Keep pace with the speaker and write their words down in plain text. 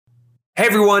Hey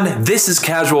everyone, this is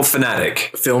Casual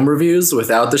Fanatic. Film reviews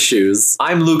without the shoes.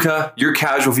 I'm Luca, your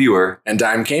casual viewer. And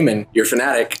I'm Cayman, your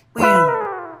fanatic. I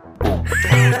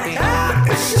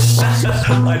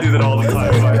do that all the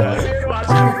time in my head.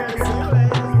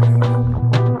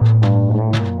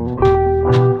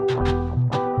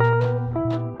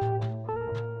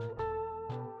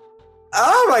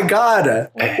 Oh my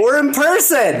god, we're in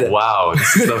person. Wow,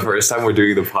 this is the first time we're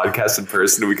doing the podcast in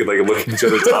person and we can look in each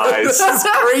other's eyes. This is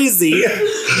crazy.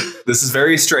 This is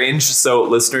very strange. So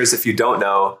listeners, if you don't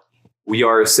know, we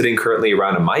are sitting currently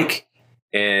around a mic.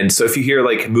 And so if you hear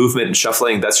movement and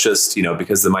shuffling, that's just,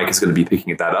 because the mic is going to be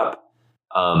picking that up.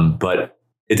 But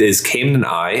it is Cayman and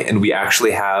I, and we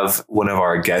actually have one of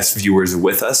our guest viewers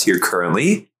with us here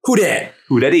currently. Who dat?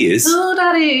 Who that is? Who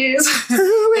that is?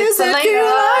 Who is that girl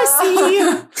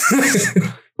I see?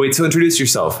 Wait, so introduce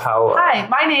yourself. Hi,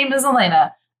 my name is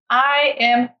Elena. I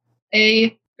am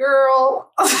a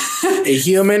girl. A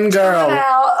human girl.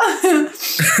 I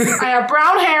have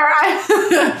brown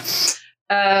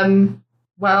hair.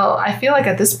 Well, I feel like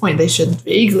at this point they should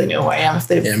vaguely know who I am if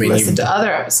they've listened to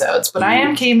other episodes. But I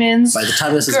am Cayman's by the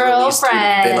time this is girlfriend. Released,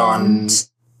 we've been on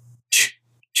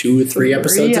 2 or 3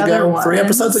 episodes ago. 3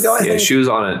 episodes ago, I think. Yeah, she was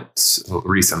on it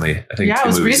recently. I think. Yeah, I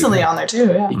was recently on there too.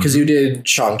 Yeah, because you did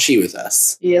Shang-Chi with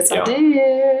us. Yes, I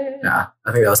did. Yeah,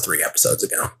 I think that was 3 episodes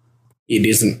ago. It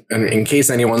isn't, in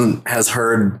case anyone has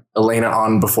heard Elena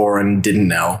on before and didn't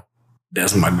know,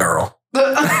 Des my girl.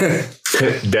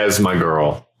 Des my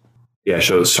girl. Yeah,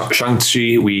 so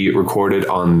Shang-Chi we recorded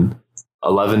on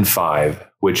 11/5,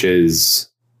 which is...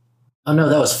 Oh no,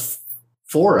 that was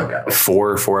 4 ago.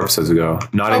 4 episodes ago.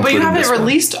 Not but you haven't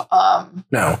released...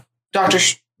 No. Dr.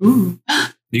 Ooh.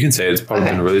 You can say it's probably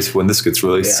been released when this gets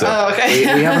released. Yeah. So. Oh,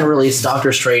 okay. we haven't released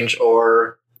Doctor Strange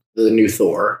or the new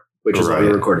Thor, which is what we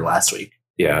recorded last week.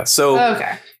 Yeah, so...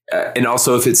 Okay. And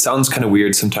also, if it sounds kind of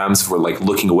weird sometimes if we're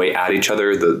looking away at each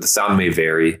other, the sound may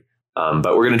vary.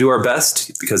 But we're going to do our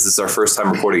best because this is our first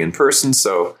time recording in person.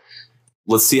 So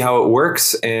let's see how it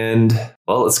works. And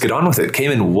well, let's get on with it.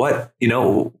 Cayman,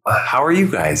 how are you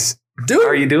guys? How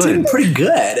are you doing? Doing pretty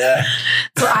good.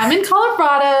 So I'm in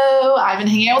Colorado. I've been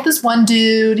hanging out with this one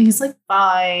dude. He's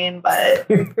fine, but...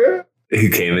 Who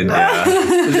came in? Yeah.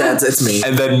 It's me.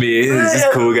 And then me, this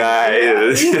cool guy. And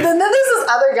then there's this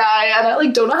other guy, and I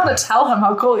don't know how to tell him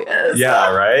how cool he is.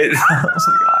 Yeah, right? Oh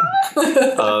my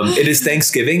God. It is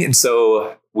Thanksgiving, and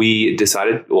so we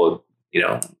decided, we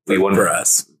wanted for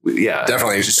us.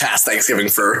 Definitely just past Thanksgiving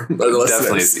for the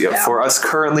listeners. Definitely. Yeah. For us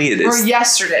currently, it is. Or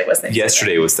yesterday was Thanksgiving.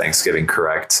 Yesterday was Thanksgiving,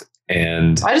 correct.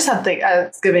 And I just had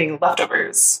Thanksgiving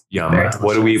leftovers. Yum.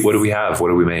 What do we have? What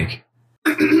do we make?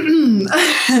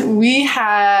 We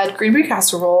had green bean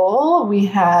casserole. We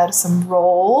had some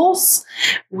rolls.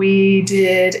 We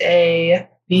did a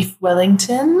beef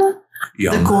Wellington,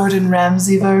 Yum. the Gordon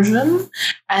Ramsay version.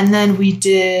 And then we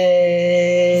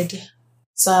did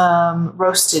some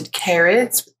roasted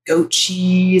carrots with goat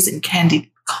cheese and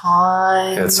candied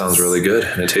pecans. Yeah, it sounds really good.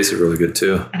 And it tasted really good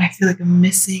too. And I feel like I'm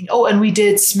missing. Oh, and we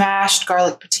did smashed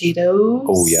garlic potatoes.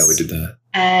 Oh, yeah, we did that.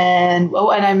 And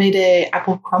I made a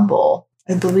apple crumble.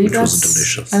 I believe was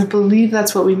delicious. I believe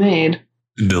that's what we made.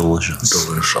 Delicious.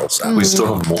 We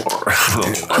still have more.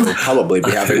 We'll probably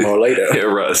be having more later. Yeah,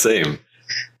 right, same.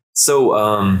 So,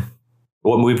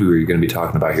 what movie were you going to be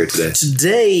talking about here today?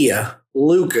 Today,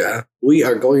 Luca, we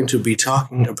are going to be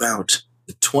talking about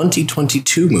the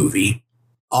 2022 movie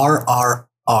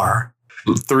RRR.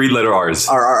 3-letter R's.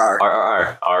 RRR.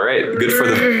 RRR. All right. Good for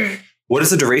them. What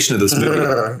is the duration of this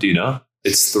movie? Do you know?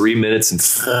 It's 3 minutes and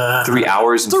 3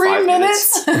 hours and 5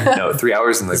 minutes. No, 3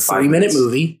 hours and 5 minutes. 3-minute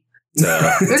movie.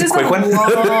 It is a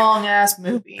long ass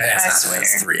movie. I swear.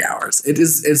 It's 3 hours.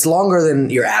 It's longer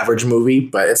than your average movie,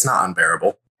 but it's not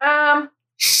unbearable.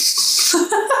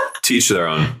 Teach their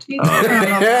own.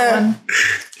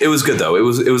 It was good though. It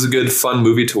was a good fun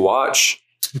movie to watch.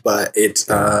 But it's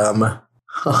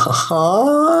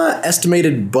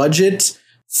estimated budget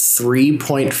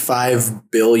 $3.5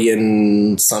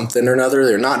 billion something or another.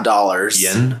 They're not dollars.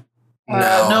 Yen?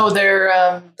 No,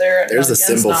 they're there's a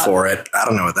symbol for it. I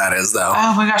don't know what that is though.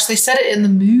 Oh my gosh, they said it in the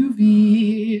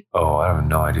movie. Oh, I have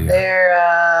no idea.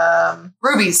 They're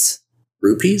rubies.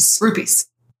 Rupees? Rupees.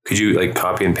 Could you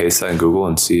copy and paste that in Google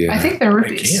and see? I think they're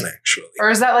rupees. I can actually. Or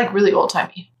is that really old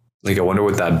timey? I wonder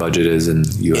what that budget is in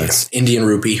US. Yeah, Indian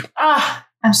rupee.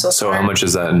 I'm so sorry. So how much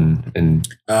is that in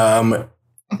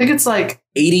I think it's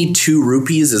 82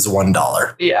 rupees is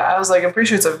 $1. Yeah, I was I'm pretty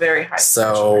sure it's a very high.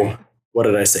 So what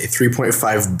did I say?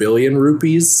 3.5 billion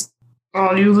rupees?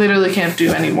 Oh, you literally can't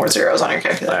do any more zeros on your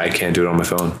calculator. I can't do it on my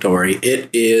phone. Don't worry. It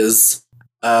is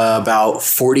about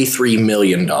 $43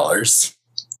 million.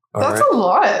 That's a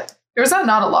lot. Or is that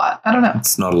not a lot? I don't know.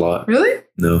 It's not a lot. Really?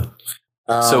 No.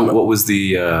 So what was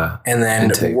the and then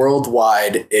intake?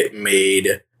 Worldwide it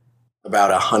made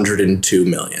about 102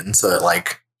 million. So it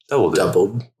like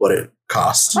doubled what it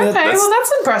cost. Okay, well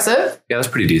that's impressive. Yeah, that's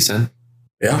pretty decent.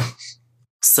 Yeah.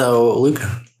 So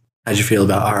Luca, how'd you feel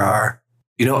about RRR?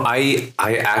 You know, I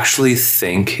actually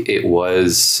think it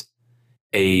was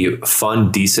a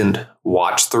fun, decent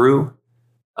watch through.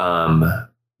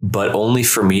 But only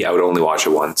for me, I would only watch it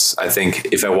once. I think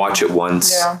if I watch it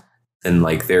once, then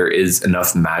like there is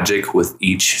enough magic with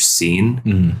each scene.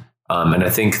 Mm-hmm. And I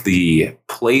think the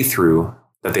playthrough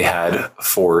that they had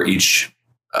for each,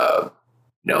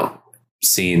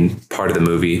 scene part of the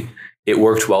movie, it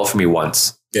worked well for me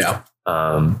once. Yeah.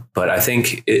 But I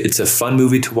think it's a fun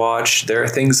movie to watch. There are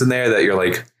things in there that you're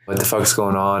like, what the fuck's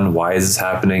going on? Why is this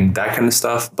happening? That kind of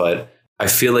stuff. But I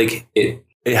feel like it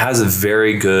has a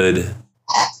very good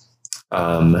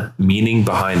meaning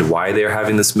behind why they're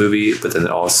having this movie, but then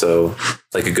also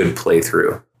like a good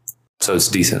playthrough. So it's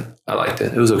decent. I liked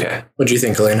it. It was okay. What do you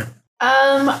think, Elena?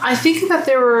 I think that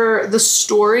the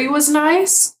story was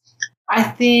nice. I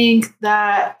think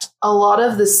that a lot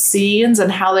of the scenes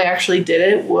and how they actually did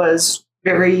it was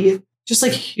very just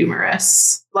like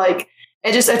humorous. Like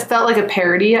it felt like a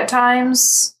parody at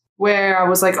times where I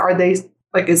was like, are they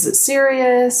like, is it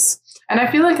serious? And I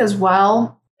feel like as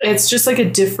well, it's just like a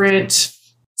different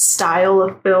style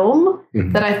of film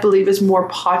that I believe is more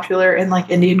popular in like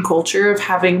Indian culture of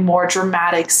having more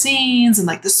dramatic scenes and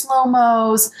like the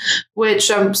slow-mos, which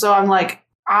so I'm like,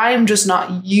 I'm just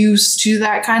not used to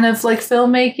that kind of like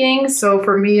filmmaking. So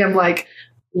for me, I'm like,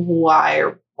 why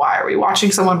are we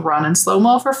watching someone run in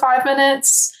slow-mo for 5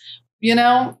 minutes? You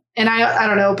know? And I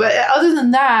don't know. But other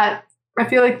than that, I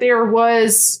feel like there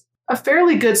was a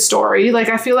fairly good story. Like,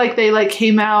 I feel like they like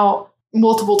came out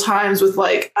multiple times with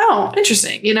like, oh,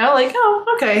 interesting, you know, like, oh,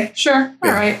 okay, sure.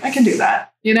 All right. I can do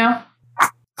that, you know?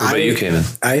 What about you,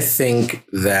 Kanan? I think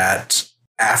that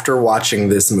after watching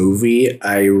this movie,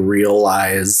 I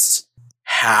realized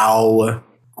how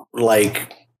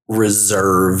like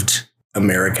reserved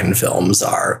American films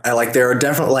are. There are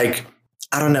definitely like,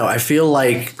 I don't know. I feel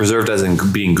like reserved as in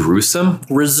being gruesome.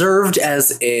 Reserved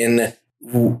as in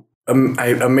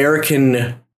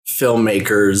American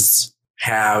filmmakers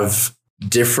have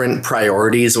different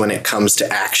priorities when it comes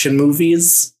to action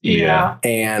movies. Yeah.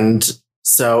 And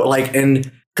so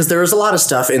because there's a lot of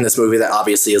stuff in this movie that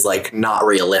obviously is like not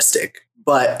realistic.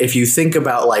 But if you think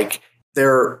about like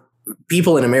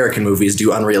people in American movies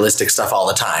do unrealistic stuff all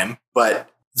the time, but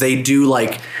they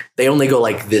only go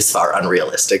like this far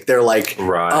unrealistic. They're like,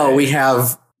 oh, we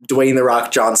have Dwayne "The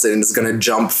Rock" Johnson is going to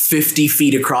jump 50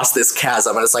 feet across this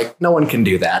chasm. And it's like, no one can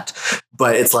do that.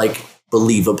 But it's like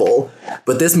believable.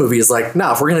 But this movie is like,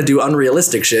 nah, if we're going to do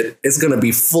unrealistic shit, it's going to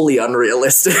be fully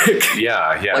unrealistic.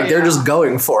 Yeah. Like they're just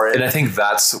going for it. And I think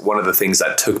that's one of the things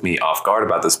that took me off guard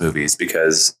about this movie is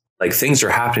because like things are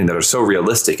happening that are so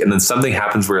realistic. And then something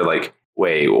happens where you're like,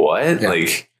 wait, what? Yeah.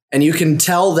 And you can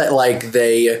tell that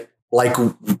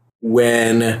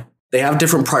when they have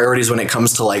different priorities when it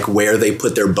comes to like where they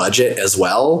put their budget as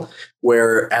well.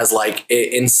 Whereas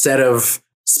instead of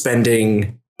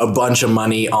spending a bunch of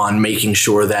money on making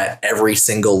sure that every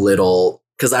single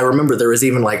because I remember there was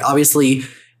even like, obviously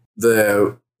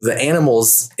the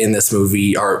animals in this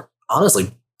movie are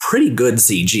honestly pretty good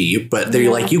CG, but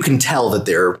they're like, you can tell that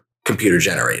they're computer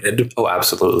generated. Oh,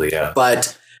 absolutely. Yeah.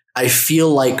 But I feel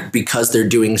like because they're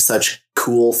doing such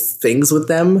cool things with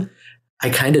them, I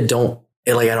kind of don't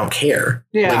care.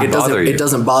 Yeah. Like it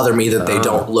doesn't bother me that they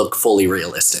don't look fully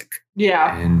realistic.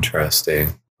 Yeah.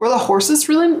 Interesting. Were the horses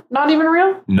really not even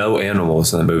real? No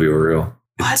animals in the movie were real.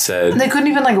 What? It said they couldn't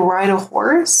even like ride a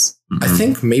horse? I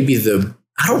think maybe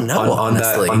I don't know,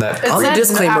 honestly. On the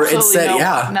disclaimer, it said,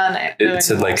 it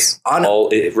said like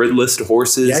it listed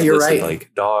horses. Yeah, you're right.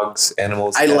 Like dogs,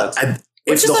 animals.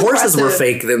 If the horses were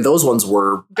fake, then those ones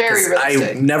were very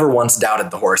realistic. I never once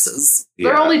doubted the horses.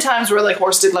 There are only times where like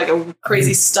horse did like a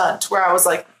crazy stunt where I was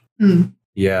like,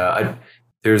 Yeah,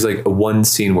 there's like one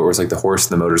scene where it was like the horse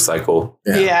and the motorcycle.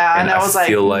 Yeah, and I was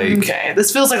like, okay,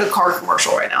 this feels like a car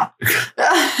commercial right now.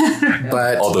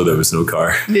 But although there was no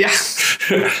car. Yeah.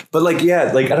 But I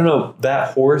don't know,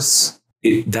 that horse,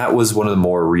 that was one of the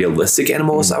more realistic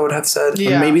animals, I would have said.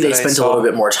 Yeah. Maybe they spent a little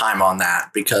bit more time on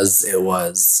that because it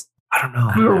was... I don't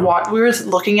know. We were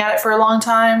looking at it for a long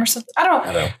time or something. I don't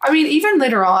know. I mean, even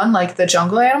later on, like the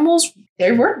jungle animals,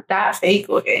 they weren't that fake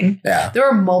looking. Yeah. There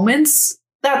were moments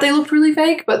that they looked really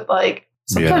fake, but like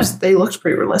sometimes they looked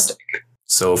pretty realistic.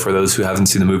 So for those who haven't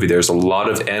seen the movie, there's a lot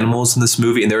of animals in this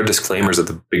movie, and there are disclaimers at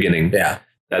the beginning. Yeah.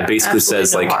 That basically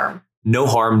says like, no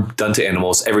harm done to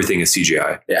animals. Everything is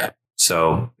CGI. Yeah.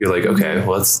 So you're like, okay,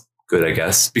 well, that's good, I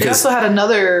guess. They Because also had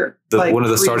another one of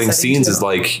the starting resetting scenes too. is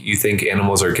like, you think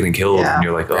animals are getting killed and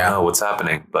you're like, oh no, what's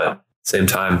happening? But same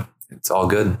time, it's all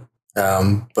good.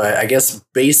 But I guess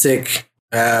basic.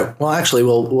 Well, actually,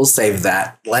 we'll save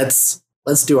that. Let's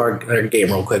do our game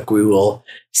real quick. We will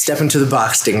step into the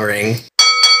boxing ring.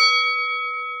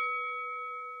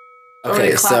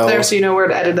 Okay, clap there so you know where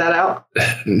to edit that out.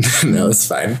 No, it's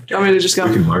fine. Do you want me to just go?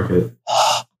 We can mark it.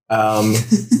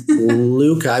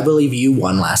 Luke, I believe you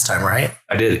won last time, right?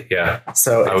 I did, yeah.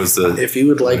 So I was if you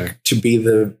would like to be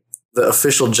the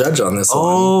official judge on this one.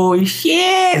 Oh,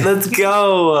 shit. Let's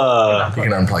go. You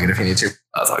can unplug it if you need to.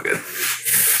 That's all good.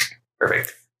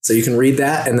 Perfect. So you can read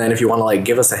that, and then if you want to like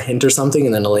give us a hint or something,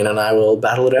 and then Elena and I will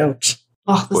battle it out.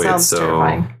 Oh, this sounds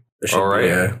terrifying. There should be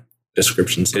a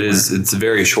description somewhere. It's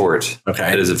very short.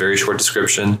 Okay. It is a very short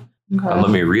description. Okay. Let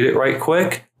me read it right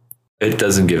quick. It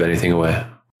doesn't give anything away.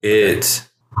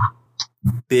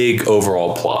 Big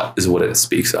overall plot is what it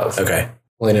speaks of. Okay.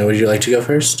 Elena, would you like to go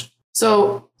first?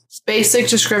 So basic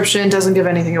description doesn't give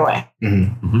anything away.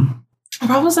 Mm-hmm. Mm-hmm. The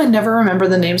problem is I never remember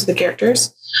the names of the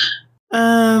characters.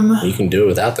 You can do it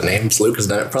without the names. Luke has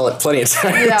done it probably plenty of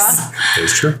times. Yeah.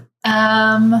 It's true.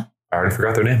 I already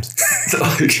forgot their names.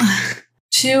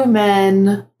 Two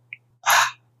men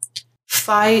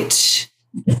fight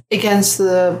against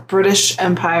the British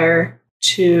Empire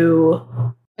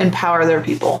to empower their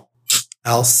people.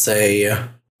 I'll say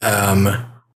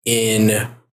in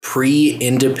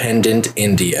pre-independent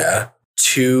India,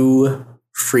 two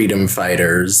freedom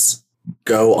fighters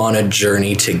go on a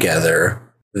journey together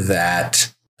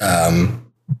that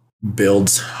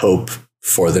builds hope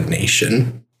for the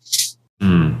nation.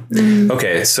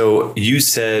 Okay, so you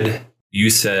said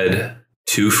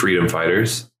two freedom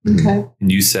fighters. Okay.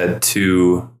 And you said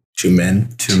two men.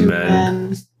 Two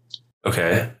men.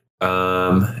 Okay.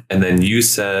 And then you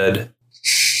said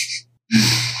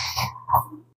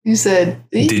you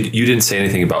didn't say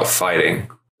anything about fighting,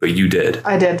 but you did.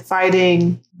 I did.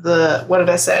 Fighting what did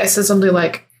I say? I said something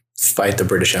like fight the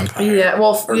British Empire. Yeah,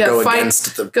 well, or yeah, go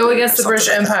against the British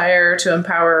Empire to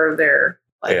empower their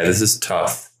yeah, this is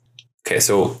tough. Okay,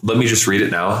 so let me just read it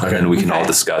now, and then we can all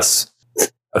discuss.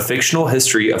 A fictional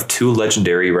history of two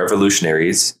legendary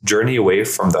revolutionaries journey away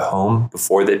from the home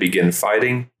before they began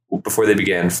fighting for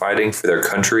their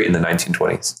country in the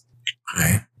 1920s.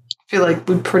 Okay. I feel like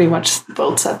we pretty much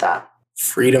both said that.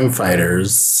 Freedom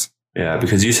fighters. Yeah,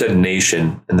 because you said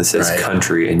nation and this says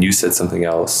country, and you said something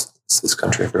else. This says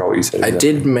country. I forgot what you said. I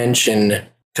did mention,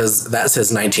 because that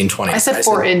says 1920. I said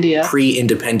for India.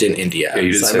 Pre-independent India. Yeah,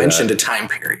 you did so I mentioned a time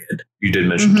period. You did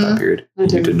mention time period. You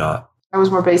did not. I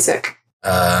was more basic.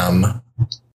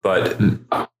 But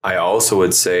I also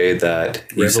would say that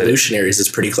revolutionaries is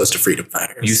pretty close to freedom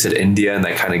fighters. You said India, and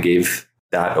that kind of gave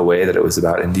that away, that it was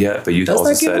about India. But you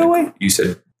also said you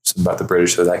said something about the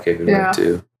British, so that gave it away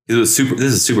too. This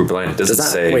is super bland. It doesn't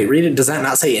say. Wait, read it. Does that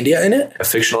not say India in it? A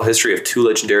fictional history of two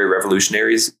legendary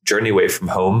revolutionaries journey away from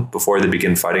home before they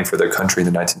begin fighting for their country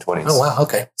in the 1920s. Oh wow,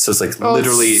 okay. So it's like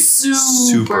literally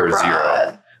super broad.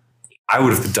 Zero. I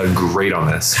would have done great on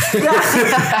this.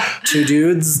 Two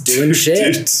dudes doing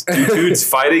shit. Two dudes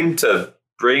fighting to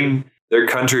bring their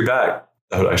country back.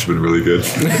 That would actually been really good.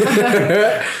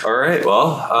 All right.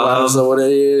 Well, so what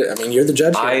you're the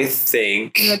judge here. I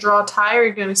think. You're going to draw a tie, or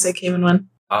you're going to say Cayman win?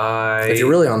 If you're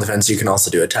really on the fence, you can also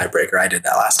do a tiebreaker. I did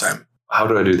that last time. How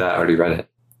do I do that? I already read it.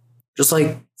 Just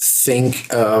like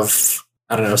think of,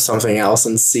 I don't know, something else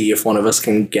and see if one of us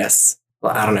can guess.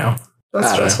 Well, I don't know.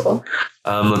 That's stressful.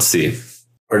 Let's see.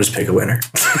 Or just pick a winner.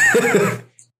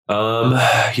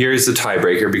 Here's the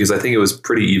tiebreaker, because I think it was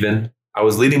pretty even. I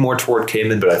was leaning more toward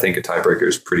Cayman, but I think a tiebreaker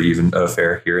is pretty even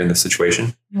fair here in this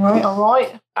situation. All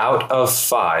right. Out of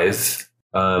 5,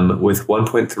 with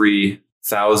 1.3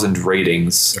 thousand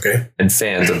ratings and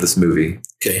fans of this movie.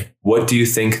 Okay. What do you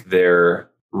think their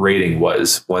rating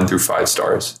was? 1 through 5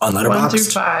 stars. On Letterboxd? 1 through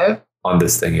 5. On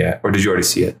this thing, yeah. Or did you already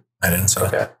see it? I didn't. So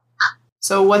okay.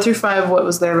 So 1 through 5, what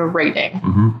was their rating?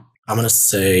 Mm-hmm. I'm going to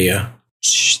say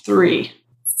 3.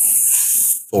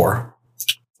 4.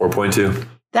 4.2.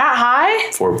 That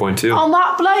high? 4.2. On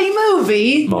that bloody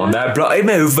movie? On that bloody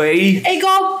movie. It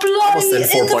got bloody in the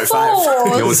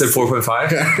 4.5. You almost said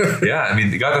 4.5? Yeah, I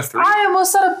mean, you got a 3. I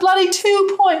almost said a bloody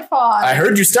 2.5. I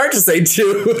heard you start to say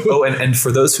 2. Oh, and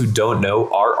for those who don't know,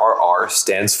 RRR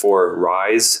stands for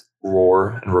Rise,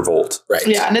 Roar, and Revolt. Right.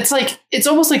 Yeah, and it's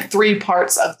almost like 3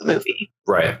 parts of the movie.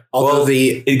 Right. Although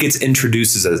it gets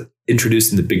introduced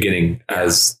in the beginning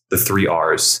as the 3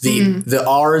 R's. The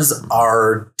R's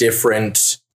are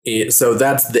different. So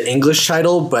that's the English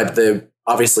title, but the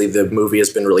obviously the movie has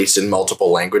been released in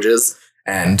multiple languages,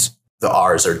 and the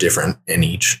R's are different in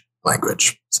each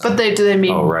language. So. But do they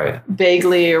mean right.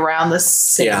 vaguely around the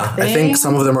same thing? I think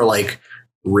some of them are like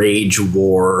rage,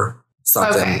 war,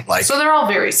 something like. So they're all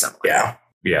very similar. Yeah.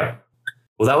 Yeah.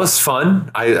 Well, that was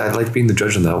fun. I liked being the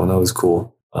judge on that one. That was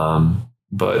cool.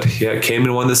 But yeah,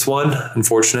 Cayman won this one.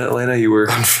 Unfortunate, Elena, you were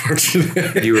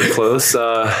close.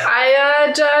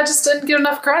 I just didn't get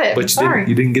enough credit. But Sorry.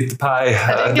 you didn't get the pie.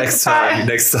 Next time.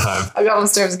 I got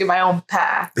downstairs to get my own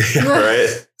pie. Yeah,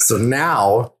 right. So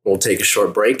now we'll take a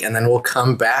short break and then we'll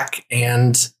come back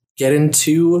and get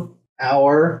into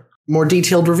our more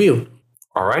detailed review.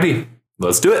 Alrighty,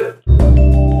 let's do it.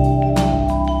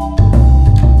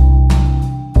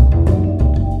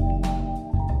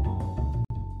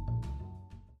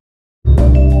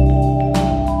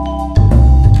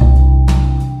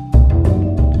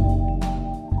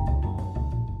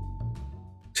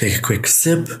 Take a quick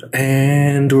sip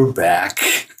and we're back.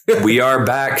 We are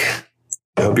back.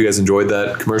 I hope you guys enjoyed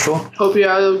that commercial. Hope you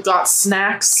all got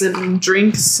snacks and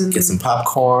drinks and Get some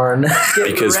popcorn.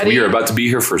 Because we are about to be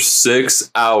here for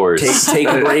 6 hours. Take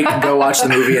a break, go watch the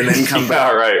movie, and then come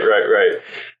back. Right.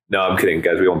 No, I'm kidding,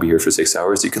 guys. We won't be here for 6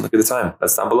 hours. You can look at the time.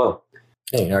 That's down below.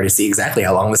 Hey, you already see exactly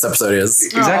how long this episode is.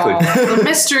 Exactly. The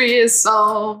mystery is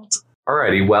solved.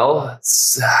 Alrighty. Well,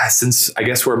 since I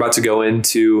guess we're about to go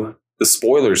into the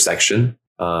spoiler section,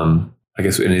 I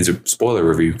guess it needs a spoiler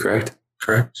review, correct?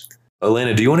 Correct.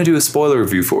 Elena, do you want to do a spoiler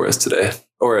review for us today?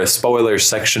 Or a spoiler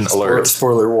section alert?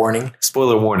 Spoiler warning.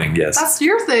 Spoiler warning, yes. That's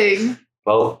your thing.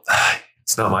 Well,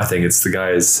 it's not my thing. It's the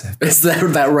guy's. It's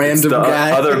that random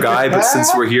guy. Other guy, but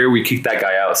since we're here, we kicked that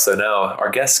guy out. So now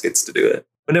our guest gets to do it.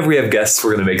 Whenever we have guests,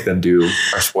 we're going to make them do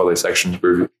our spoiler section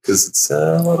review because it's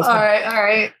a lot of fun. All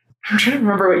right. I'm trying to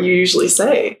remember what you usually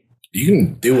say. You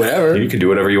can do whatever. You can do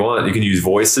whatever you want. You can use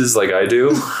voices like I do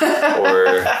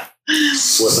or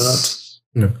whatnot.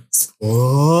 No.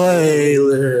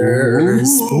 Spoiler. Ooh.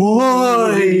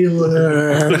 Spoiler.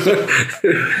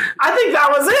 I think that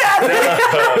was it.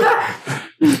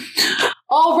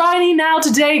 Alrighty, now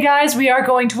today, guys, we are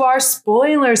going to our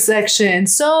spoiler section.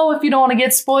 So if you don't want to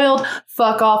get spoiled,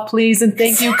 fuck off, please, and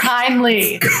thank you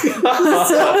kindly.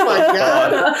 Oh my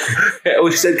god. Yeah,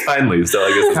 we said kindly, so I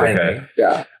guess it's okay.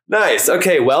 Yeah. Nice.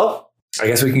 Okay, well, I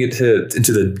guess we can get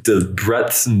into the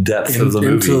breadth and depth of the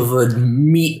movie. Into the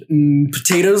meat and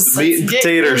potatoes. Meat and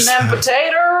potatoes. Get in them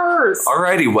potatoes.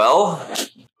 Alrighty, well,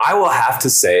 I will have to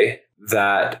say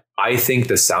that I think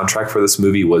the soundtrack for this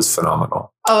movie was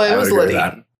phenomenal. Oh, it was litty.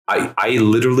 I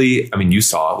literally, I mean, you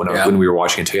saw it when we were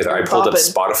watching it together. I pulled up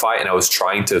Spotify and I was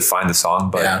trying to find the song,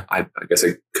 but I guess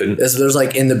I couldn't. There's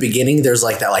like in the beginning, there's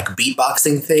like that like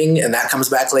beatboxing thing, and that comes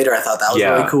back later. I thought that was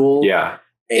really cool. Yeah.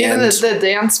 And even the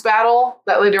dance battle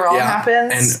that later on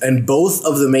happens. And both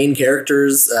of the main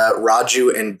characters,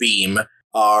 Raju and Beam,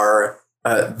 are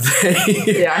I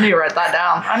need to write that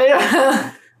down.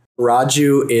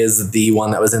 Raju is the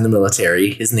one that was in the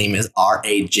military. His name is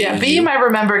R.A.J. Yeah, Beam I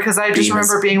remember because I just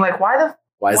remember being like, why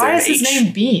is his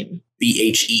name Beam?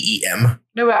 B-H-E-E-M.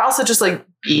 No, but also just like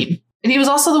Beam. And he was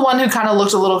also the one who kind of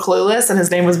looked a little clueless and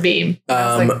his name was Beam.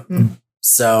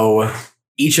 So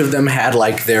each of them had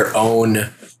like their own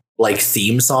like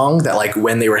theme song that like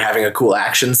when they were having a cool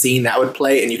action scene that would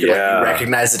play and you could like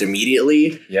recognize it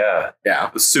immediately. Yeah.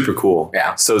 It was super cool.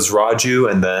 Yeah. So it's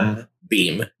Raju and then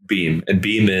Beam. And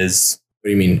Beam is... What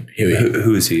do you mean?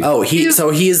 Who is he? Oh, he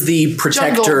is the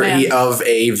protector of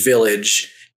a village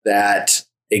that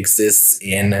exists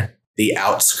in the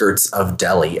outskirts of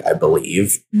Delhi, I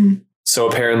believe. So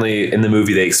apparently in the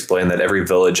movie, they explain that every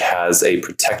village has a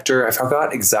protector. I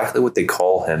forgot exactly what they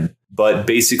call him, but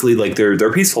basically like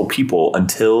they're peaceful people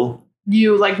until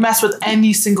you like mess with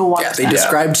any single one. Yeah, they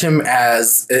described him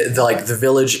as the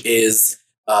village is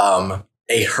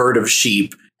a herd of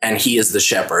sheep and he is the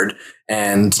shepherd.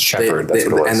 And that's what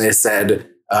it was. And they said,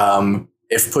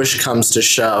 if push comes to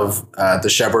shove, the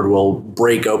shepherd will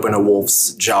break open a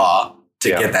wolf's jaw to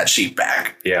get that sheep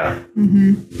back. Yeah.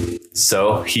 Mm-hmm.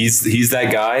 So he's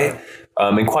that guy.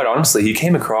 And quite honestly, he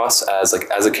came across as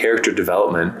a character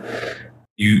development.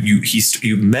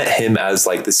 You met him as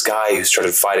like this guy who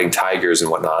started fighting tigers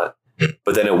and whatnot,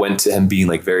 but then it went to him being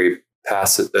like very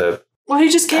passive. Well, he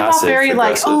just came off very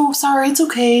aggressive. like, oh, sorry, it's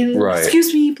okay. Right.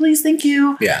 Excuse me, please, thank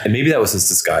you. Yeah. And maybe that was his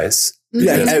disguise.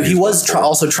 Yeah, he was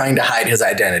also trying to hide his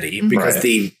identity because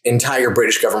the entire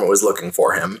British government was looking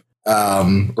for him.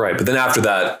 Right. But then after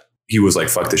that, he was like,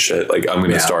 fuck this shit. Like, I'm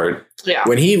going to start. Yeah.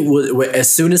 When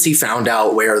as soon as he found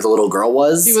out where the little girl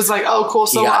was, he was like, oh, cool.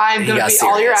 So I'm going to beat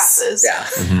all your asses.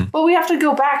 Yeah. But we have to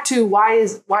go back to why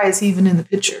is he even in the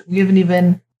picture? We haven't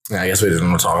even I guess we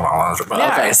didn't talk about Alonzo, but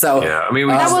okay. So yeah, I mean,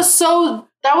 that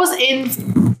was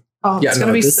in. Oh, Yeah, it's no,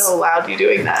 gonna be this- so loud. You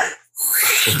doing that?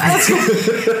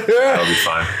 that'll be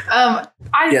fine.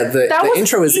 The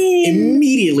intro is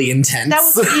immediately intense. That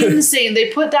was insane.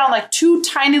 They put down like 2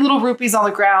 tiny little rupees on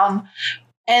the ground,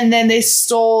 and then they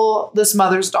stole this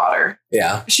mother's daughter.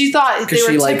 Yeah, She thought they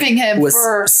were tipping him was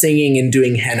for singing and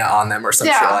doing henna on them or some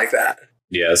shit like that.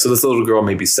 Yeah, so this little girl,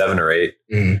 maybe 7 or 8,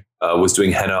 was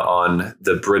doing henna on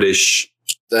the British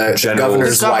The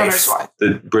governor's wife.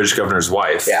 The British governor's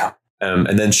wife. Yeah.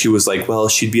 And then she was like, well,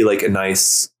 she'd be like a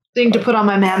nice thing to put on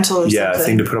my mantle or something.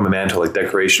 thing to put on my mantle, like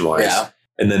decoration wise. Yeah.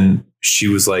 And then she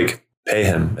was like, pay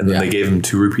him. And then they gave him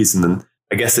 2 rupees. And then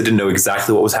I guess they didn't know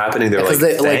exactly what was happening. They're like,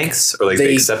 thanks. Or like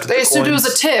they accepted They assumed it was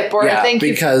a tip or a thank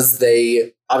you. Because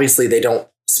they obviously they don't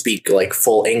speak like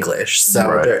full English.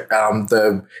 So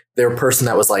their person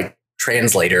that was like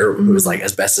translator who was like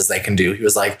as best as they can do. He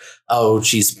was like, oh,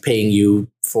 she's paying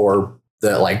you for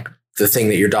the thing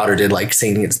that your daughter did, like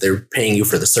saying they're paying you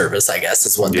for the service, I guess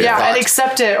is what they thought. And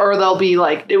accept it or they'll be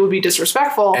like, it would be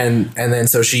disrespectful. And then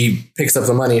so she picks up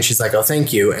the money and she's like, oh,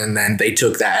 thank you. And then they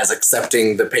took that as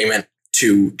accepting the payment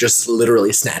to just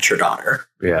literally snatch her daughter.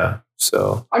 Yeah.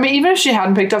 So I mean, even if she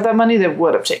hadn't picked up that money, they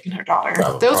would have taken her daughter.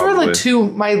 Those were like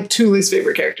my 2 least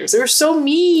favorite characters. They were so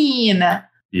mean.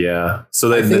 Yeah. So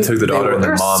they took the daughter and They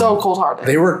their were mom. so cold-hearted.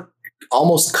 They were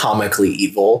almost comically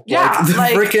evil. Yeah,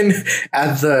 like the freaking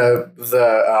at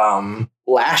the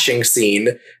lashing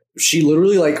scene, she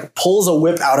literally like pulls a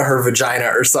whip out of her vagina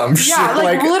or some shit.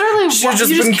 Like literally, she's just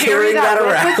been carrying that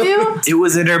around. With you? It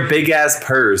was in her big ass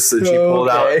purse, and she pulled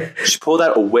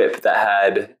out a whip that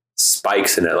had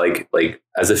spikes in it, like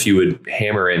as if you would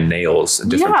hammer in nails in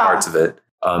different parts of it.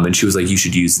 And she was like, you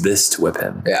should use this to whip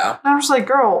him. Yeah. And I was like,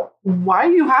 girl, why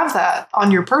do you have that on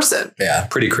your person? Yeah.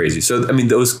 Pretty crazy. So, I mean,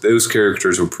 those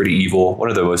characters were pretty evil. One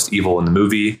of the most evil in the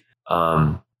movie.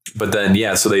 But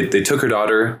then, so they took her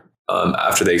daughter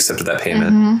after they accepted that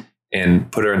payment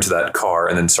and put her into that car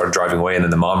and then started driving away. And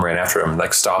then the mom ran after him and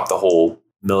like stopped the whole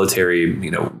military,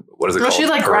 what is it called? She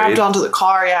like grabbed onto the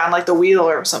car, and like the wheel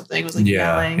or something. It was like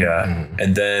yelling. Yeah. Mm-hmm.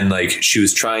 And then like she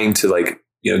was trying to like,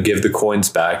 give the coins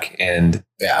back. And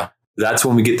that's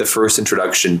when we get the first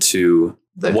introduction to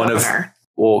the governor.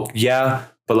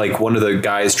 But like one of the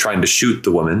guys trying to shoot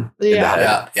the woman in the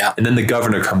head. Yeah. And then the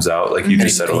governor comes out, like you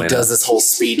just said, Elena. He does this whole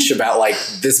speech about like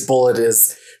this bullet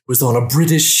was on a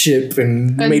British ship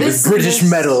and made with British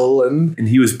metal. And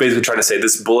he was basically trying to say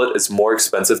this bullet is more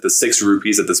expensive. The 6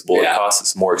 rupees that this bullet costs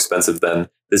is more expensive than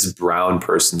this brown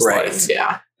person's life.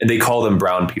 Yeah. And they call them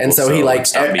brown people. And so he like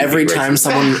every time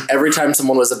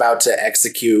someone was about to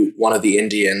execute one of the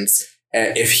Indians,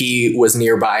 if he was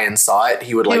nearby and saw it,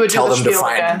 he would tell them to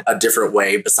find a different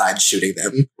way besides shooting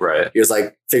them. Right. He was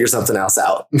like, figure something else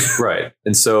out. Right.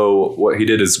 And so what he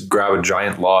did is grab a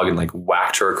giant log and like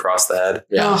whacked her across the head.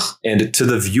 Yeah. And to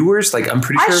the viewers, like I'm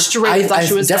pretty sure I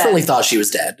definitely thought she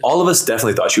was dead. All of us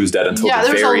definitely thought she was dead until the very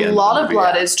end. Yeah, there's a lot of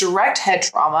blood. It's direct head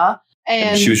trauma.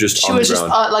 And she was just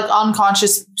like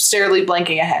unconscious, steadily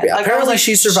blinking ahead. Yeah, like, apparently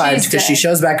she survived because she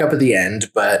shows back up at the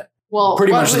end, but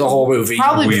pretty much the whole movie.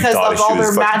 Probably because of all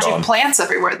their magic plants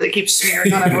everywhere they keep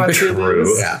smearing on everyone's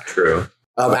True. Yeah, true.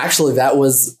 Actually, that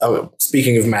was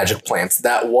speaking of magic plants.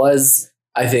 That was,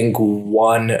 I think,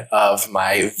 one of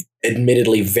my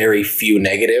admittedly very few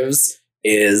negatives.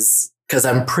 Is because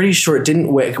I'm pretty sure it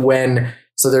didn't when.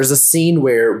 So there's a scene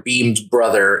where Beam's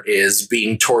brother is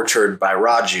being tortured by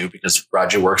Raju because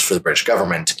Raju works for the British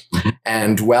government.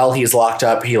 And while he's locked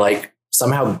up, he like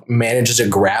somehow manages to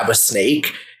grab a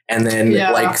snake and then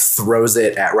like throws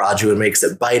it at Raju and makes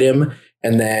it bite him.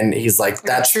 And then he's like,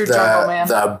 that's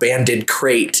the banded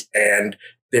crate and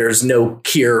there's no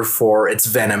cure for its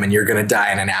venom and you're going to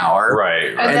die in an hour.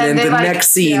 Right. And then the next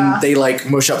scene, they like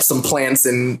mush up some plants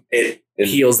and it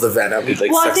heals the venom.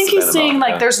 I think he's saying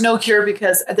like there's no cure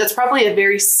because that's probably a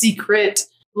very secret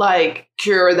like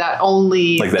cure that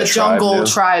only the jungle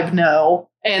tribe know.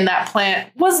 And that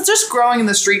plant was just growing in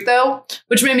the street though,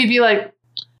 which made me be like,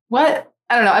 what?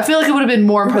 I don't know. I feel like it would have been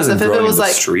more impressive if it was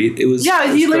like street. It was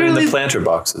he literally the planter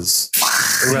boxes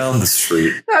around the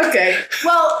street. Okay.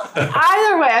 Well,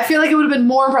 either way, I feel like it would have been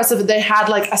more impressive if they had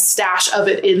like a stash of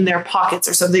it in their pockets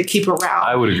or something to keep around.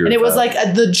 I would agree. And it was like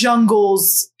the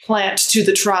jungle's plant to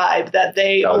the tribe that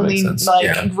they only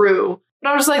grew.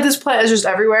 But I was like, this plant is just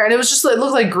everywhere, and it was just it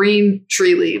looked like green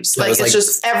tree leaves. Like it's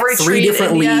just every 3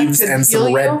 different leaves and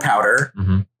some red powder.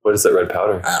 Mm-hmm. What is that red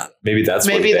powder? Maybe that's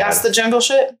the jungle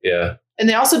shit. Yeah. And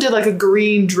they also did like a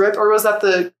green drip, or was that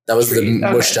the? That was tree?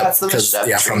 The mushed up because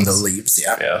from the leaves.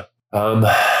 Yeah.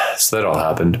 So that all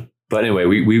happened. But anyway,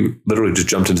 we literally just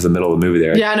jumped into the middle of the movie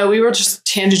there. Yeah, no, we were just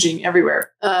tangenting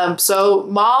everywhere. So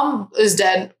mom is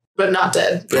dead, but not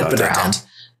dead. But not dead.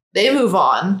 They move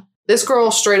on. This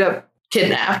girl straight up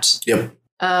kidnapped. Yep.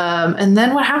 And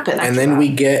then what happened? And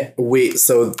then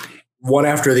so one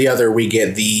after the other, we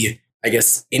get the, I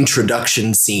guess,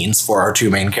 introduction scenes for our two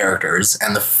main characters.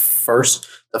 And the first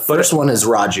one is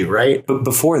Raju, right? But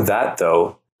before that,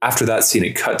 though, after that scene,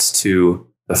 it cuts to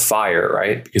the fire,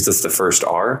 right? Because that's the first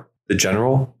R, the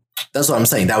general. That's what I'm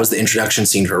saying. That was the introduction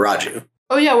scene for Raju.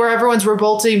 Oh yeah, where everyone's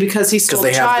revolting because he stole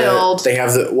a child.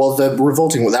 The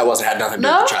revolting, that had nothing to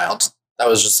do with the child. That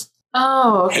was just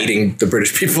hating the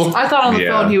British people. I thought on the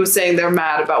phone he was saying they're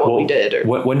mad about what we did.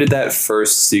 When did that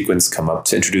first sequence come up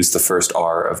to introduce the first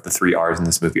R of the 3 R's in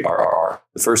this movie, RRR?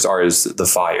 The first R is the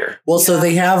fire. Well, so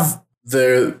they have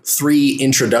the 3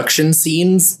 introduction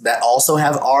scenes that also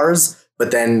have R's. But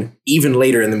then even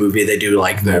later in the movie, they do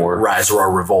like the Rise,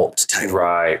 Roar, Revolt type.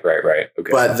 Right.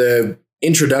 Okay. But the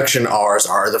introduction R's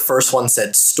are, the first one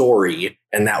said story,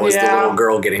 and that was the little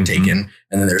girl getting taken.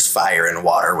 And then there's fire and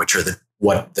water, which are the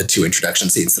 2 introduction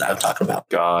scenes that I'm talking about.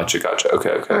 Gotcha.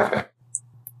 Okay.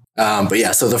 But yeah,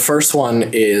 so the first one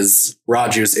is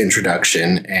Raju's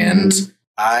introduction, and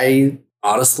I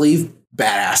honestly,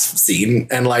 badass scene.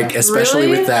 And like, especially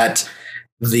with that,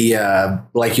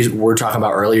 like you were talking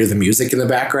about earlier, the music in the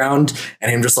background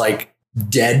and him just like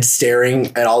dead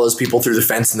staring at all those people through the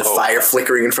fence and the fire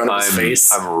flickering in front of his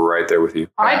face. I'm right there with you.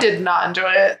 I did not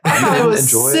enjoy it. I thought it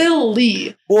was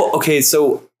silly. Well, okay,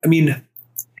 so I mean,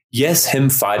 yes, him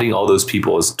fighting all those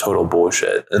people is total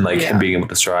bullshit, and like him being able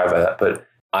to strive at that. But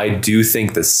I do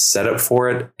think the setup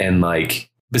for it, and like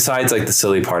besides like the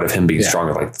silly part of him being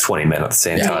stronger, like 20 men at the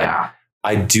same time,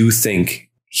 I do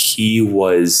think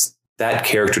that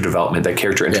character development, that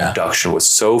character introduction was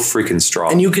so freaking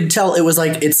strong. And you could tell it was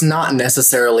like, it's not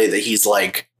necessarily that he's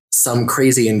like some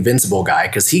crazy invincible guy,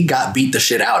 because he got beat the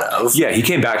shit out of. Yeah, he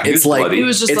came back. It's like, he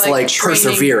was just it's like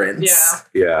perseverance.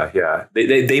 Yeah.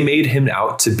 They made him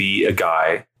out to be a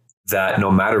guy that no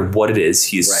matter what it is,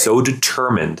 he is so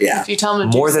determined. If you tell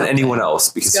him to more than anyone else,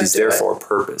 because he's there for a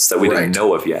purpose that we didn't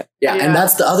know of yet. Yeah, and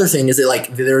that's the other thing, is that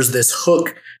like there's this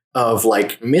hook of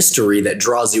like mystery that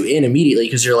draws you in immediately,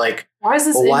 because you're like, why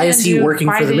is he working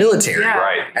for the military? Yeah.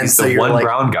 Right. And he's so the one like,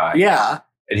 brown guy. Yeah.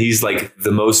 And he's like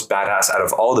the most badass out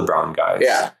of all the brown guys.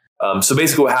 Yeah. So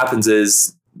basically what happens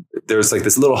is there's like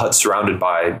this little hut surrounded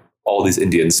by all these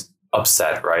Indians,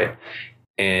 upset, right?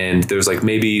 And there's like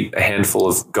maybe a handful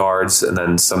of guards and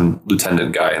then some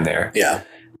lieutenant guy in there. Yeah.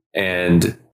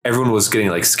 And everyone was getting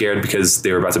like scared because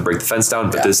they were about to break the fence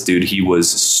down. But this dude, he was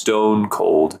stone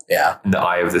cold in the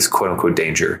eye of this quote unquote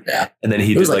danger. Yeah. And then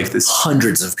he did like this.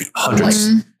 Hundreds of people.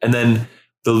 And then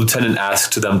the lieutenant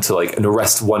asked them to like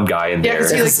arrest one guy in there. Yeah,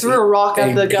 because he like threw a rock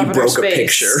at the governor's face. He broke a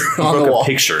picture on the wall. A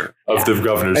picture of the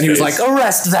governor's face. And he was like,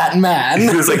 arrest that man. He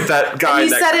was like that guy in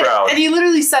that crowd. And he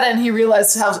literally said it, and he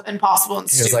realized how impossible and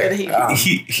stupid he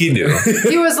knew.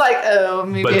 He was like, oh,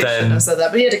 maybe I shouldn't have said that.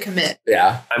 But he had to commit.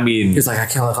 Yeah. I mean. He's like, I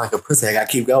can't look like a pussy. I got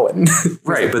to keep going.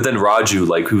 Right. But then Raju,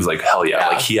 like, who was like, hell yeah.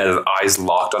 Like, he had his eyes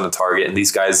locked on the target. And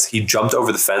these guys, he jumped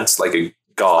over the fence like a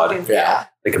god. Yeah.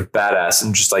 Like a badass,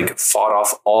 and just like fought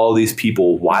off all these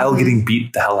people while getting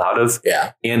beat the hell out of.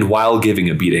 Yeah. And while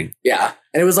giving a beating. Yeah.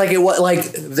 And it was like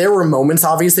there were moments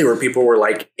obviously where people were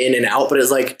like in and out, but it's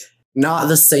like not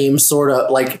the same sort of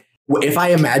like, if I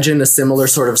imagine a similar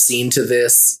sort of scene to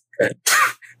this.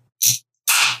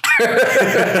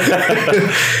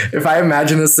 If I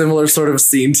imagine a similar sort of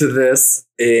scene to this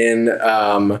in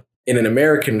an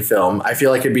American film, I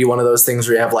feel like it'd be one of those things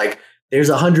where you have like, there's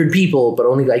 100 people, but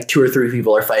only like 2 or 3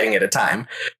 people are fighting at a time.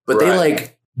 But they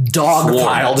like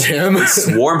dogpiled him. They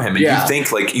swarm him. And you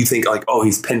think like, oh,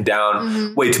 he's pinned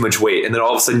down, way too much weight. And then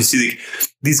all of a sudden you see like,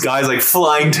 these guys like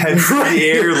flying 10 feet in the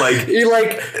air. Like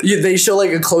they show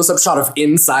like a close-up shot of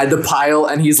inside the pile,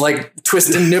 and he's like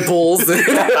twisting nipples.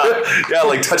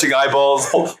 Like touching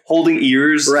eyeballs, holding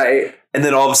ears. Right. And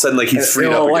then all of a sudden, like he's freed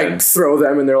up again. Like throw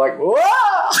them, and they're like, whoa!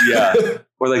 Yeah.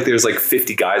 Or like there's like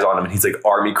 50 guys on him, and he's like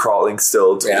army crawling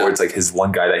still towards like his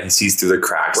one guy that he sees through the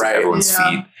cracks of everyone's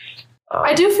feet.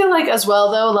 I do feel like as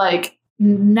well though, like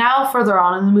now further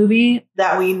on in the movie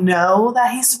that we know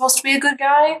that he's supposed to be a good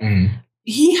guy,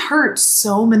 he hurt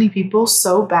so many people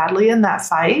so badly in that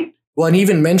fight. Well, and he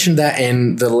even mentioned that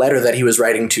in the letter that he was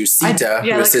writing to Sita,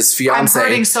 who was his fiance. I'm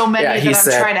hurting so many that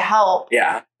I'm trying to help.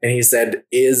 Yeah. And he said,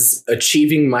 is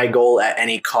achieving my goal at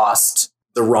any cost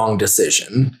the wrong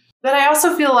decision? But I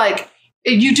also feel like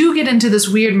you do get into this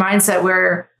weird mindset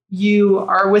where you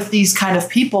are with these kind of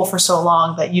people for so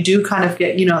long that you do kind of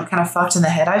get, kind of fucked in the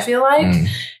head, I feel like.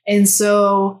 And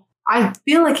so I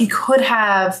feel like he could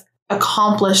have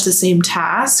accomplish the same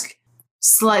task,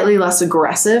 slightly less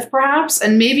aggressive, perhaps.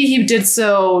 And maybe he did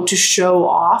so to show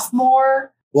off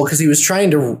more. Well, because he was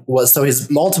trying to so his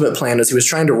ultimate plan was he was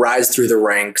trying to rise through the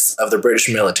ranks of the British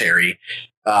military,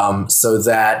 so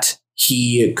that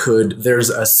he could. There's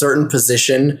a certain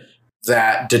position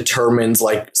that determines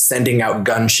like sending out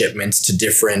gun shipments to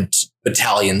different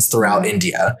battalions throughout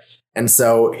India. And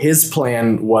so his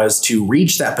plan was to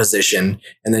reach that position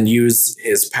and then use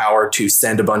his power to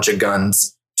send a bunch of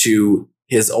guns to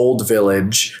his old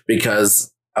village,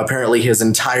 because apparently his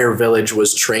entire village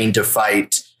was trained to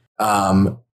fight.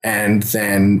 And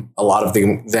then a lot of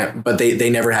them, but they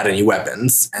never had any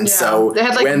weapons. And so they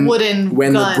had like when guns.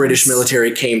 The British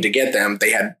military came to get them, they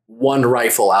had one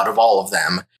rifle out of all of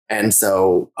them. And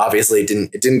so obviously it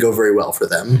didn't go very well for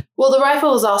them. Well, the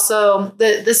rifle was also,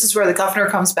 this is where the governor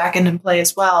comes back into play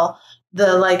as well.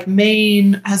 The like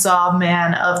main Hazab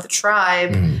man of the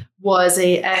tribe was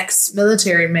a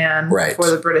ex-military man for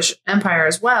the British Empire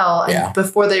as well. And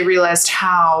before they realized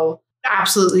how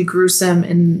absolutely gruesome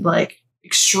and like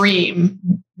extreme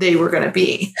they were going to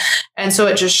be. And so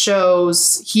it just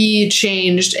shows he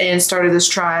changed and started this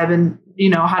tribe and, you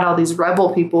know, had all these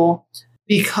rebel people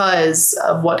because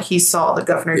of what he saw the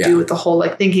governor do with the whole,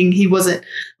 like thinking he wasn't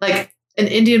like an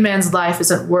Indian man's life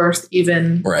isn't worth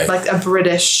even like a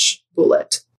British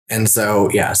bullet. And so,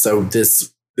 so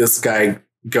this guy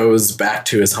goes back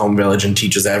to his home village and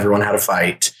teaches everyone how to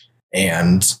fight.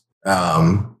 And,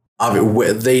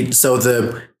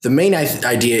 the main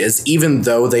idea is even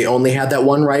though they only had that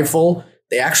one rifle,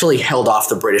 they actually held off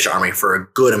the British army for a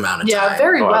good amount of time. Yeah,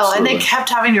 very well. Absolutely. And they kept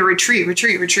having to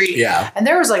retreat. Yeah. And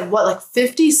there was like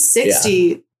 50,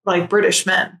 60 like British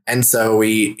men. And so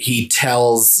he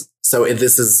tells,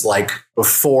 this is like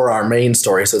before our main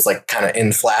story. So it's like kind of in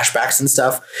flashbacks and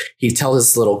stuff. He tells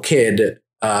this little kid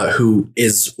who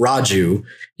is Raju,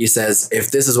 he says,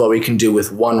 if this is what we can do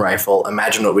with one rifle,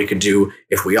 imagine what we could do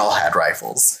if we all had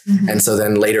rifles. And so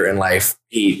then later in life,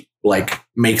 he like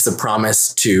makes a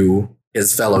promise to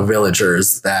his fellow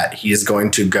villagers that he's going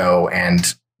to go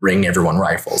and bring everyone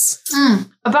rifles.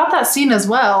 About that scene as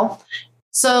well.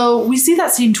 So we see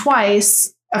that scene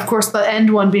twice. Of course, the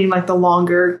end one being like the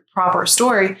longer, proper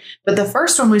story. But the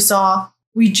first one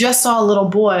we just saw a little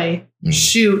boy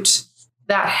shoot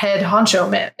that head honcho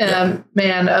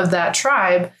man of that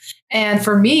tribe. And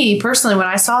for me personally, when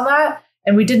I saw that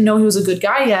and we didn't know he was a good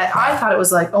guy yet, I thought it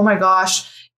was like, oh my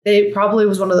gosh, they probably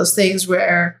was one of those things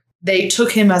where they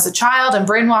took him as a child and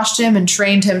brainwashed him and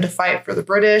trained him to fight for the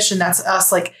British. And that's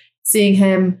us like seeing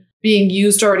him being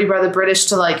used already by the British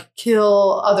to like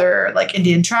kill other like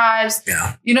Indian tribes.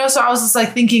 Yeah. You know, so I was just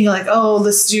like thinking like, oh,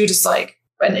 this dude is like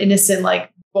an innocent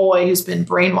like boy who's been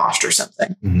brainwashed or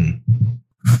something.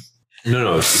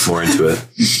 No, it's more into it.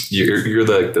 You're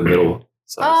the middle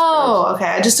size. Oh, okay.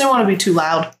 I just didn't want to be too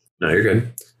loud. No, you're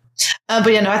good.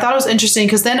 But yeah, no, I thought it was interesting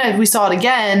because then we saw it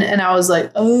again and I was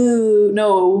like, oh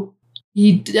no,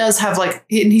 he does have like,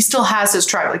 and he still has his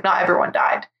tribe. Like not everyone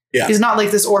died. Yeah. He's not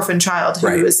like this orphan child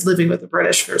who is living with the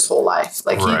British for his whole life.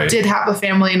 Like he did have a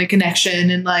family and a connection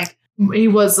and like he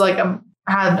was like,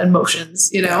 had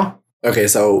emotions, you know? Okay.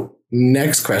 So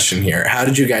next question here. How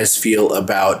did you guys feel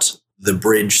about the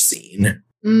bridge scene?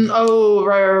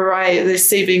 Right. They're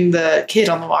saving the kid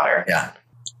on the water. Yeah.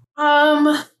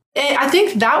 I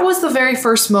think that was the very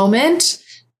first moment.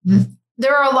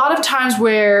 There are a lot of times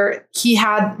where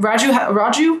Raju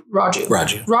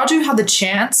had the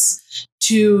chance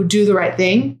to do the right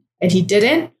thing and he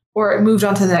didn't, or it moved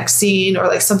on to the next scene or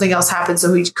like something else happened.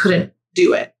 So he couldn't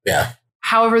do it. Yeah.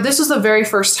 However, this was the very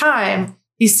first time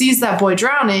he sees that boy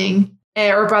drowning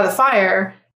or by the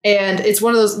fire. And it's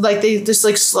one of those, like they just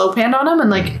like slow panned on him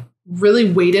and like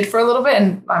really waited for a little bit.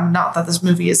 And I'm not that this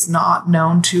movie is not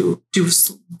known to do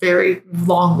very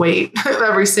long wait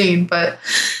every scene, but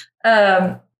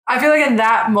I feel like in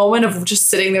that moment of just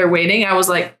sitting there waiting, I was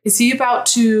like, is he about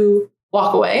to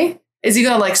walk away? Is he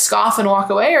going to like scoff and walk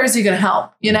away or is he going to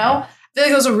help? You know, I feel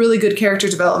like it was a really good character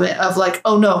development of like,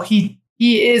 oh no, he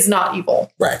is not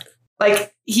evil. Right.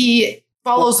 Like he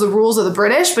follows the rules of the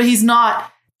British, but he's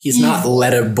not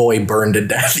let a boy burn to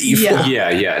death evil.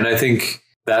 Yeah. And I think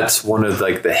that's one of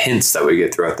like the hints that we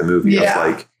get throughout the movie of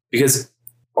like, because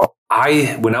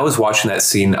when I was watching that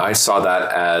scene, I saw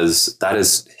that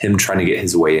is him trying to get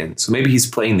his way in. So maybe he's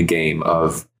playing the game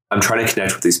of I'm trying to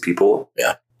connect with these people.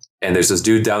 Yeah. And there's this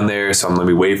dude down there. So I'm going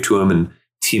to wave to him and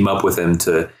team up with him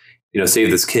to, save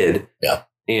this kid. Yeah.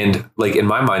 And like in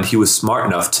my mind, he was smart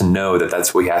enough to know that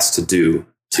that's what he has to do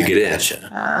to get in.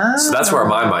 Oh. So that's where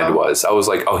my mind was. I was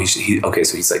like, oh, okay,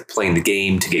 so he's like playing the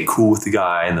game to get cool with the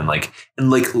guy, and then like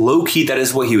low key, that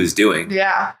is what he was doing.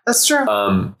 Yeah, that's true.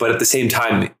 But at the same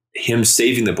time, him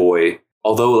saving the boy,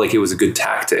 although like it was a good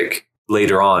tactic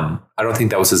later on, I don't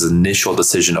think that was his initial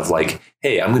decision of like,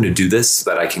 hey, I'm going to do this so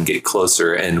that I can get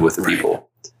closer and with the people.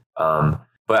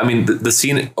 But I mean, the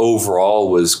scene overall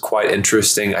was quite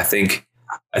interesting. I think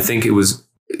it was,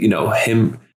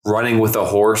 him running with a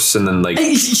horse and then like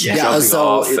jumping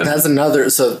off. That's another.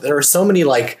 So there are so many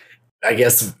like, I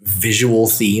guess, visual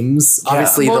themes. Yeah.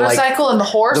 Obviously, motorcycle and the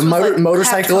horse. The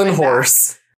motorcycle and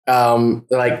horse.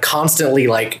 Like constantly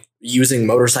like using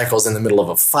motorcycles in the middle of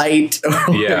a fight.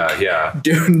 Dude,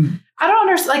 I don't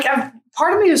understand. Like,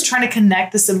 part of me was trying to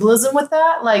connect the symbolism with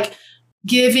that, like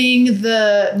giving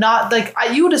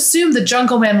you would assume the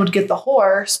Jungle Man would get the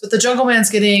horse, but the Jungle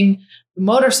Man's getting the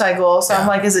motorcycle. So I'm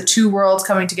like, is it two worlds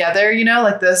coming together?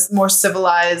 Like this more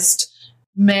civilized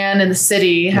man in the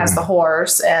city has the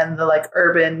horse, and the like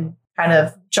urban kind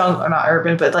of not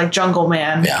urban, but like Jungle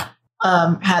Man. Yeah.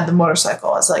 Had the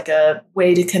motorcycle as like a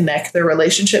way to connect their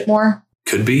relationship more.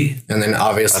 Could be. And then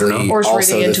obviously or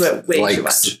reading into it way too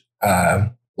much.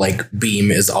 Like Beam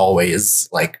is always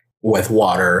like with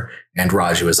water and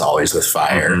Raju is always with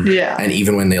fire. Mm-hmm. Yeah. And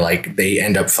even when they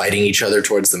end up fighting each other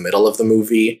towards the middle of the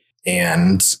movie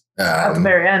and at the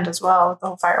very end as well with the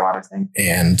whole fire water thing.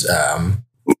 And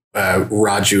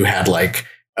Raju had like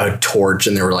a torch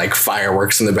and there were like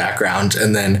fireworks in the background,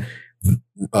 and then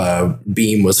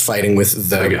Beam was fighting with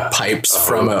the pipes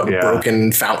from a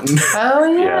broken fountain.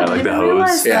 Oh yeah, I like didn't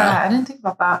realize that. I didn't think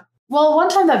about that. Well, one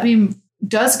time that Beam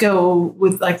does go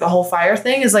with like the whole fire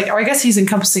thing is like, or I guess he's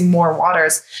encompassing more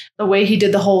waters. The way he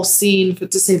did the whole scene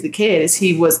to save the kid is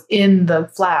he was in the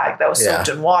flag that was soaked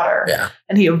in water,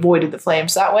 and he avoided the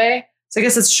flames that way. So I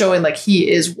guess it's showing like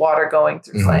he is water going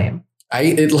through flame.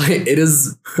 It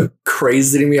is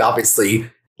crazy to me, obviously.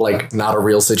 Like not a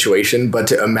real situation, but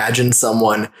to imagine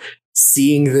someone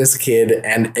seeing this kid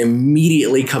and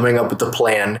immediately coming up with the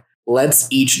plan. Let's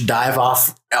each dive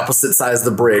off opposite sides of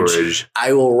the bridge.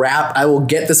 I will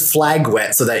get this flag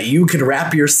wet so that you can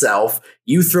wrap yourself.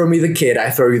 You throw me the kid, I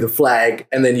throw you the flag,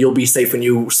 and then you'll be safe when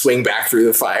you swing back through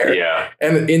the fire. Yeah.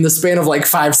 And in the span of like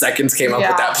 5 seconds came up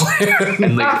with that plan.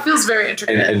 And that feels very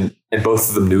intricate. And both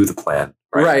of them knew the plan.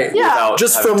 Right. Yeah.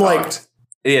 Just from talked.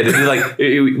 Yeah,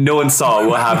 no one saw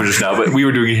what happened just now, but we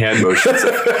were doing hand motions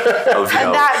of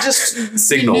and that just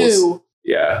signals. Knew.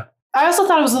 Yeah. I also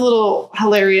thought it was a little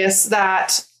hilarious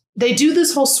that they do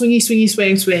this whole swing.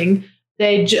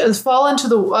 They just fall into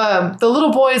the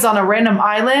little boy is on a random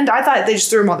island. I thought they just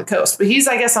threw him on the coast, but he's,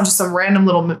 I guess, on just some random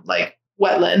little like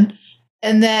wetland.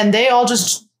 And then they all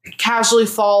just casually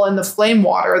fall in the flame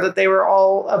water that they were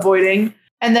all avoiding,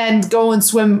 and then go and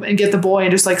swim and get the boy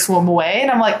and just like swim away. And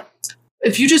I'm like,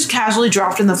 if you just casually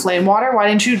dropped in the flame water,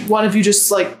 why didn't one of you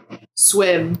just like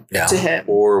swim to him?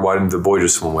 Or why didn't the boy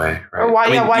just swim away? Right? Or why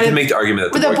you can make the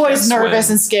argument that the boy's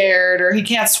nervous and scared, or he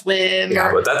can't swim.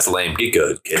 Yeah, but that's lame. Get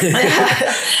good, kid.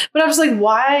 But I'm just like,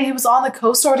 why? He was on the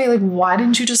coast already. Like, why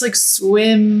didn't you just like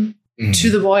swim to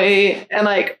the boy? And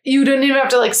like, you didn't even have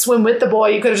to like swim with the boy.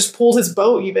 You could have just pulled his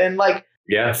boat even. Like,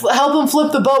 help him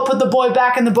flip the boat, put the boy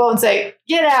back in the boat and say,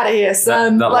 get out of here,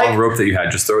 son. That like, long rope that you had,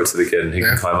 just throw it to the kid and he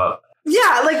can climb up.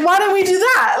 Yeah, like, why did we do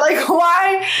that? Like,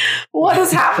 why? What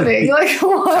is happening? Like,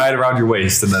 what? Tie it around your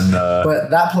waist and then...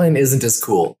 But that plan isn't as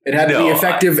cool. It had to be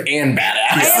effective and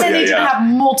badass. And it needed to have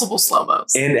multiple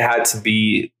slow-mos. And it had to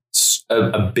be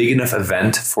a big enough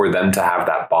event for them to have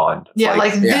that bond. Yeah,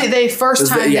 they first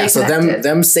time so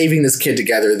them saving this kid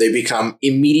together, they become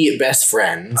immediate best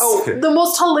friends. Oh, the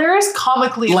most hilarious,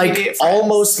 comically like immediate friends.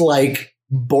 Almost like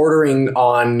bordering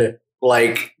on...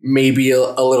 like maybe a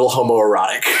little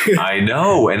homoerotic. I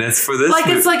know, and it's for this. Like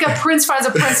it's like a prince finds a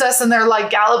princess, and they're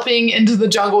like galloping into the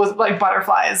jungle with like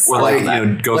butterflies. Or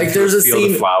like go like there's a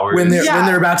scene flowers. when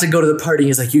they're about to go to the party.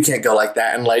 He's like, you can't go like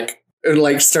that, and like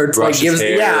starts brush like gives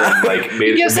him him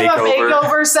a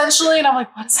makeover essentially, and I'm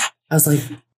like, what is that? I was like.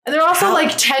 And they're also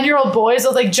like 10-year-old boys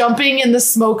with like jumping in the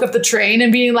smoke of the train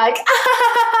and being like,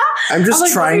 I'm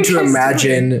just trying to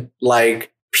imagine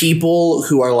like people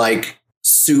who are like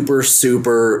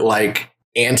super like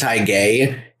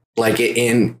anti-gay, like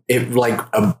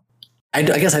I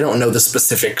guess I don't know the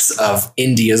specifics of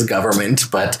India's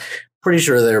government, but pretty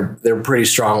sure they're pretty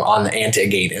strong on the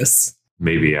anti-gayness.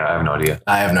 Maybe. I have no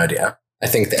idea. I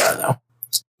think they are though.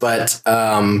 But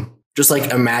just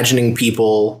like imagining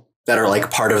people that are like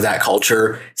part of that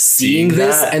culture seeing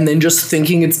this and then just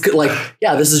thinking it's like,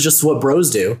 yeah, this is just what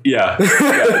bros do. Yeah.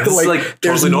 Like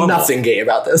there's totally nothing gay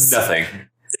about this. Nothing.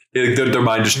 Like their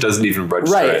mind just doesn't even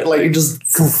register. Right. It, like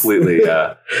just completely.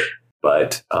 Yeah.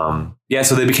 But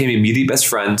so they became immediate best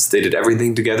friends. They did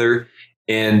everything together.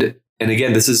 And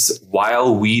again, this is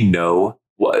while we know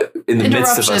what in the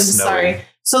midst of us knowing. Sorry.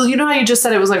 So you know how you just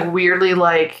said it was like weirdly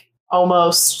like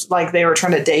almost like they were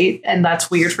trying to date, and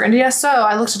that's weird for India. So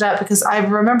I looked it up because I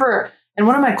remember in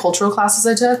one of my cultural classes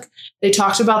I took, they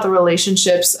talked about the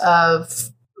relationships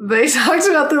of like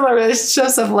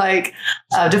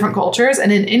different cultures.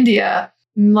 And in India,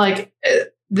 like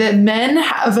the men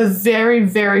have a very,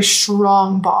 very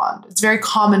strong bond. It's very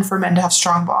common for men to have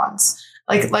strong bonds.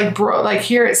 Like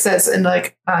here it says in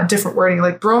like different wording,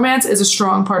 like bromance is a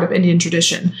strong part of Indian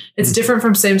tradition. It's different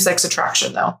from same-sex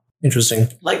attraction though. Interesting.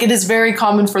 Like it is very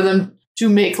common for them to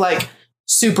make like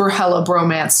super hella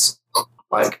bromance,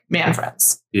 like man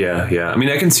friends. Yeah. I mean,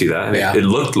 I can see that. I mean, it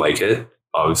looked like it,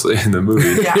 obviously, in the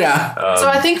movie. Yeah. So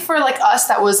I think for like us,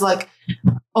 that was like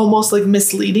almost like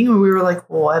misleading when we were like,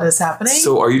 what is happening?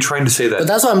 So are you trying to say that? But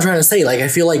that's what I'm trying to say. Like, I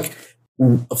feel like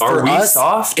are we us,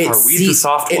 soft? Are we the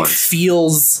soft ones? It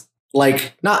feels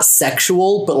like not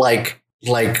sexual, but like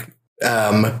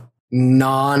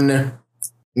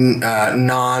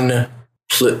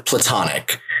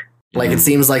non-platonic. Like it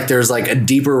seems like there's like a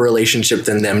deeper relationship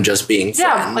than them just being friends.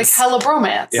 Yeah, like hella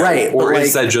bromance. Yeah. Right. Or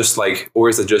is that just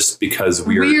because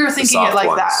we're thinking it like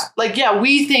ones? that? Like, yeah,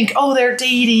 we think, oh, they're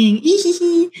dating.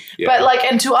 Yeah. But like,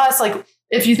 and to us, like,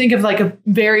 if you think of like a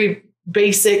very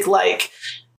basic, like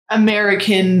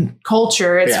American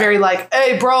culture, it's very like,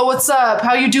 hey, bro, what's up?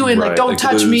 How you doing? Right. Like, don't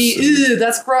touch me. Ew,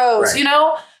 that's gross, you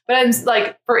know? But it's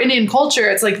like for Indian culture,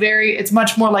 it's like it's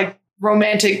much more like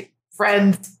romantic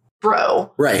friend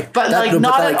bro. Right. But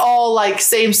not at all like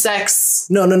same sex.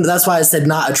 No, that's why I said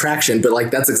not attraction, but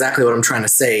like that's exactly what I'm trying to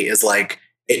say is like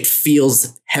it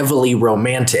feels heavily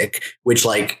romantic, which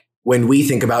like when we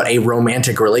think about a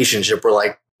romantic relationship, we're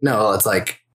like, no, it's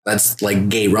like that's like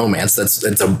gay romance. It's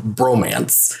a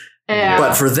bromance. Yeah.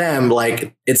 But for them,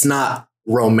 like it's not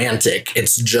romantic.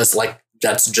 It's just like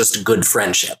that's just good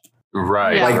friendship.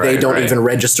 Right. Yeah. Like they don't even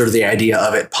register the idea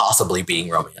of it possibly being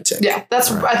romantic. Yeah.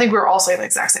 That's I think we're all saying the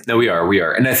exact same thing. No, we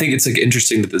are. And I think it's like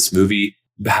interesting that this movie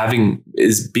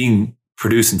is being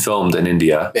produced and filmed in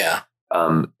India. Yeah.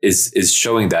 Is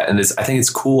showing that. And I think it's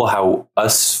cool how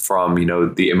us from,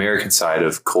 the American side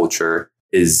of culture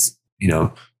is,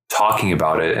 talking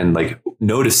about it and like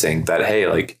noticing that, hey,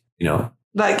 like,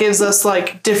 that gives us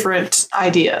like different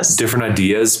ideas,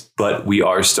 but we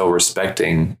are still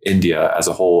respecting India as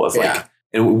a whole of like,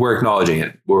 and we're acknowledging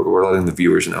it. We're letting the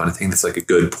viewers know. And I think that's like a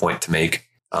good point to make.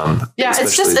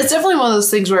 It's definitely one of those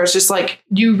things where it's just like,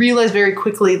 you realize very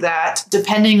quickly that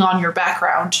depending on your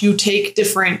background, you take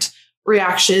different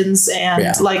reactions and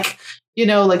like,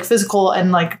 like physical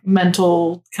and like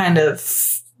mental kind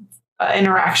of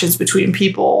interactions between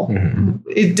people,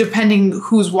 depending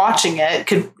who's watching it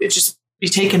could just be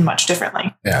taken much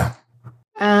differently. Yeah.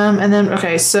 And then,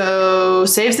 okay, so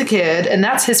saves the kid, and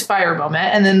that's his fire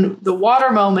moment. And then the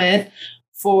water moment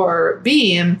for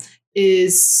Beam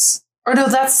is, or no,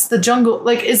 that's the jungle.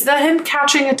 Like, is that him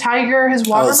catching a tiger, his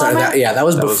water moment? That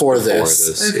was before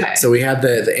this. Okay. So we had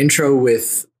the intro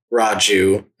with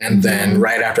Raju, and then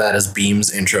right after that is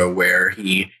Beam's intro where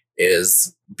he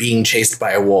is being chased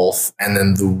by a wolf, and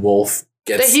then the wolf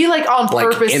gets on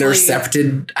purpose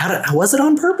intercepted. Was it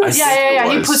on purpose?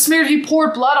 Yeah. He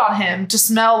poured blood on him to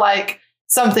smell like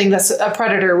something that's a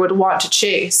predator would want to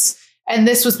chase. And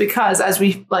this was because, as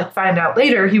we like find out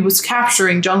later, he was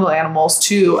capturing jungle animals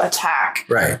to attack.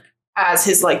 Right. As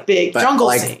his like big jungle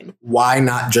scene. Why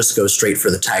not just go straight for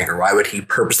the tiger? Why would he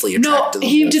purposely attract the wolf?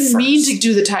 He didn't mean to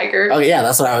do the tiger. Oh yeah,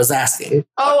 that's what I was asking.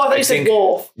 Oh, I thought you said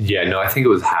wolf. Yeah, no, I think it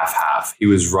was half. He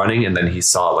was running and then he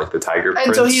saw like the tiger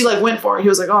prints. So he like went for it. He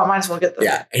was like, oh, I might as well get this.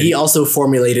 Yeah, he also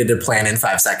formulated a plan in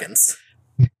 5 seconds.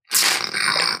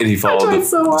 And he followed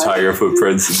the tiger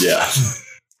footprints. Yeah.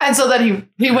 And so then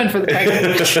he went for the tiger.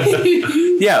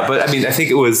 Yeah, but I mean, I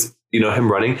think it was, him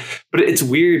running. But it's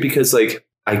weird because like,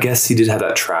 I guess he did have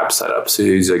that trap set up, so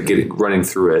he's like running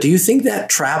through it. Do you think that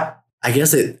trap? I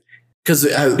guess because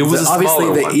it was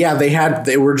obviously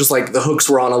they were just like the hooks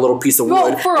were on a little piece of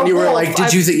wood, and you were like,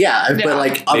 did you think? Yeah, but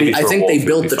like I think they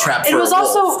built the trap. It was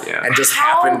also and just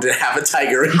happened to have a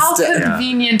tiger instead. How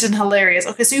convenient and hilarious.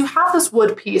 Okay, so you have this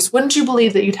wood piece. Wouldn't you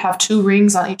believe that you'd have 2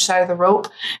 rings on each side of the rope,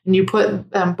 and you put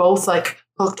them both like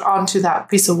hooked onto that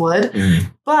piece of wood,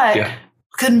 but.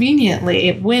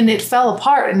 Conveniently, when it fell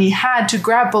apart and he had to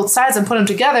grab both sides and put them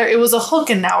together, it was a hook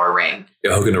and now a ring.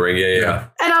 Yeah, hook in a ring. Yeah.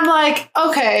 And I'm like,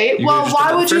 okay, well,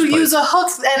 why would you use a hook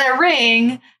and a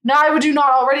ring? Why would you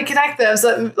not already connect them?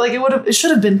 So like it should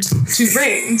have been 2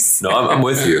 rings. No, I'm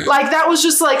with you. Like that was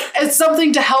just like it's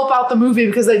something to help out the movie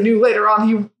because they knew later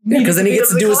on because then he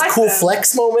gets to do his cool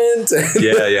flex moment.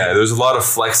 yeah. There's a lot of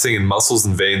flexing and muscles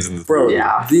and veins in the movie.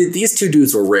 Yeah, these 2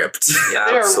 dudes were ripped. Yeah,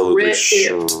 absolutely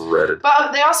shredded.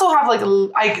 But they also have like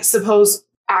I suppose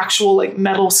actual like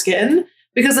metal skin.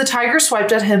 Because the tiger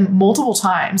swiped at him multiple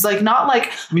times, like not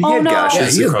like he had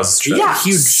gashes across his chest. Yeah,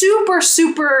 huge,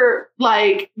 super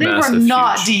like they were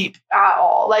not deep at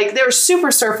all. Like they were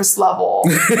super surface level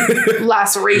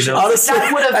lacerations. Honestly,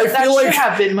 that should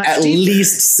have been much deeper. At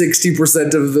least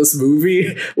 60% of this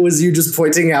movie was you just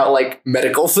pointing out like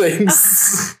medical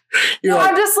things.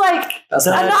 I'm just like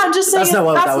I'm just saying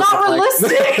that's not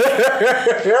realistic.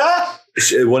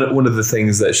 One of the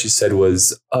things that she said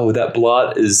was, "Oh, that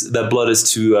blood is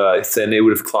too thin. It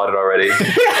would have clotted already."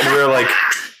 And we were like,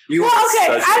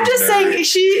 I'm just saying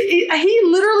he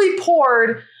literally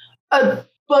poured a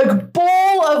like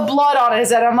bowl of blood on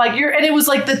his head. I'm like, and it was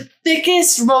like the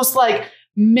thickest, most like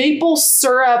maple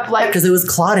syrup, like because it was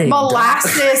clotting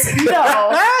molasses.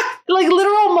 Like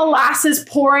literal molasses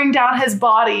pouring down his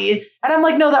body, and I'm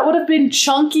like, no, that would have been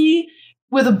chunky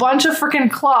with a bunch of freaking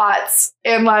clots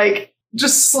and like.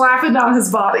 Just slapping down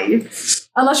his body.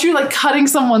 Unless you're like cutting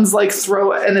someone's like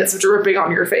throat and it's dripping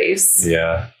on your face.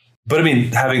 Yeah. But I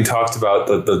mean, having talked about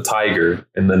the tiger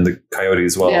and then the coyote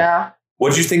as well. Yeah. What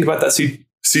did you think about that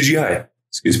CGI?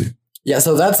 Excuse me. Yeah.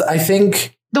 So I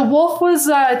think. The wolf was,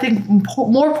 I think,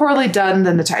 more poorly done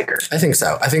than the tiger. I think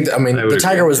so. The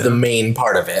tiger was the main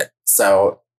part of it.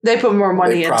 So. They put more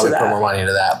money into that. Probably put more money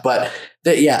into that. But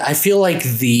I feel like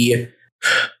the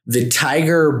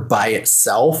tiger by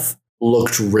itself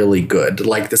looked really good.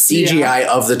 Like the CGI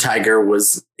of the tiger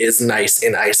is nice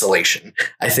in isolation.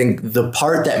 I think the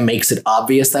part that makes it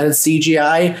obvious that it's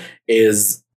CGI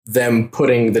is them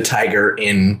putting the tiger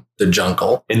in the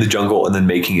jungle. In the jungle and then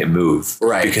making it move.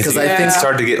 Right. Because I think it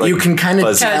started to get like you can kind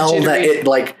of tell that it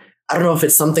like I don't know if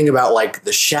it's something about like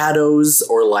the shadows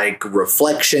or like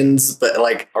reflections, but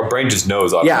like our brain just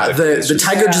knows. Yeah, the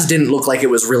tiger just didn't look like it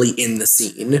was really in the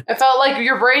scene. I felt like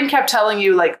your brain kept telling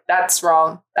you like that's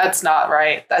wrong, that's not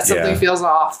right, that something feels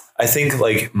off. I think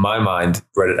like my mind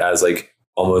read it as like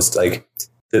almost like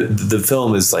the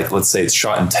film is like, let's say it's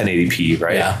shot in 1080p,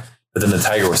 right? Yeah. But then the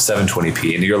tiger was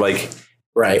 720p, and you're like,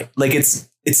 right, like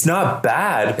it's not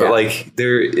bad, but like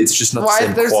it's just not the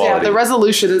same quality. Yeah, the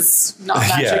resolution is not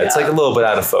matching up. It's like a little bit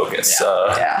out of focus.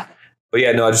 But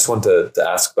no, I just wanted to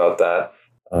ask about that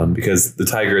because the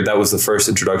tiger, that was the first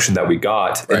introduction that we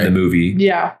got in the movie.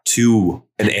 Yeah. To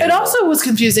an animal. It also was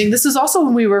confusing. This is also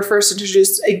when we were first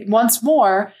introduced once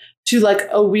more to like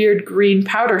a weird green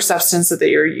powder substance that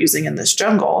they are using in this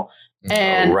jungle.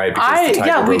 And right, because the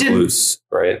tiger broke loose,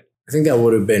 right? I think that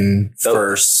would have been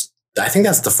first. I think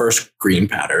that's the first green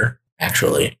powder,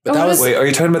 actually. But that was. Wait, are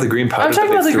you talking about the green powder? I'm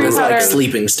talking about the green powder, like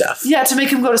sleeping stuff. Yeah, to make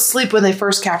him go to sleep when they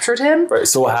first captured him. Right.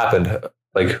 So what happened?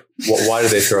 Like, why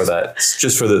did they throw that? It's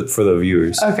just for the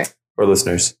viewers, okay, or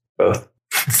listeners, both.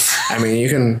 I mean, you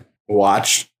can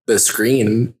watch the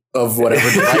screen of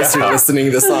whatever device you're listening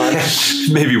to this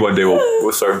on. Maybe one day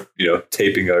we'll start,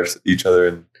 taping each other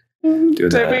and.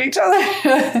 Taping each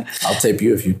other. I'll tape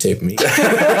you if you tape me. All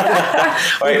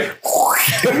right.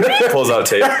 Pulls out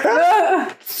tape.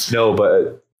 No,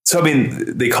 but so I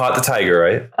mean, they caught the tiger,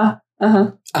 right?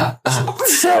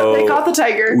 So they caught the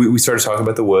tiger. We started talking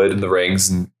about the wood and the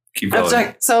rings and keep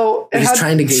going. So he's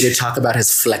trying to get you to talk about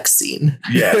his flex scene.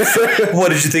 Yes. What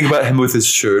did you think about him with his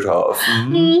shirt off?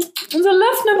 The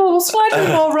left nipple was slightly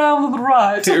more round than the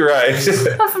right.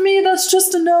 Right. But for me, that's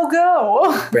just a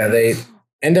no-go. Yeah, they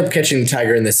end up catching the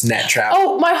tiger in this net trap.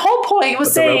 Oh, my whole point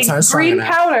was saying green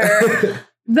powder.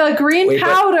 The green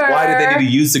powder. Why did they need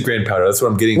to use the green powder? That's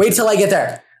what I'm getting. Wait till I get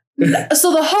there.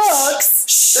 So the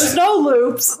hooks, there's no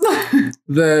loops.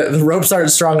 The ropes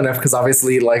aren't strong enough because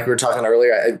obviously, like we were talking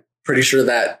earlier, I'm pretty sure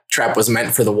that trap was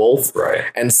meant for the wolf. Right.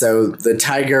 And so the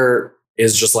tiger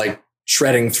is just like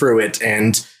shredding through it,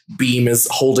 and Beam is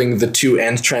holding the two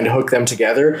ends trying to hook them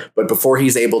together, but before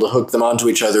he's able to hook them onto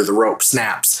each other, the rope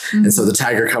snaps. Mm-hmm. And so the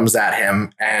tiger comes at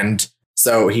him, and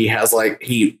so he has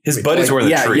his buddies were in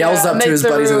the tree. Yells up to his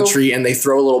buddies in the tree, and they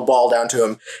throw a little ball down to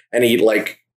him, and he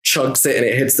chugs it, and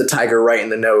it hits the tiger right in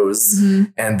the nose,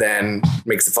 and then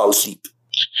makes it fall asleep.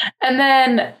 And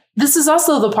then this is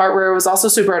also the part where it was also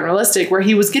super unrealistic, where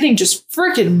he was getting just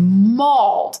freaking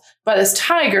mauled by this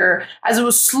tiger as it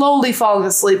was slowly falling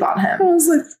asleep on him. I was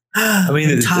like, I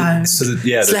mean,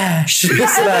 slash.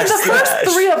 The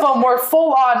first three of them were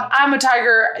full on, I'm a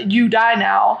tiger, you die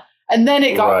now. And then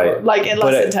it got like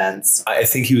less intense. I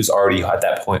think he was already at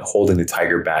that point holding the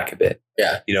tiger back a bit.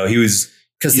 Yeah. You know, he was...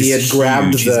 Because he had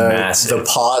grabbed the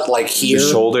paw like here. The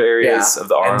shoulder areas of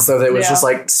the arm. And so they was just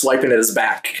like swiping at his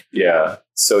back. Yeah.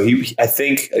 So I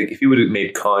think like, if he would have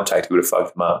made contact, he would have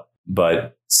fucked him up.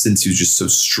 But since he was just so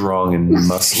strong and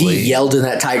muscly. He yelled in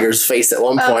that tiger's face at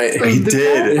one point. He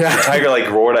did. Yeah. The tiger like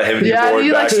roared at him. And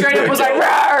he like straight up was like,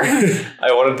 "Rawr!"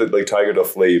 I wanted the like tiger to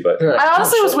flee, but I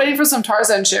honestly was waiting for some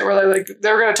Tarzan shit where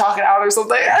they were going to talk it out or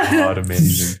something. God,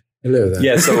 amazing. Hello there.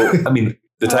 Yeah. So, I mean,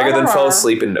 the tiger then fell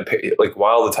asleep, and like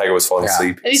while the tiger was falling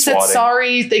asleep, and he said,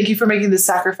 "Sorry, thank you for making this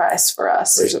sacrifice for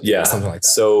us." Or something. Yeah, something like that.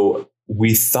 So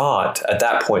we thought at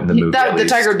that point in the movie, that the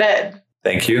tiger dead.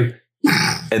 Thank you.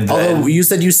 And then, although you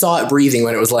said you saw it breathing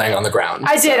when it was laying on the ground.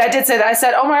 I did say that. I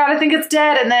said, "Oh my god, I think it's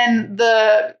dead." And then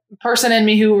the person in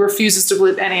me who refuses to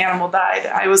believe any animal died,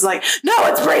 I was like, "No,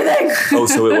 it's breathing." Oh,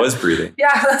 so it was breathing.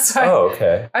 Yeah, that's right. Oh,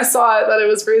 okay. I saw it that it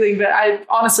was breathing, but I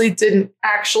honestly didn't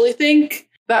actually think.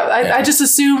 I just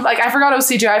assumed, like, I forgot it was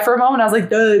CGI for a moment. I was like,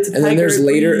 duh, it's a tiger. And then there's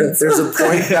a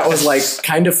point that was like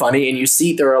kind of funny. And you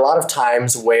see, there are a lot of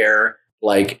times where,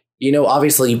 like, you know,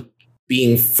 obviously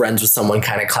being friends with someone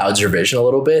kind of clouds your vision a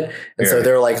little bit. And so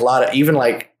there are like a lot of, even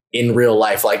like in real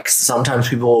life, like sometimes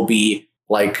people will be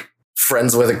like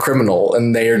friends with a criminal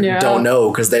and they don't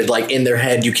know because they're like in their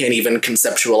head, you can't even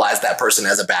conceptualize that person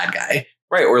as a bad guy.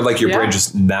 Right, or like your brain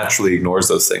just naturally ignores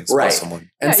those things. Right. Someone.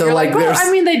 And so like well,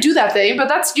 I mean, they do that thing, but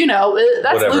that's, that's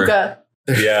whatever. Luca.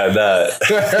 Yeah,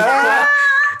 that.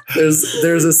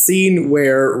 There's a scene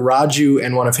where Raju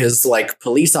and one of his like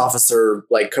police officer,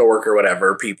 like coworker,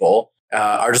 whatever people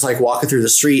are just like walking through the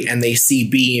street and they see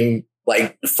Beam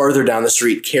like further down the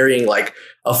street carrying like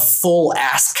a full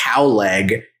ass cow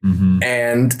leg. Mm-hmm.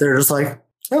 And they're just like,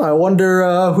 oh, I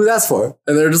wonder who that's for.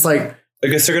 And they're just like, I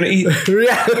guess they're going to eat.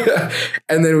 Yeah.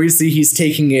 And then we see he's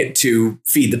taking it to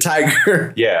feed the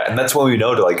tiger. Yeah. And that's when we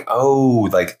know to like, oh,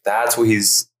 like that's what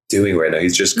he's doing right now.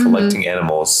 He's just collecting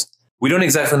animals. We don't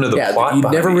exactly know the plot.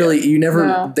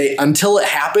 Until it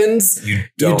happens, you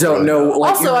don't know.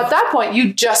 Like, also, at that point,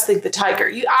 you just think the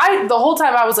tiger. The whole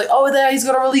time I was like, oh, he's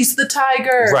going to release the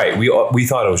tiger. Right. We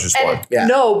thought it was just one. Yeah.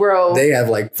 No, bro. They have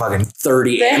like fucking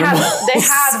 30 animals. They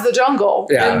had the jungle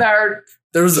in their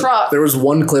There was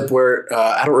one clip where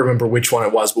I don't remember which one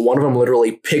it was, but one of them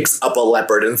literally picks up a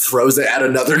leopard and throws it at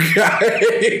another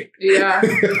guy. Yeah.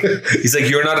 He's like,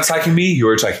 you're not attacking me,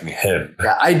 you're attacking him.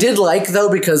 Yeah, I did like,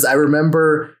 though, because I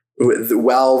remember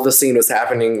while the scene was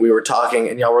happening, we were talking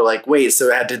and y'all were like, wait, so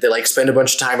did they like spend a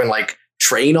bunch of time and like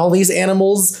train all these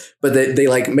animals? But they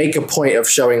like make a point of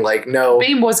showing like, no.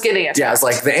 Beam was getting it. Yeah, it's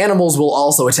like the animals will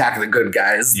also attack the good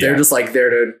guys. Yeah. They're just like there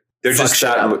to... They're just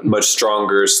that much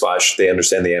stronger / they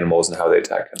understand the animals and how they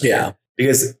attack. Yeah.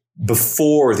 Because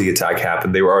before the attack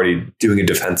happened, they were already doing a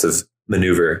defensive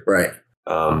maneuver. Right.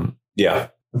 Yeah.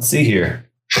 Let's see here.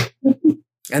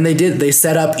 And they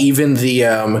set up even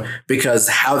the, because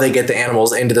how they get the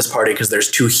animals into this party, because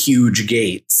there's 2 huge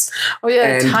gates. Oh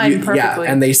yeah, timed perfectly.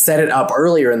 Yeah, and they set it up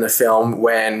earlier in the film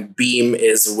when Beam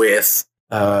is with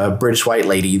a British white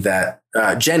lady that,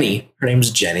 Jenny, her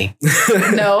name's Jenny.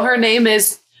 No, her name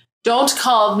is... Don't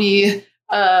call me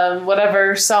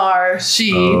whatever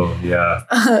she. Oh, yeah.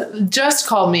 Just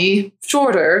call me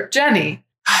shorter Jenny.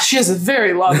 She has a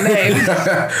very long name.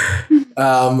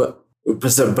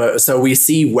 So we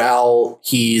see while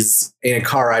he's in a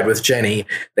car ride with Jenny,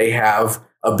 they have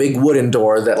a big wooden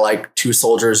door that like 2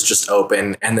 soldiers just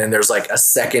open. And then there's like a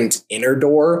second inner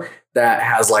door that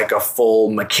has like a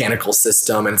full mechanical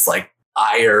system. And it's like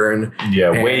iron.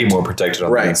 Yeah, way more protected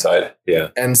on the inside. Yeah.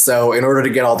 And so in order to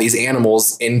get all these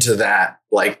animals into that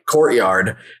like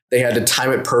courtyard, they had to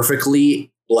time it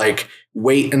perfectly, like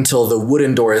wait until the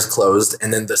wooden door is closed.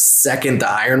 And then the second the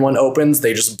iron one opens,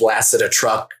 they just blasted a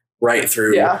truck right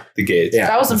through the gate. Yeah.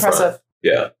 That was impressive.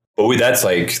 Yeah. But that's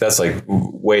like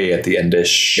way at the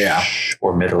endish,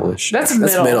 or middle-ish. That's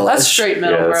middle. That's straight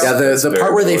middle, bro. Yeah, the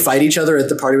part where they fight each other at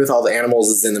the party with all the animals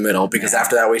is in the middle, because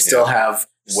after that we still have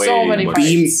so many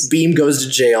fights. Beam goes to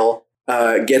jail,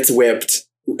 gets whipped,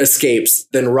 escapes.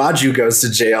 Then Raju goes to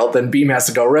jail. Then Beam has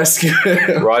to go rescue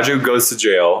him. Raju goes to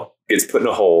jail, gets put in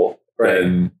a hole. Right.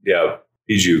 And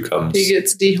Biju comes. He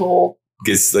gets de-hole.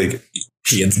 He gets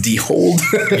de-holed.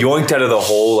 Yoinked out of the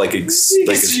hole like a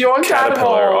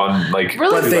caterpillar on like...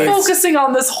 Really focusing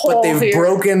on this hole. But they've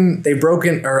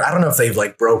broken, or I don't know if they've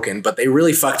like broken, but they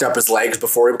really fucked up his legs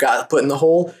before he got put in the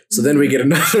hole. So then we get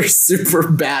another super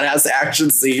badass action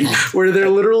scene where they're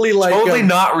literally like... Totally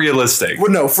not realistic.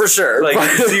 Well, no, for sure. Like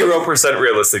 0%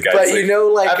 realistic, I think. But you know,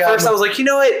 like... At first I was like, you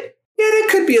know what? Yeah, that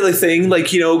could be a thing,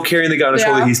 like, you know, carrying the guy on his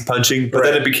shoulder, he's punching, but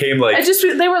then it became like...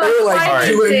 they were like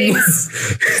doing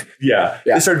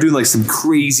They started doing like some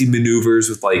crazy maneuvers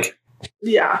with like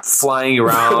flying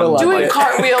around, doing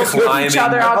cartwheels with each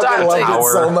other on top of the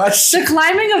tower. So much. The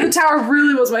climbing of the tower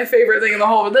really was my favorite thing in the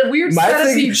whole. The weird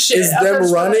centipede shit is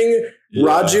them running.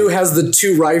 Raju has the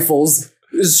 2 rifles,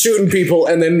 is shooting people,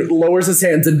 and then lowers his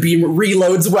hands and Beam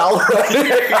reloads while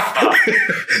running.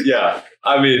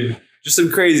 I mean, just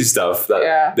some crazy stuff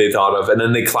that they thought of, and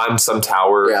then they climbed some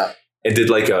tower and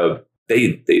did like a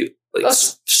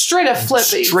straight up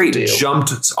flippy,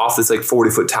 jumped off this like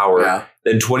 40-foot tower,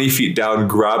 then 20 feet down,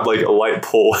 grabbed like a light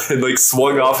pole and like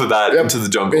swung off of that into the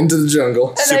jungle. And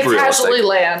super they casually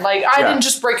land. Like I didn't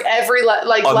just break every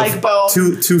leg bone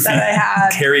 2 feet that I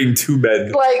had, carrying 2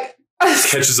 men. Like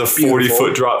catches a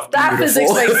 40-foot drop. That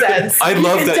physics makes sense. I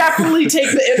love that. Definitely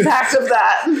take the impact of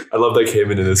that. I love that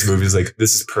came into this movie. It's like,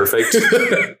 this is perfect.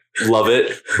 Love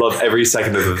it. Love every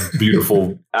second of a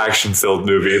beautiful action-filled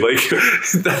movie. Like,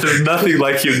 that is nothing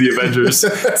like you in the Avengers.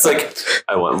 It's like,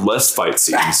 I want less fight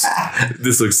scenes.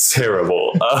 This looks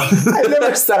terrible. I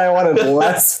never said I wanted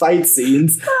less fight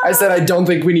scenes. I said I don't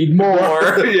think we need more.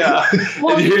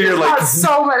 Well, and here you're like,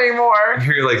 so many more. And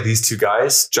here you're like, these 2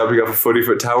 guys jumping up a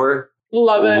 40-foot tower.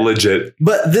 Love it. Legit.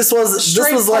 But this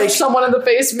was like someone in the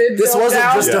face mid. This wasn't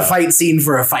just a fight scene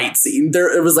for a fight scene.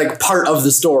 It was like part of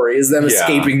the story is them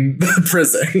escaping the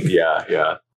prison.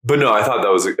 But no, I thought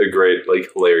that was a great, like,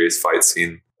 hilarious fight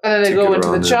scene. And then they go into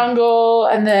the jungle,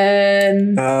 and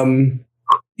then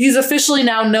he's officially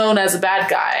now known as a bad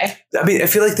guy. I mean, I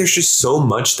feel like there's just so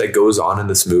much that goes on in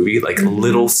this movie, like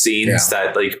little scenes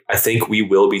that, like, I think we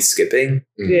will be skipping,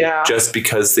 just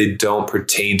because they don't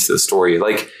pertain to the story.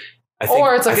 Like.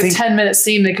 Or it's like a 10-minute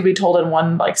scene that could be told in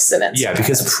one like sentence. Yeah,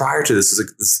 because prior to this is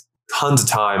like this tons of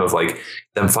time of like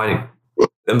them finding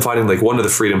like one of the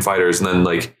freedom fighters, and then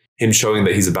like him showing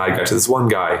that he's a bad guy to this one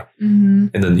guy,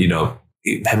 and then, you know,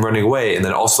 him running away, and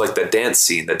then also like that dance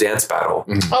scene, that dance battle.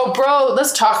 Oh, bro,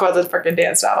 let's talk about the freaking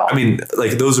dance battle. I mean,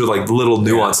 like those are like little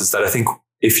nuances that I think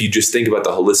if you just think about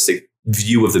the holistic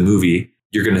view of the movie,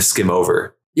 you're going to skim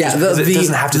over. Yeah,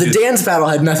 the dance battle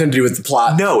had nothing to do with the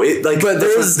plot. No, but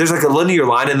there's like a linear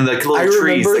line and then like little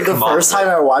trees. I remember the first time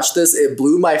I watched this, it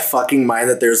blew my fucking mind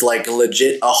that there's like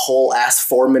legit a whole ass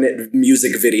 4-minute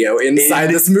music video inside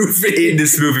this movie. In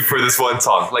this movie for this one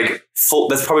song, like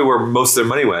that's probably where most of their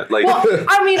money went. Like, well,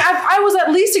 I mean, I was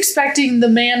at least expecting the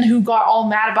man who got all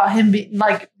mad about him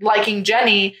liking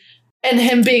Jenny. And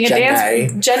him being a Jenny.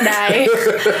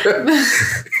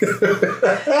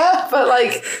 But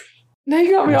like. Now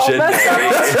you got me all messed up.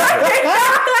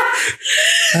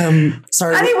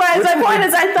 Sorry. Anyways, my point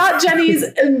is I thought Jenny's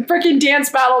freaking dance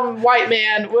battle white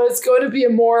man was going to be a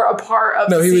part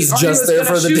of he was just there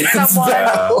for the dance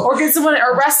battle. Or get someone,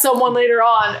 arrest someone later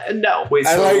on. No. Wait,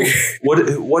 so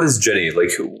what is Jenny? Like,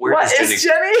 what is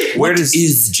Jenny? Where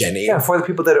is Jenny? Yeah, for the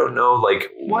people that don't know, like,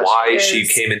 why she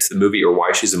came into the movie or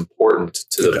why she's important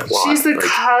to the plot. She's the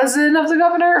cousin of the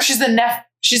governor? She's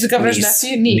the governor's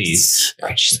nephew? Niece.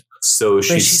 Right. So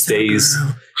she stays.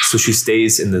 So she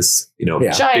stays in this, you know,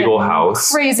 big old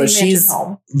house. Crazy, but she's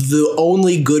home. The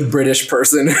only good British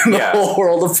person in the whole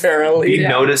world, apparently. He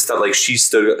noticed that, like, she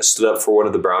stood up for one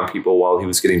of the brown people while he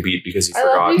was getting beat because he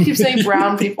forgot. I love you keep saying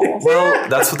brown people. Well,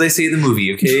 that's what they say in the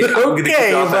movie. Okay, I'm gonna keep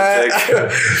it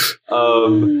authentic.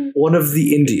 One of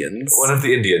the Indians. One of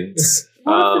the Indians.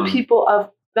 One of the people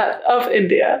of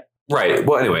India. Right.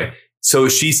 Well, anyway. So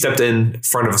she stepped in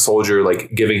front of a soldier,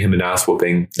 like giving him an ass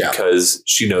whooping because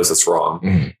she knows that's wrong.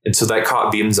 Mm-hmm. And so that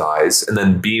caught Beam's eyes. And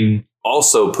then Beam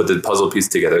also put the puzzle piece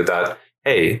together that,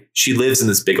 hey, she lives in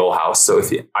this big old house. So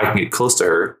if I can get close to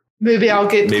her, maybe I'll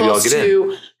get close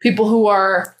to people who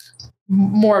are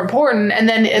more important. And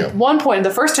then at one point, the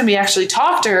first time he actually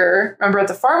talked to her, remember at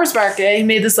the farmer's market, he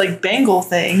made this like bangle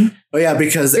thing. Oh, yeah,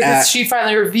 because she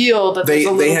finally revealed that they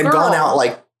had girl. Gone out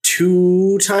like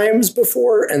 2 times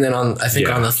before, and then on the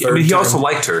third he time, also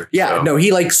liked her.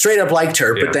 He like straight up liked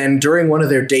her, but then during one of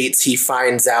their dates he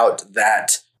finds out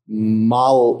that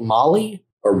Molly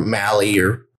or Mally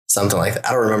or something like that,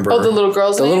 I don't remember. The little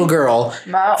girl's name? Little girl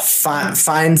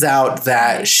finds out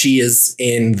that she is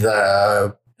in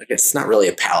the, I guess it's not really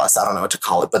a palace, I don't know what to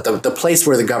call it, but the place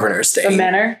where the governor is staying. The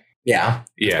manor? Yeah.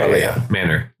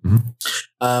 Manor.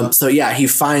 Mm-hmm. So he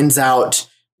finds out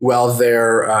while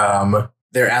they're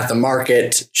at the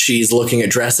market, she's looking at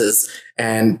dresses,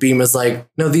 and Beam is like,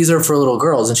 no, these are for little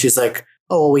girls. And she's like,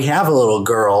 oh, well, we have a little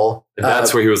girl. And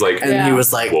that's where he was like, and he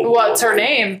was like, whoa, what's her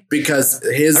name? because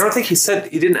I don't think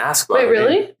he didn't ask about Wait, her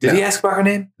really? name. Did he ask about her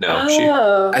name? No.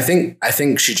 Oh. I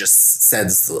think she just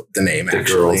says the name, The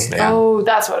actually. girl's name. Oh,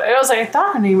 that's what I was like. I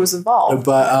thought her name was involved.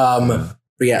 But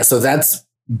yeah, so that's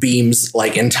Beam's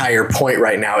like entire point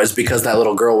right now is because that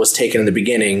little girl was taken in the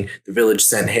beginning, the village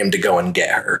sent him to go and get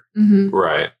her. Mm-hmm.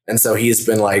 Right. And so he's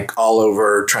been like all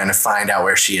over trying to find out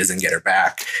where she is and get her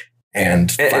back,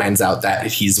 and finds out that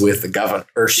he's with the governor,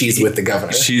 or she's with the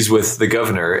governor. She's with the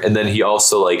governor. And then he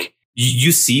also like,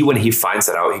 you see when he finds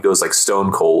that out, he goes like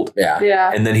stone cold. Yeah.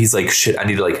 Yeah. And then he's like, shit, I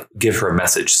need to like give her a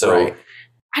message. So Right.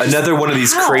 another one of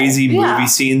these How? crazy Yeah. movie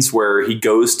scenes where he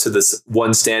goes to this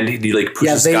one stand and he like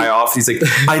pushes this guy off. He's like,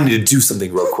 I need to do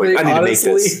something real quick. I need to make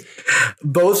this.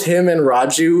 Both him and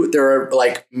Raju, there are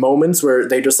like moments where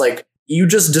they just like, you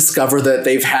just discover that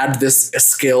they've had this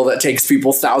skill that takes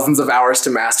people thousands of hours to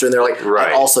master. And they're like, Right.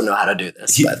 I also know how to do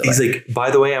this, by the He's way. like,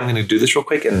 by the way, I'm going to do this real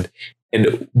quick. And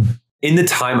in the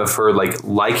time of her like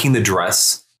liking the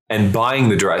dress and buying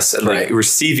the dress and like Right.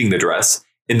 receiving the dress,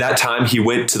 in that time, he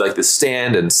went to like the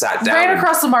stand and sat down. Ran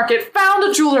across the market, found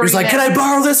a jewelry. He's like, man, can I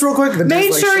borrow this real quick? The Made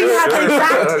dude's like, sure he had the sure.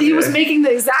 exact. He was Okay. making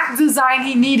the exact design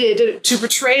he needed to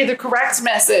portray the correct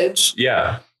message.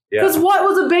 Yeah. Because what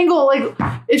was a bangle like?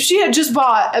 If she had just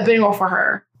bought a bangle for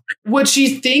her, would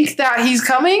she think that he's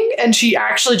coming and she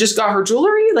actually just got her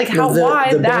jewelry? Like how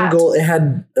why the that? bangle, it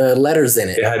had letters in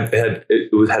it.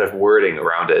 It had a wording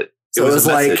around it. So it was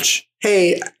a like, message.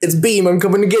 hey, it's Beam, I'm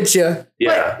coming to get you.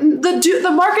 Yeah. But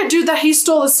the market dude that he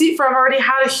stole the seat from already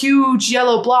had a huge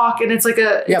yellow block, and it's like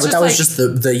a Yeah, it's but that was just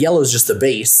the yellow is just the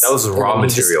base. That was the raw And then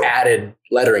he just material. added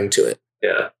lettering to it.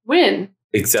 Yeah. win.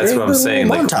 That's During what I'm the saying.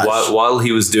 Like montage. while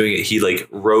he was doing it, he like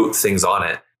wrote things on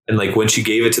it. And like when she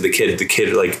gave it to the kid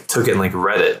like took it and like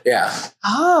read it. Yeah.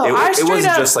 Oh, It I wasn't straight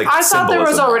up, just, like, I thought there was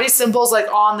symbolism. already symbols like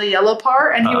on the yellow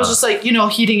part, and he was just like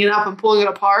heating it up and pulling it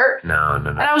apart, No. and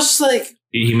I was just like,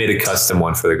 He made a custom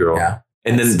one for the girl. Yeah.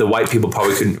 And then the white people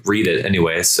probably couldn't read it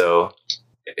anyway. So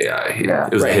yeah,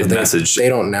 it was a Right, hidden they- message They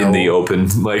don't know. in the open.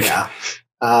 Like Yeah.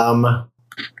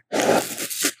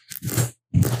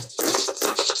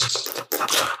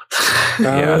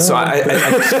 yeah. So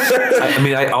I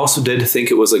mean, I also did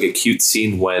think it was like a cute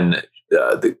scene when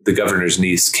the governor's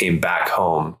niece came back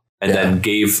home and then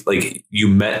gave like you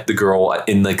met the girl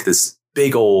in like this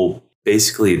big old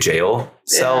basically a jail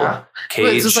cell Yeah.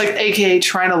 cage. it's just like AKA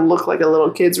trying to look like a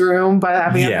little kid's room by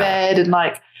having a Yeah. bed, and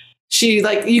like she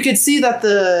like you could see that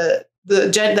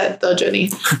Jenny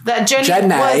Jenny.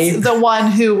 was the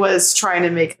one who was trying to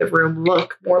make the room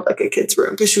look more like a kid's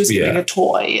room because she was getting Yeah. a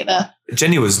toy and a.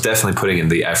 Jenny was definitely putting in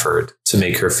the effort to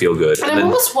make her feel good. And I'm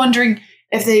almost wondering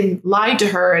if they lied to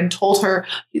her and told her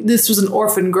this was an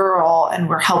orphan girl and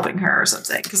we're helping her or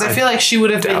something. Because I feel like she would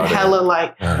have been doubt it. hella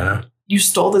like, you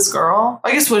stole this girl?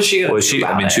 I guess what is she gonna do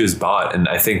about it? she was bought, and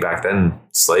I think back then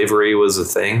slavery was a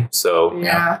thing, so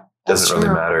Yeah. it doesn't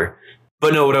really matter.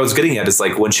 But no, what I was getting at is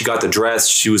like when she got the dress,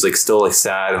 she was like still like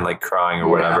sad and like crying or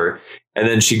whatever. And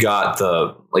then she got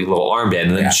the like little armband,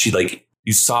 and then she like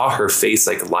you saw her face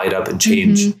like light up and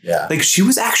change. Mhm. Yeah. Like she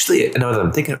was actually, and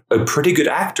I'm thinking, a pretty good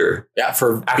actor Yeah.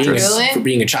 For Actress.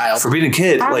 being a child. for being a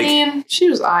kid. I like mean, she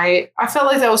was I felt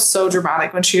like that was so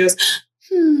dramatic when she was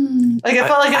like I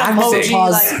felt like an Acting. emoji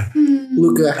Pause. like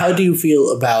Luca, how do you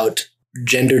feel about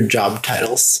gendered job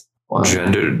titles?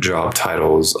 gender job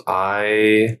titles.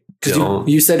 I Because don't.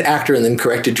 you said actor and then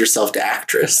corrected yourself to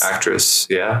actress. Actress,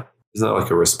 yeah. Isn't that like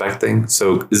a respect thing?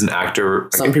 So is an actor?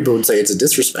 Some people would say it's a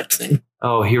disrespect thing.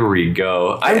 Oh, here we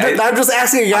go. I'm just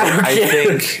asking. I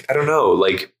think I don't know.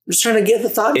 Like I'm just trying to get the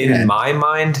thought in my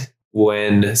mind,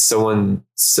 when someone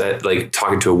said like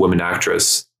talking to a woman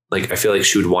actress, like I feel like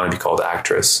she would want to be called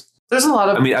actress. there's a lot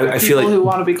of I mean, I people feel like who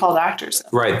want to be called actors.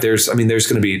 right. There's going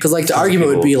to be because like the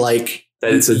argument would be like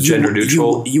that it's a gender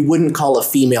neutral. You wouldn't call a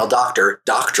female doctor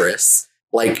doctress.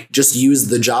 Like just use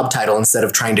the job title instead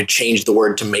of trying to change the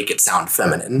word to make it sound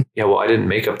feminine. Yeah, well, I didn't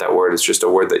make up that word. It's just a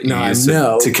word that you No, I use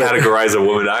know, to categorize a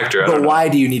woman actor. I But don't know. why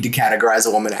do you need to categorize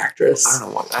a woman actress? I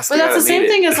don't know. But But that's the same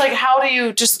thing as like, how do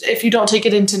you just, if you don't take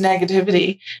it into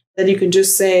negativity, then you can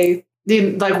just say,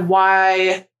 like,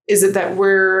 why is it that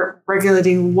we're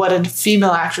regulating what a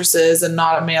female actress is and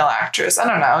not a male actress? I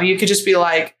don't know. You could just be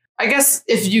like, I guess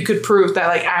if you could prove that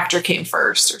like actor came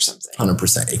first or something.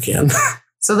 100% you can.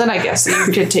 So then I guess you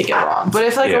could take it wrong. But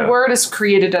if like a word is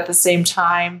created at the same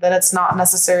time, then it's not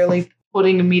necessarily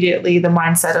putting immediately the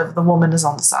mindset of the woman is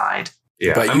on the side.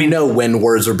 Yeah, But when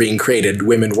words were being created,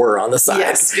 women were on the side.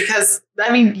 Yes, because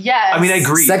I mean, yes. I mean, I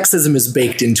agree. Sexism is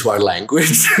baked into our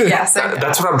language. Yes,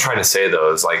 That's what I'm trying to say,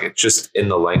 though, is like it's just in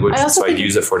the language, I also so I think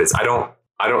use it for what it is. I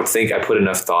don't think I put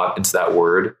enough thought into that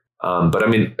word But I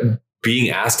mean, being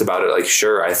asked about it, like,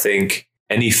 sure, I think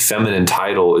any feminine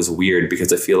title is weird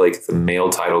because I feel like the male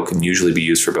title can usually be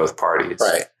used for both parties.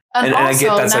 Right. And I also,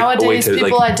 get that's nowadays, like a way to,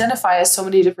 people like, identify as so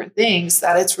many different things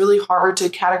that it's really hard to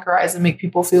categorize and make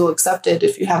people feel accepted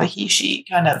if you have a he, she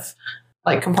kind of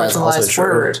like compartmentalized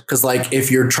word. Because like if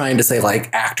you're trying to say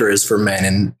like actor is for men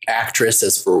and actress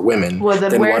is for women, Well,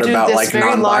 then where what do about this like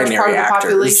very large non-binary part of the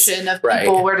actors? population of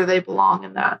people, where do they belong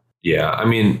in that? Yeah. I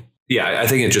mean, yeah, I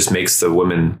think it just makes the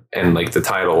women and like the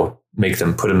title make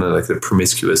them put them in like the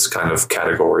promiscuous kind of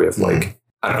category of like,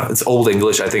 I don't know. It's old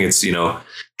English. I think it's,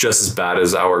 just as bad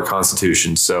as our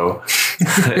Constitution. So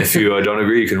if you don't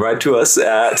agree, you can write to us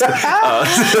at.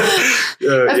 If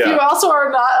you also are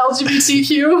not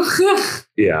LGBTQ.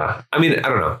 Yeah. I mean, I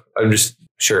don't know. I'm just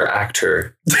sure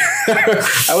actor.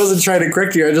 I wasn't trying to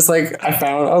correct you. I just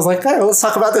I was like, hey, let's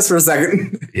talk about this for a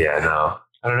second. Yeah, no.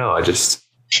 I don't know. It's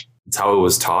how it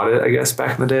was taught, I guess,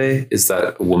 back in the day, is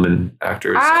that a woman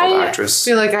actor is called actress.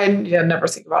 I feel like I never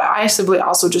think about it. I simply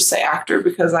also just say actor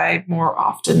because I more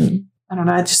often, I don't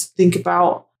know, I just think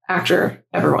about actor,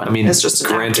 everyone. I mean, it's just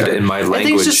granted, actor. in my language. I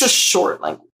think it's just a short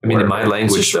language. I mean, in my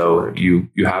language, though, you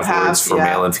have words for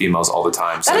male and females all the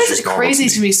time. So that is crazy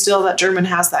to me still that German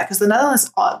has that, because the Netherlands,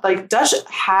 like Dutch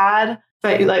had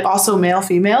like also male,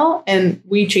 female, and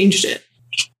we changed it.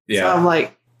 Yeah. So I'm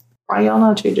like, why do y'all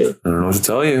not change it? I don't know what to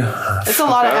tell you. It's a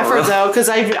lot of effort though, because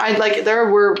I like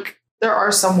there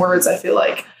are some words I feel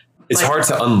like it's hard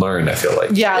to unlearn. I feel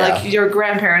like like your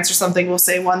grandparents or something will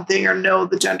say one thing or know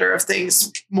the gender of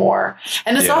things more,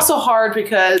 and it's also hard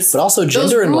because but also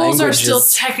gender and rules language are still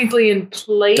technically in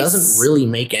place. Doesn't really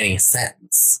make any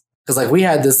sense. Because like we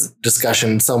had this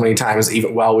discussion so many times,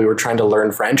 even while we were trying to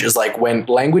learn French, is like when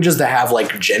languages that have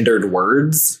like gendered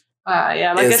words. Like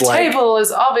a table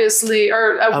is obviously,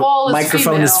 or a wall is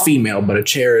microphone is female, but a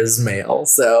chair is male.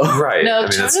 So right. No, I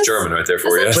mean, that's German right there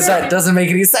for you. But that doesn't make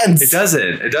any sense. It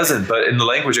doesn't. But in the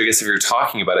language, I guess if you're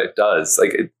talking about it, it does.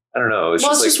 Like, I don't know. It's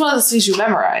just one of those things you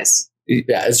memorize.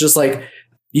 Yeah, it's just like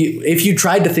if you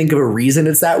tried to think of a reason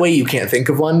it's that way, you can't think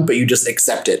of one, but you just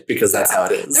accept it because that's how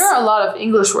it is. There are a lot of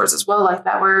English words as well like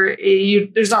that, where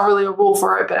there's not really a rule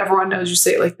for it, but everyone knows you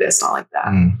say it like this, not like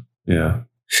that. Yeah.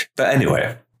 But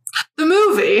anyway. The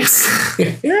movie.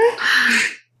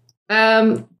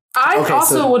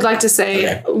 I would like to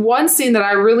say one scene that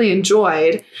I really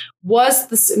enjoyed was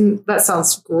the scene that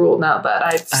sounds cruel now that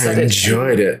I've said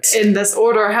it in this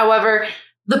order. However,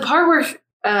 the part where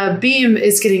Beam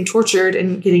is getting tortured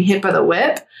and getting hit by the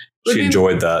whip. She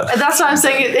enjoyed that. That's why I'm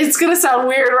saying it's going to sound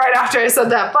weird right after I said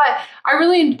that. But I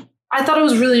thought it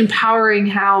was really empowering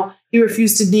how he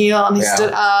refused to kneel and he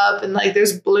stood up and like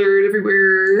there's blood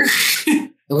everywhere.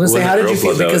 I was gonna say, how did you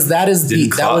feel? Because that was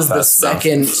the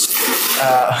second.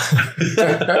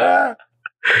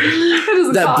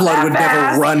 That blood would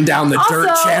never run down the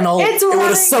dirt channel. It would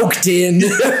have soaked in.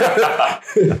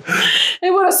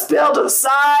 It would have spilled to the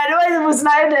side. It was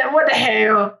not. What the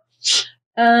hell?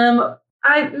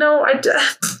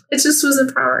 It just was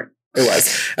empowering. It was.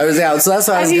 So that's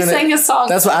what I was gonna. Sang a song.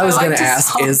 That's what I was gonna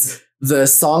ask. Is the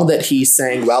song that he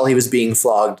sang while he was being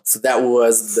flogged? So that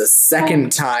was the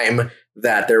second time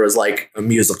that there was like a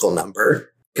musical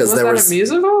number, because there was a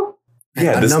musical.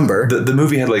 Yeah, a number. The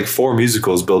movie had like 4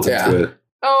 musicals built into it.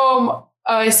 Oh,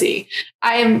 I see.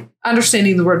 I am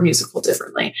understanding the word musical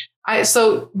differently.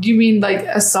 So do you mean like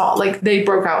a song? Like they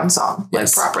broke out in song,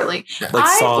 like properly? Yeah. Like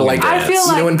song, like I feel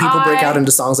like when people break out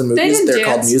into songs and movies, they're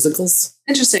called musicals.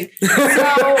 Interesting.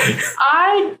 So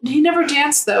he never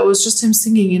danced though. It was just him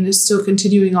singing and is still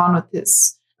continuing on with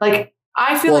this. Like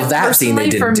I feel like that scene they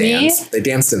didn't dance. Me, they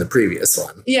danced in the previous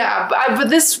one. Yeah, but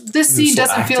this scene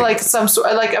doesn't feel like some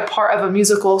sort like a part of a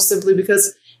musical, simply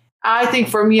because I think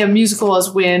for me a musical is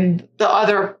when the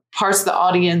other parts of the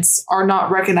audience are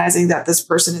not recognizing that this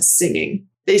person is singing.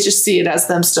 They just see it as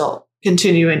them still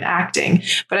continuing acting.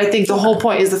 But I think the whole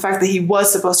point is the fact that he was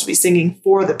supposed to be singing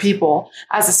for the people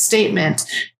as a statement,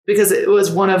 because it was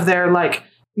one of their like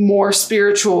more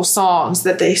spiritual songs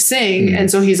that they sing.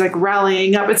 And so he's like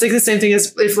rallying up. It's like the same thing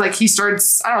as if like he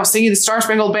starts, I don't know, singing the Star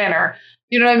Spangled Banner.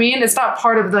 You know what I mean? It's not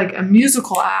part of like a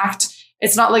musical act.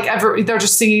 It's not like they're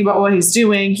just singing about what he's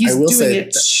doing. He's doing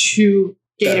it to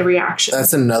gain a reaction.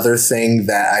 That's another thing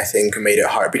that I think made it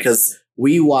hard, because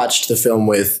we watched the film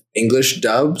with English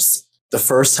dubs. The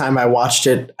first time I watched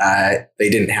it, they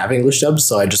didn't have English dubs,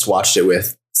 so I just watched it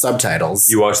with subtitles.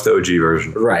 You watched the OG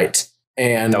version. Right.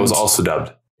 And that was also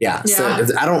dubbed. Yeah. So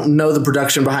I don't know the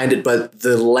production behind it, but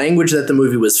the language that the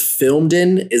movie was filmed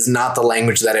in is not the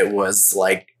language that it was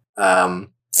like,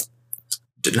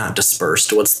 not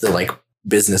dispersed. What's the like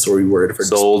business or word for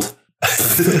sold?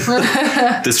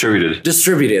 Distributed.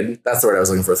 That's the word I was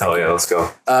looking for. Oh yeah, let's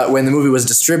go. When the movie was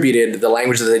distributed, the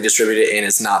language that they distributed it in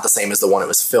is not the same as the one it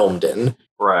was filmed in.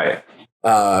 Right.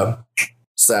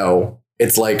 So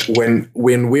it's like when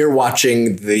we're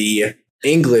watching the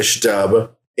English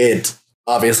dub, it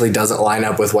obviously doesn't line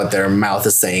up with what their mouth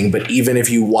is saying. But even if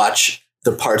you watch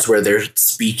the parts where they're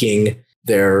speaking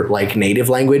their like native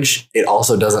language, it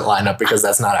also doesn't line up because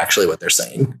that's not actually what they're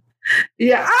saying.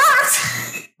 Yeah.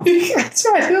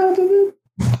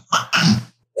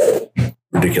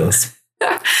 Ridiculous.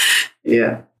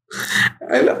 Yeah.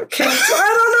 I know. I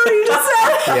don't know what you just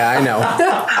said. Yeah, I know.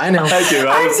 I know. I do.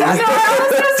 I was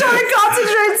just trying to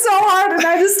concentrate so hard, and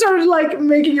I just started like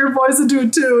making your voice into a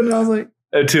tune. And I was like,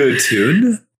 to a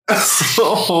tune?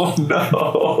 Oh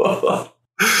no.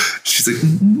 She's like,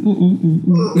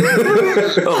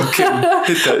 okay,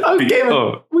 hit that okay, beat.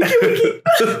 Oh. wiki.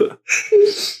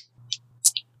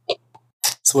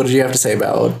 So what did you have to say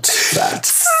about that?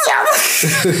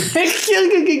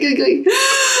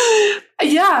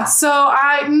 Yeah, so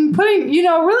I'm putting,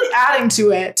 really adding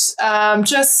to it.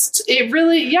 Just it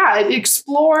really, it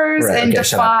explores and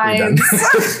defines.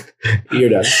 You're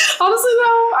done. Honestly,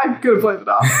 though, I could have played it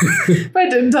off. If I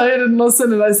didn't tell you, I didn't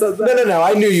listen, and I said that. No.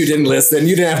 I knew you didn't listen.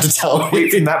 You didn't have to tell me.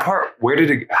 Wait, from that part,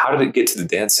 how did it get to the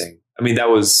dancing? I mean, that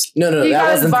was... No,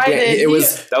 that wasn't...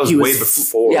 That was way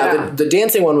before. Yeah, the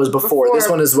dancing one was before. This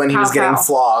one is when he was getting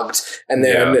flogged. And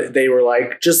then they were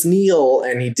like, just kneel.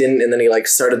 And he didn't. And then he like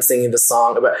started singing the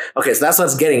song. Okay, so that's what I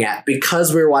was getting at.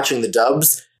 Because we were watching the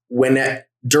dubs,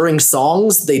 during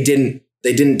songs, they didn't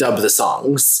dub the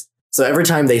songs. So every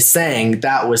time they sang,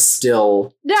 that was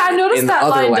still... Yeah, I noticed that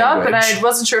lined up, and I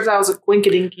wasn't sure if that was a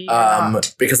quinkadinky or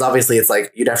not. Because obviously it's like,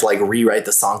 you'd have to like rewrite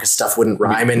the song because stuff wouldn't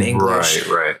rhyme in English.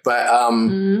 Right. But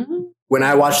when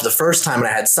I watched the first time and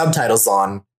I had subtitles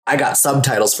on, I got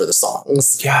subtitles for the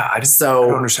songs. Yeah, I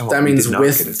don't understand what that means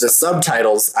with the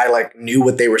subtitles, I like knew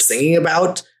what they were singing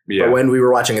about. Yeah. But when we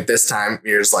were watching it this time,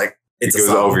 you're just like, it goes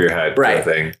over your head, right? Kind of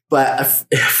thing. But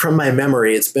from my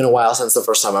memory, it's been a while since the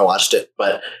first time I watched it,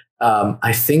 but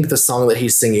I think the song that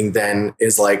he's singing then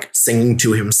is like singing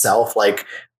to himself, like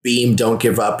 "Beam, don't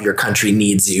give up, your country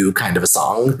needs you" kind of a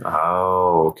song.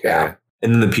 Oh, okay. Yeah.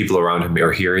 And then the people around him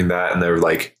are hearing that, and they're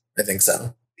like, "I think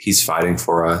so. He's fighting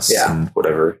for us." Yeah, and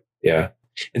whatever. Yeah.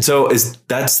 And so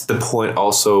that's the point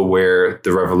also where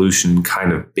the revolution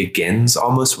kind of begins,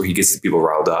 almost, where he gets the people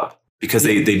riled up. Because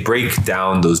they break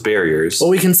down those barriers. Well,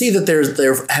 we can see that there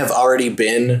have already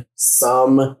been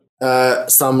some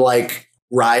like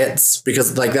riots,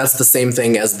 because like that's the same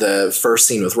thing as the first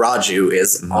scene with Raju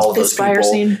is all those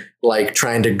people like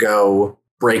trying to go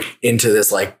break into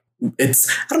this like I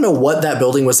don't know what that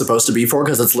building was supposed to be for,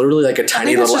 because it's literally like a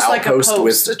tiny little outpost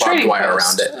with barbed wire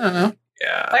around it. I don't know.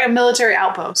 Yeah, like a military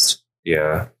outpost.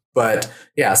 Yeah, but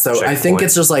yeah, so I think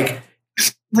it's just like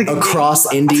across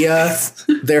India,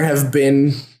 there have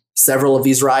been several of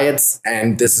these riots,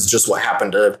 and this is just what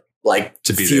happened to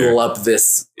fuel up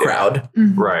this crowd.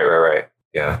 Mm-hmm. Right.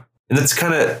 Yeah. And that's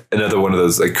kind of another one of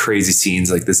those like crazy scenes,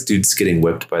 like this dude's getting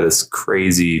whipped by this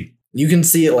crazy... You can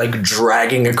see it like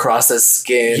dragging across his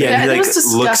skin. Yeah, he like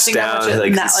looks down,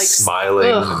 like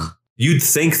smiling. You'd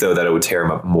think though that it would tear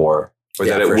him up more, or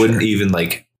that it wouldn't even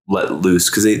like let loose,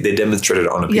 because they demonstrated it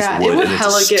on a piece of wood. Yeah, it would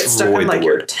hella get stuck in like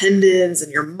your tendons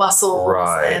and your muscles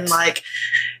and like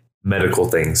medical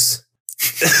things.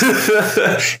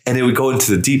 And it would go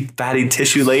into the deep fatty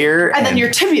tissue layer, and then your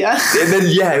tibia, and then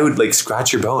it would like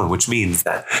scratch your bone, which means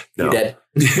that you're dead.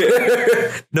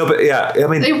 No, but yeah, I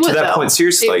mean, to that point,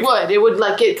 seriously, it would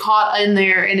like get caught in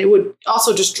there, and it would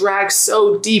also just drag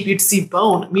so deep you'd see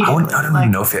bone immediately. I don't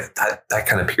even know if that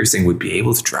kind of piercing would be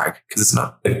able to drag, because it's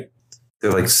not.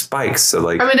 They're like spikes, so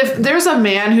like. I mean, if there's a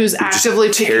man who's actively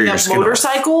picking up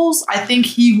motorcycles, I think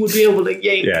he would be able to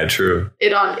yank. Yeah, true.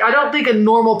 It on. I don't think a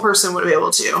normal person would be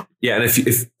able to. Yeah, and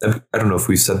if I don't know if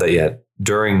we've said that yet,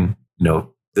 during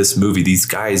this movie, these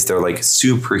guys, they're like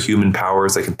superhuman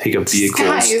powers. They can pick up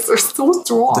vehicles. These guys are so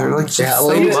strong. They're like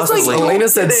Elena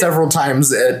said several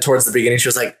times towards the beginning, she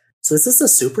was like, "So is this a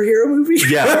superhero movie?"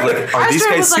 Yeah, like are these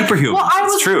guys superhuman? Well,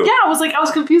 it's true. Yeah, I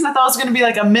was confused. I thought it was going to be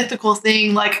like a mythical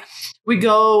thing, like. We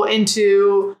go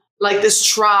into like this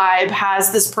tribe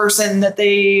has this person that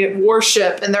they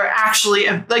worship, and they're actually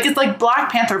like, it's like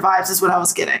Black Panther vibes is what I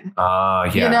was getting.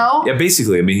 Yeah. Yeah,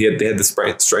 basically. I mean, they had the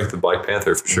strength of Black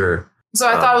Panther for sure. So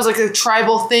I thought it was like a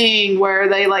tribal thing where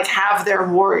they like have their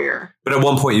warrior. But at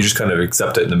one point you just kind of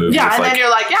accept it in the movie. Yeah, and then you're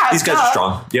like, these guys are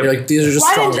strong. Yep. You're like, these are just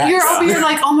strong guys. You're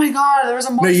like, oh my God, there was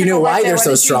a motorcycle. No, you know why they're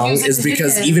so strong is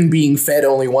because even being fed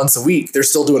only once a week, they're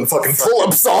still doing fucking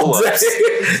pull-ups all day.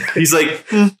 He's like,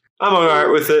 I'm all right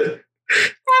with it.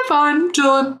 I'm fine,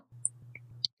 chilling.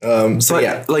 So but,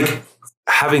 yeah, like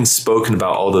having spoken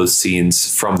about all those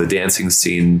scenes, from the dancing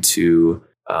scene to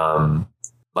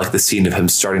like the scene of him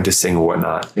starting to sing or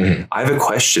whatnot, I have a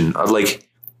question. Like,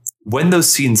 when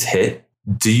those scenes hit,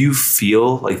 do you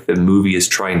feel like the movie is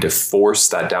trying to force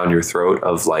that down your throat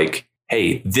of like,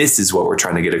 hey, this is what we're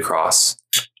trying to get across?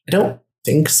 I don't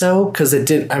think so, because it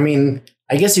did. I mean,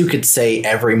 I guess you could say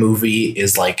every movie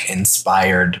is like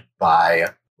inspired by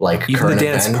like Even current the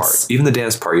dance events. part. Even the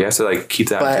dance part, you have to like keep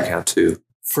that into account too.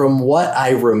 From what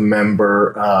I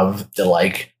remember of the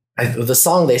like the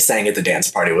song they sang at the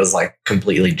dance party was like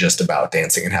completely just about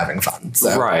dancing and having fun.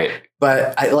 So. Right.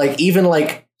 But I like even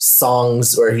like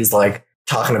songs where he's like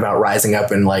talking about rising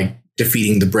up and like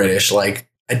defeating the British. Like,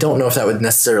 I don't know if that would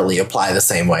necessarily apply the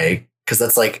same way, because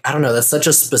that's like, I don't know, that's such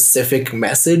a specific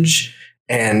message,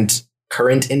 and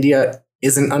current India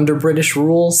isn't under British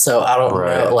rule. So I don't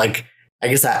know. Like, I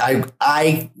guess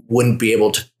I wouldn't be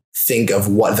able to think of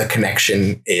what the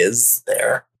connection is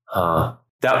there.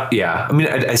 Yeah. I mean,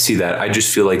 I see that. I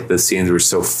just feel like the scenes were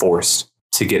so forced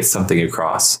to get something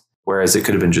across, whereas it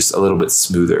could have been just a little bit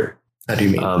smoother. How do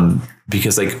you mean?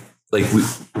 Because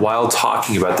while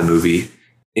talking about the movie,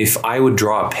 if I would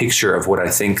draw a picture of what I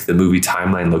think the movie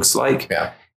timeline looks like,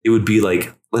 it would be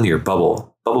like linear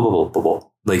bubble.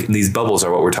 Like, these bubbles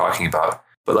are what we're talking about,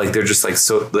 but like, they're just like,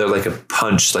 so they're like a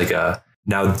punch, like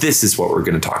now this is what we're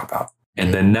going to talk about.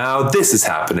 And then now this is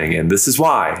happening and this is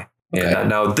why. Okay. And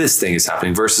now this thing is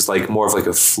happening, versus like more of like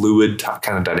a fluid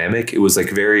kind of dynamic. It was like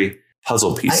very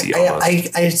puzzle piecey.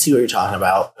 I see what you're talking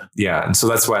about. Yeah. And so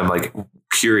that's why I'm like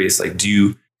curious, like, do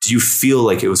you feel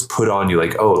like it was put on you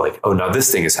like, oh, now this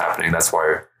thing is happening, that's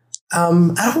why?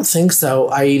 I don't think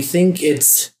so. I think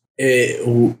it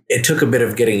took a bit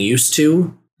of getting used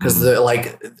to, because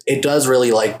it does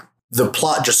really, like, the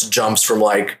plot just jumps from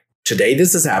like, today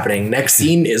this is happening, next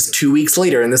scene is 2 weeks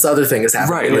later and this other thing is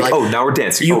happening. Right. Like, oh, now we're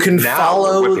dancing. You can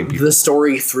follow the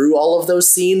story through all of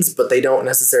those scenes, but they don't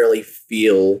necessarily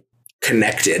feel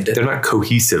connected. They're not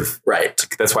cohesive. Right.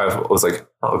 That's why I was like,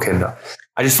 oh, okay, no.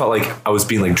 I just felt like I was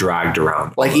being like dragged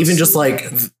around. Like, even just like,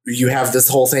 you have this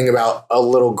whole thing about a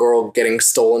little girl getting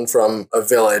stolen from a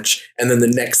village, and then the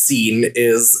next scene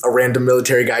is a random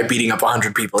military guy beating up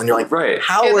 100 people, and you're like, right,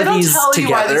 how are these together? You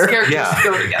why these characters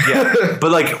go together. Yeah.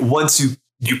 But like, once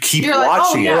you keep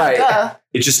watching it, right,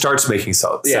 it just starts making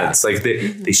sense. Like,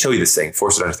 they show you this thing,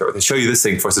 force it down your throat. They show you this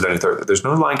thing, force it down your throat. There's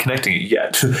no line connecting it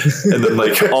yet. And then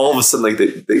like all of a sudden, like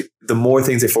the more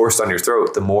things they force down your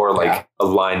throat, the more like a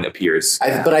line appears.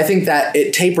 But I think that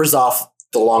it tapers off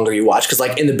the longer you watch, because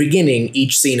like in the beginning,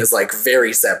 each scene is like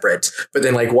very separate. But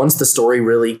then like once the story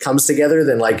really comes together,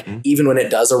 then like even when it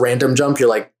does a random jump, you're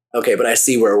like, okay, but I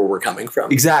see where we're coming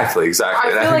from. Exactly. And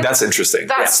I think that's interesting.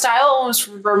 That style almost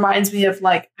reminds me of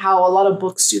like how a lot of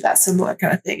books do that similar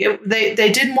kind of thing.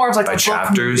 They did more of like by a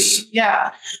chapters. Book movie.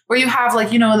 Yeah. Where you have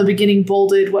like, in the beginning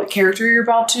bolded what character you're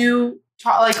about to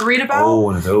read about. Oh,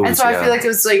 one of those. And so I feel like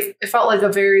it felt like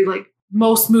a very like,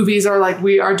 most movies are like,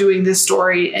 we are doing this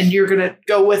story and you're going to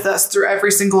go with us through every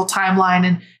single timeline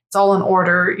and it's all in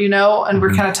order, and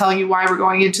we're kind of telling you why we're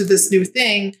going into this new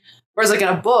thing. Whereas like in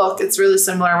a book, it's really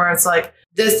similar where it's like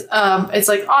this, it's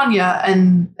like Anya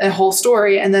and a whole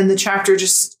story. And then the chapter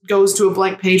just goes to a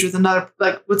blank page with another,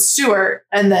 like with Stuart.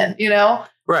 And then,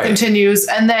 continues.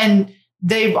 And then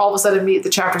they all of a sudden meet, the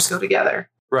chapters go together.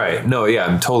 Right. No, yeah,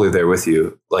 I'm totally there with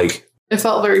you. Like, it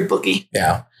felt very booky.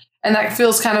 Yeah. And that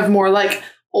feels kind of more like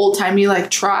old timey, like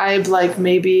tribe, like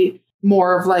maybe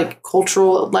more of like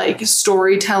cultural, like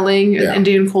storytelling and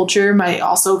Indian culture might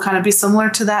also kind of be similar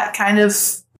to that kind of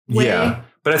way. Yeah.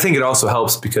 But I think it also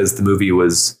helps because the movie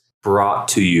was brought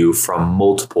to you from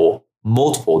multiple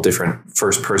different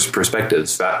first person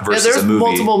perspectives versus a movie.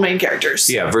 Multiple main characters.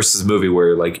 Yeah. Versus a movie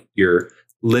where like you're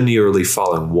linearly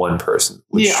following one person.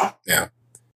 Yeah.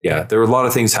 There are a lot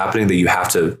of things happening that you have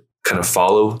to kind of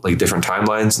follow, like different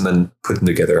timelines, and then put them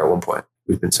together at one point.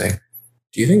 We've been saying.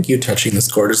 Do you think you touching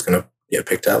this cord is going to get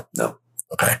picked up? No.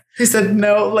 Okay. He said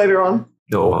no later on.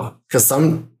 No. Because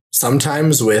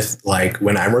sometimes with like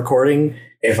when I'm recording,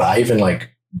 if I even like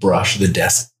brush the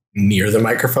desk near the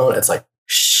microphone, it's like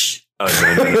shh.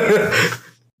 Oh,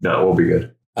 no, we'll be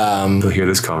good. They'll hear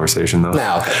this conversation though.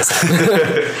 No.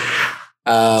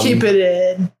 Keep it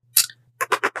in.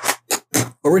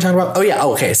 What were we talking about? Oh yeah.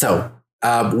 Oh, okay. So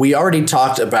we already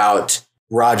talked about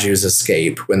Raju's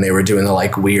escape when they were doing the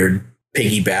like weird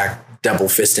piggyback double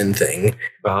fisting thing.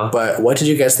 But what did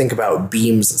you guys think about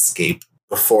Beam's escape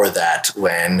before that?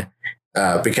 When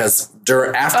because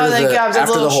after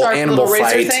the whole animal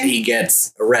fight, he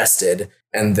gets arrested,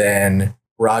 and then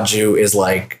Raju is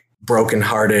like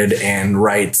brokenhearted and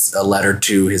writes a letter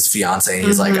to his fiance. And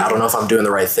he's like, I don't know if I'm doing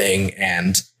the right thing.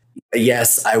 And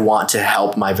yes, I want to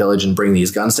help my village and bring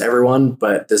these guns to everyone,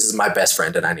 but this is my best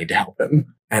friend and I need to help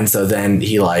him. And so then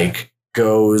he like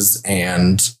goes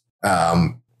and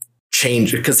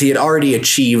change, because he had already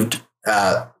achieved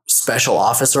special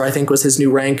officer, I think was his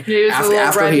new rank.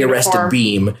 After he arrested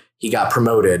Beam, he got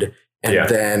promoted. And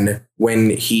then when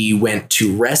he went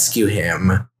to rescue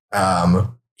him,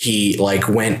 he like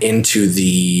went into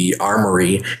the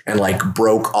armory and like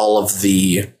broke all of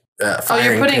the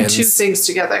firing you're putting pins. two things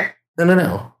together.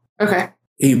 No. Okay.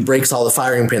 He breaks all the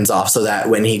firing pins off so that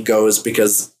when he goes,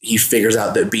 because he figures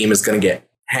out that Beam is going to get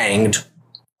hanged.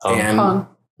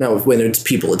 No, when it's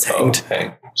people, it's hanged.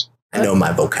 Hanged. I know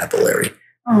my vocabulary.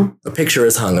 A picture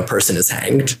is hung, a person is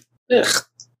hanged. Ugh.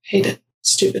 Hate it.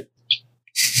 Stupid.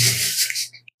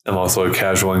 I'm also a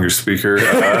casual English speaker.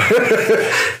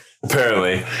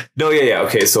 Apparently. No, yeah.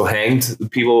 Okay, so hanged.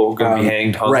 People are going to be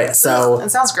hanged. Hung. Right, so... That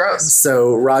sounds gross.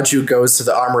 So Raju goes to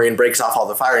the armory and breaks off all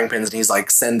the firing pins, and he's like,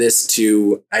 send this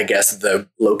to, I guess, the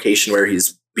location where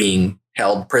he's being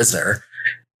held prisoner.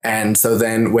 And so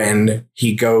then when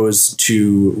he goes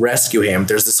to rescue him,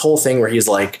 there's this whole thing where he's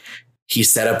like, he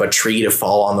set up a tree to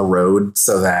fall on the road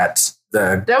so that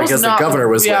the governor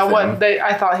was with him.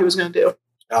 I thought he was going to do.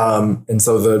 And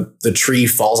so the tree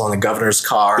falls on the governor's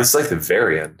car. It's like the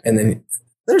very end. And then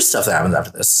there's stuff that happens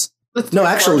after this. No,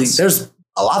 actually, there's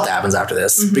a lot that happens after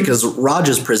this because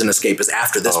Raj's prison escape is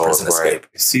after this prison escape.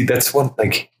 See, that's one,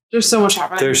 like... There's so much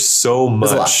happening. There's so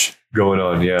much going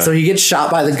on, yeah. So he gets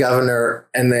shot by the governor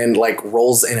and then, like,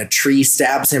 rolls in a tree,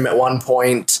 stabs him at one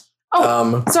point.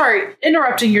 Sorry,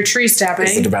 interrupting your tree stabbing.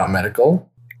 Is it about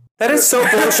medical? That is so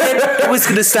bullshit. It was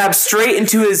going to stab straight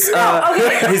into his his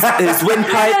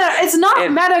windpipe. It's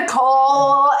not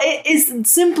medical. It is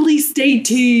simply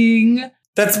stating.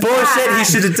 That's bullshit. He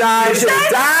should have died.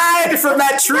 From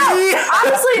that tree. No,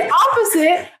 honestly,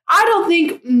 opposite. I don't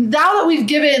think now that we've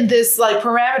given this like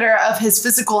parameter of his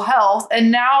physical health,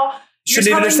 and now shouldn't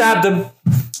even have stabbed him.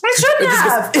 I shouldn't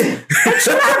have. I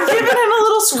should have given him a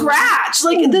little scratch.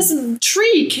 Like this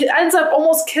tree ends up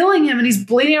almost killing him, and he's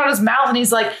bleeding out his mouth, and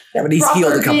he's like, yeah, but he's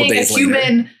healed a couple days later. A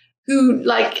human who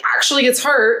like actually gets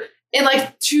hurt. And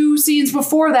like 2 scenes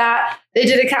before that, they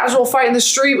did a casual fight in the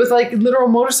street with like literal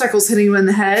motorcycles hitting him in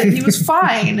the head. He was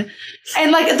fine.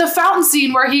 And like the fountain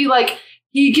scene where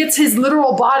he gets his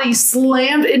literal body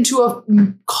slammed into a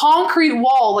concrete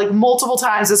wall like multiple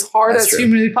times as hard as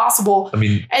humanly possible. I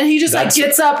mean, and he just like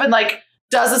gets up and like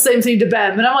does the same thing to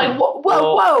Ben. And I'm like,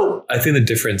 whoa. I think the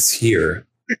difference here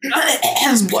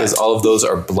is because all of those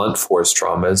are blunt force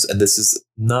traumas, and this is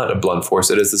not a blunt force.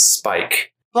 It is a spike.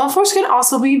 Blunt force can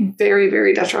also be very,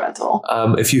 very detrimental.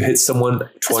 If you hit someone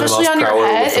 20 especially miles per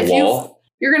hour with a wall,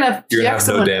 you're gonna have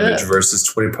no damage versus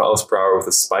 20 miles per hour with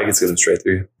a spike. It's going straight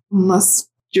through you. Unless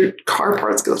your car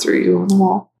parts go through you on the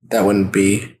wall. That wouldn't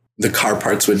be. The car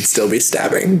parts would still be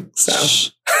stabbing.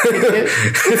 So.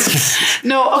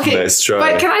 No, okay. Nice try.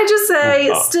 But can I just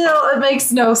say, still, it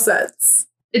makes no sense.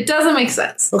 It doesn't make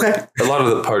sense. Okay. A lot of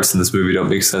the parts in this movie don't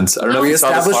make sense. I don't know if we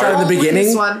established that in the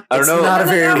beginning. I don't know. It's not a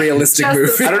very realistic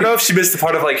movie. I don't know if she missed the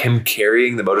part of like him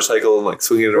carrying the motorcycle and like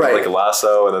swinging it around like a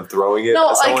lasso and then throwing it.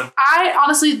 No, like I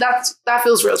honestly, that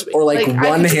feels real to me. Or like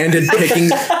one-handed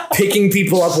picking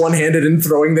people up one-handed and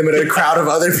throwing them at a crowd of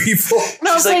other people.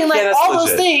 No, I'm saying like all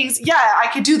those things. Yeah, I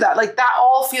could do that. Like that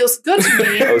all feels good to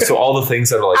me. Oh, so all the things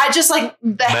that are like I just like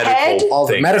the head, all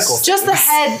the medical, just the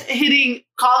head hitting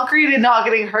concrete and not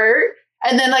getting hurt.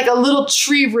 And then like a little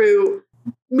tree root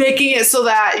making it so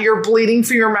that you're bleeding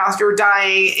through your mouth, you're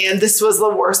dying, and this was the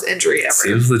worst injury ever.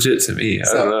 Seems legit to me.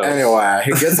 I don't know. Anyway,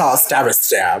 he gets all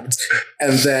stabbed.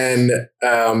 And then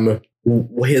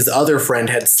his other friend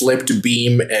had slipped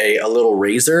Beam a little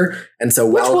razor. And so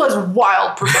which was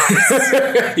wild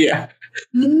precise. Yeah.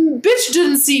 Bitch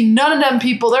didn't see none of them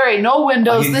people. There ain't no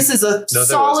windows. This is a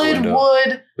solid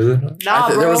wood. Nah,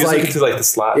 there was like the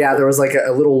slat. Yeah, there was like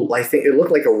a little. I think it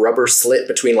looked like a rubber slit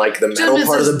between like the metal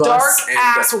part of the bus. Dark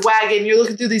ass wagon. You're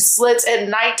looking through these slits at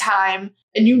nighttime,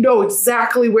 and you know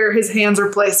exactly where his hands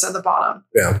are placed at the bottom.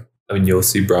 Yeah, I mean you'll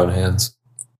see brown hands.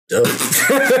 What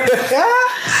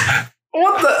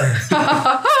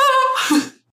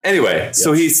the? Anyway,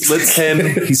 so he slits him.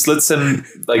 He slits him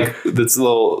like this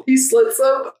little. He slits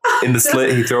him in the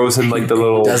slit. He throws him like the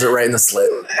little. Does it right in the slit,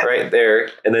 right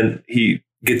there, and then he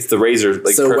gets the razor.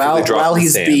 Like so while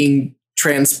he's being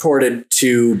transported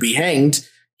to be hanged,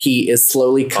 he is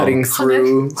slowly cutting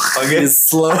through. He's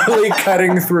slowly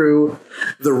cutting through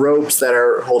the ropes that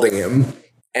are holding him,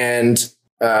 and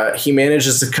he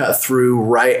manages to cut through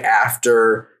right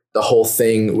after the whole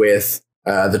thing with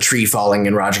the tree falling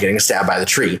and Roger getting stabbed by the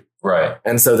tree. Right.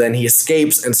 And so then he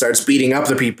escapes and starts beating up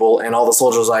the people, and all the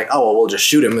soldiers are like, oh, well, we'll just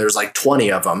shoot him. There's like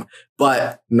 20 of them,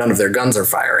 but none of their guns are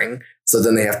firing. So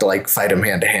then they have to like fight him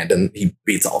hand to hand, and he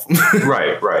beats all of them.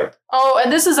 Right. Oh,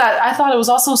 and this is that. I thought it was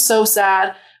also so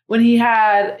sad when he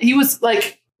was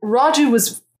like, Raju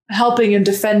was helping and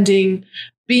defending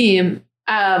Beam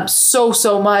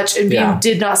so much, and Beam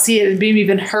did not see it, and Beam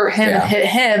even hurt him and hit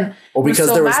him. Well,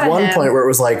 because there was one point where it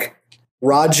was like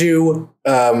Raju,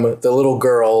 the little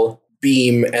girl,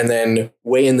 Beam, and then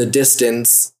way in the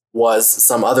distance was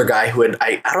some other guy who had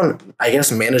I guess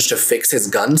managed to fix his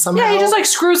gun somehow. Yeah, he just like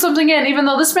screwed something in, even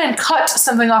though this man cut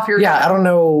something off your gun. I don't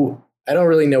know. I don't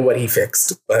really know what he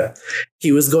fixed, but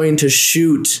he was going to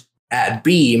shoot at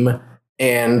Beam,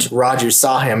 and Raju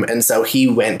saw him, and so he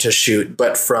went to shoot.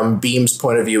 But from Beam's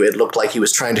point of view, it looked like he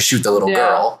was trying to shoot the little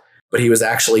girl, but he was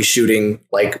actually shooting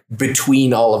like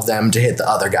between all of them to hit the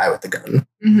other guy with the gun.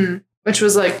 Mm-hmm. Which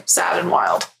was like sad and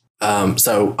wild.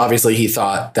 So obviously he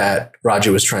thought that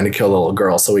Raju was trying to kill the little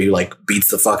girl, so he like beats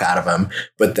the fuck out of him,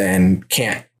 but then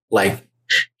can't, like,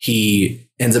 he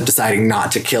ends up deciding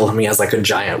not to kill him. He has like a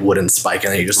giant wooden spike,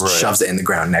 and then he just shoves it in the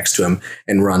ground next to him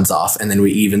and runs off. And then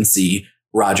we even see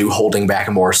Raju holding back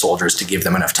more soldiers to give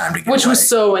them enough time to get Which away. was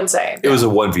so insane. It was a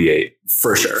 1v8.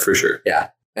 For sure. Yeah.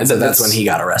 And so that's when he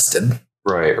got arrested.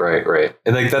 Right.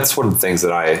 And like, that's one of the things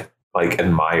that I like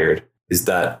admired, is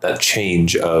that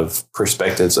change of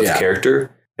perspectives of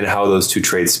character and how those two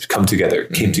traits came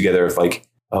together of like,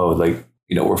 oh, like,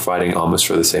 you know, we're fighting almost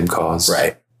for the same cause.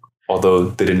 Right. Although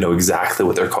they didn't know exactly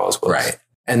what their cause was. Right.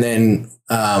 And then,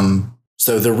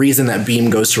 so the reason that Beam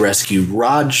goes to rescue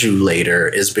Raju later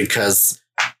is because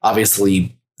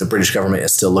obviously the British government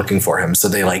is still looking for him. So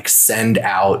they like send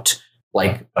out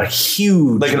like a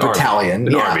huge battalion.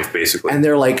 An army, basically. And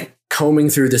they're like combing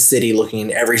through the city, looking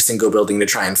in every single building to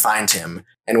try and find him.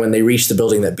 And when they reach the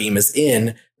building that Beam is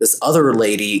in, this other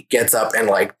lady gets up and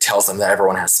like tells them that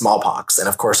everyone has smallpox. And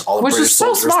of course, all the British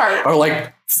soldiers are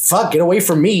like, fuck, get away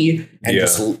from me. And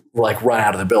just like run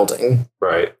out of the building.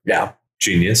 Right. Yeah.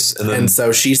 Genius. And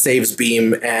so she saves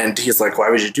Beam, and he's like, why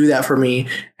would you do that for me?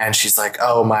 And she's like,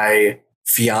 oh, my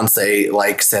fiance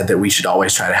like said that we should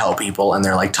always try to help people. And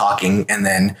they're like talking, and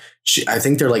then I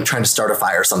think they're like trying to start a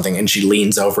fire or something, and she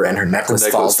leans over and her necklace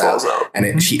falls out. And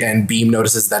and Beam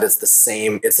notices that it's the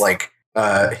same. It's like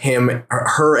her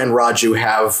and Raju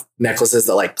have necklaces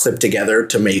that like clip together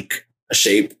to make a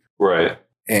shape. Right.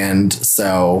 And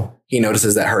so he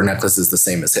notices that her necklace is the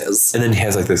same as his. And then he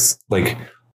has like this like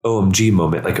OMG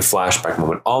moment, like a flashback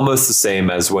moment, almost the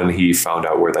same as when he found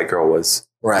out where that girl was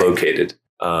located.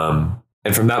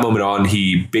 And from that moment on,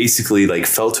 he basically like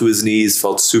fell to his knees,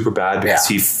 felt super bad because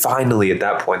he finally, at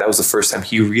that point, that was the first time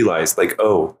he realized like,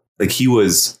 oh, like he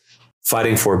was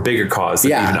fighting for a bigger cause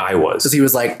than even I was. Because he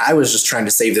was like, I was just trying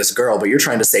to save this girl, but you're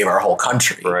trying to save our whole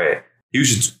country. Right. He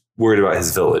was just worried about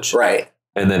his village. Right.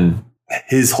 And then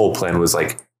his whole plan was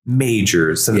like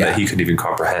major, something that he couldn't even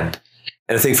comprehend.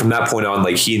 And I think from that point on,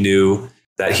 like he knew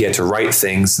that he had to write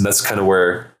things, and that's kind of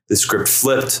where the script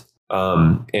flipped.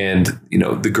 And you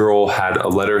know, the girl had a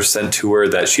letter sent to her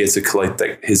that she has to collect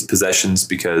like his possessions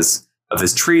because of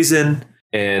his treason,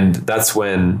 and that's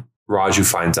when Raju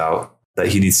finds out that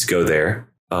he needs to go there.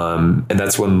 And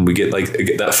that's when we get like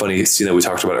that funny scene that we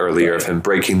talked about earlier of him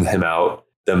breaking him out.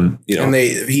 Them, you know, and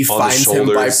he finds him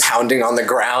by pounding on the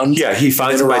ground. Yeah, he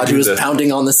finds him by Raju was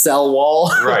pounding on the cell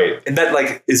wall. Right, and that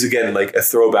like is again like a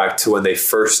throwback to when they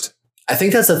first. I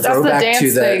think that's a throwback to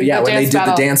when they did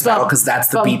the dance battle, because that's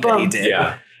the beat that he did.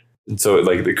 Yeah, and so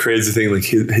like the crazy thing, like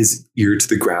his ear to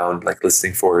the ground, like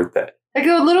listening for that. It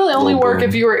could literally only work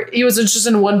if he was just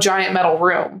in one giant metal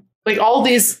room. Like all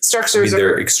these structures,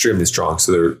 they're extremely strong,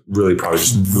 so they're really probably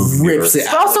just rips it.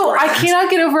 But also, I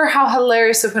cannot get over how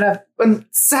hilarious it would have been.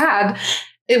 Sad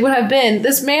it would have been.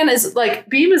 This man is like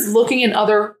Beam is looking in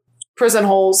other prison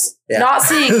holes, not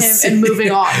seeing him, and moving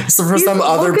on. So for some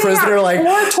other prisoner, like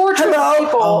more tortured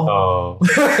people. Oh,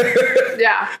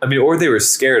 yeah. I mean, or they were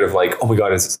scared of like, oh my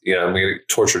god, I'm gonna get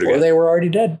tortured again, or they were already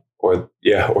dead, or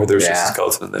there's just a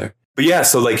skeleton in there. But yeah,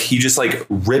 so like he just like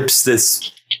rips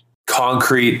this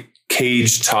concrete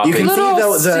cage top. You can see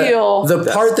though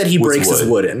the part that he breaks is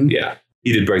wooden. Yeah,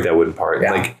 he did break that wooden part.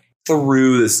 Yeah. Like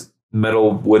threw this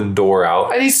metal wooden door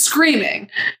out, and he's screaming,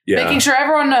 making sure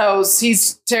everyone knows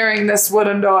he's tearing this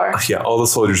wooden door. Yeah, all the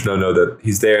soldiers know that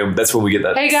he's there, and that's when we get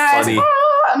that. Hey guys, funny,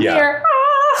 I'm here.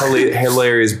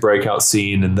 Hilarious breakout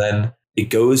scene, and then it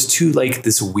goes to like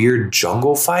this weird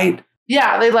jungle fight.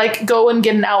 Yeah, they like go and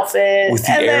get an outfit with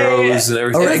the arrows and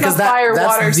everything. Because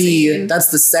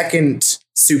that's the second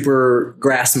super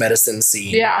grass medicine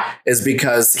scene. Yeah. Is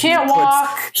because Can't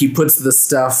walk. He puts the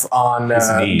stuff on his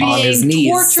Being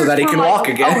knees so that he can for, walk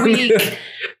like, again. A week,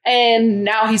 and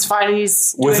now he's fine.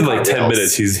 He's within doing like 10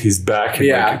 cartwheels. minutes. He's back and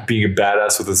like being a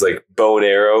badass with his like bow and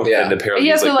arrow. Yeah. And apparently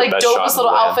He has he's the like like the best shot dopest in the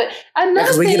little land. outfit. Another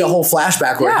Because we thing, get a whole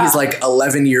flashback where he's like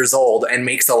 11 years old and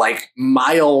makes a like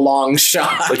mile long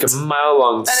shot. Like a mile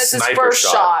long and it's his sniper first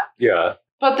shot. Yeah.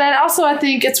 But then also, I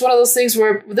think it's one of those things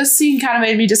where this scene kind of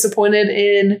made me disappointed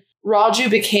in Raju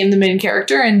became the main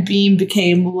character and Beam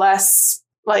became less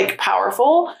like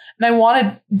powerful. And I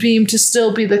wanted Beam to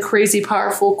still be the crazy,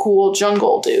 powerful, cool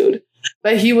jungle dude.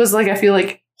 But he was like, I feel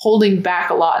like holding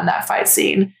back a lot in that fight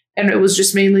scene. And it was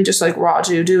just mainly just like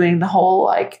Raju doing the whole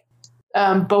like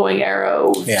bow and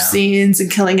arrow scenes and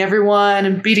killing everyone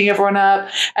and beating everyone up.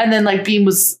 And then like Beam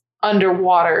was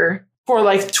underwater for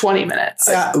like 20 minutes.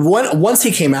 Yeah, once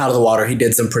he came out of the water, he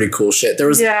did some pretty cool shit. There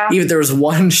was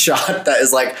one shot that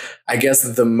is like, I guess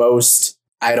the most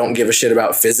I don't give a shit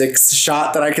about physics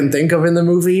shot that I can think of in the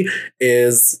movie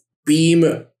is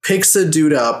Beam picks a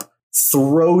dude up,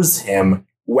 throws him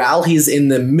while he's in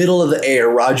the middle of the air.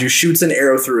 Raju shoots an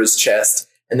arrow through his chest,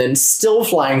 and then still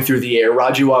flying through the air,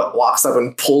 Raju walks up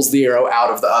and pulls the arrow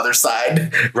out of the other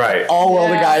side. Right. All while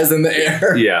the guy is in the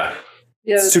air. Yeah.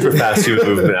 Yeah, super fast human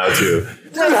movement now too.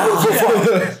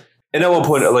 And at one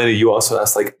point, Elena, you also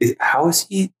asked, like, how does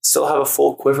he still have a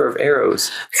full quiver of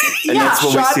arrows? And that's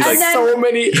when we see, like, so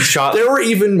many. There were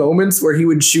even moments where he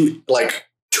would shoot like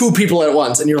 2 people at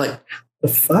once, and you're like, the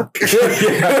fuck?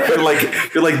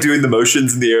 you're like doing the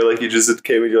motions in the air, like you just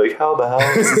came and you're like, how the hell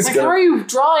is this like, how are you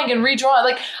drawing and redrawing?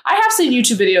 Like, I have seen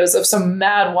YouTube videos of some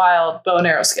mad, wild bow and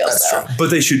arrow skills. That's true.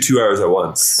 But they shoot 2 arrows at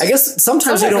once. I guess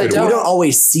sometimes we don't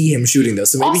always see him shooting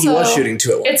those, so maybe he was shooting 2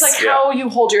 at once. It's like how you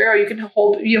hold your arrow. You can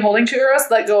holding 2 arrows,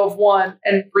 let go of one,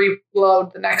 and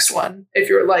reload the next one. If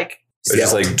you're like,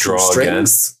 just like draw again.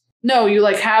 No, you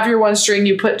like have your one string.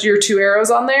 You put your 2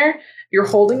 arrows on there. You're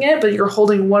holding it, but you're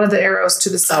holding one of the arrows to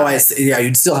the side. Oh, I see. Yeah,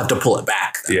 you'd still have to pull it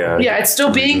back. Yeah, yeah, it's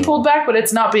still being pulled back, but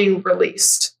it's not being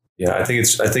released. Yeah, I think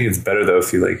it's better though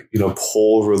if you like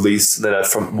pull, release, and then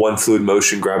from one fluid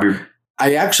motion grab your. I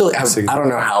don't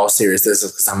know how serious this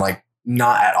is because I'm like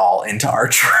not at all into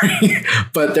archery,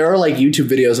 but there are like YouTube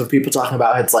videos of people talking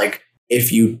about it's like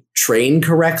if you train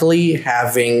correctly,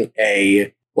 having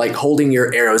holding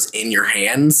your arrows in your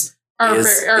hands.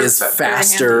 Is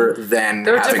faster than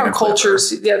there are different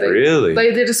cultures. Yeah,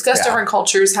 they discuss different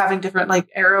cultures having different like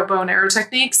bow and arrow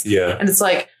technics. Yeah, and it's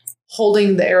like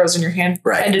holding the arrows in your hand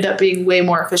ended up being way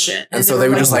more efficient. And so they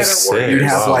would just like you'd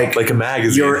have like a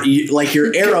magazine.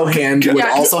 Your arrow hand would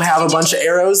also have a bunch of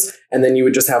arrows, and then you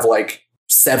would just have like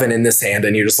 7 in this hand,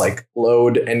 and you just like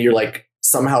load, and you're like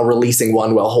somehow releasing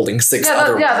one while holding 6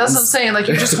 other ones. Yeah, that's what I'm saying. Like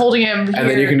you're just holding him, and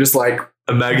then you can just like.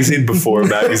 A magazine before a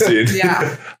magazine.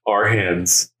 Yeah. Our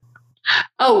hands.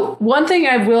 Oh, one thing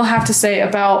I will have to say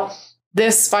about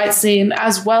this fight scene,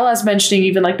 as well as mentioning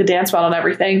even like the dance battle and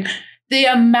everything, the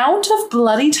amount of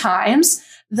bloody times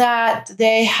that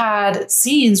they had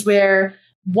scenes where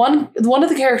one of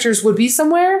the characters would be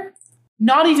somewhere,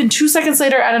 not even 2 seconds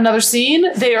later at another scene,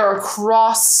 they are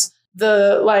across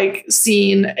the like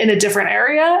scene in a different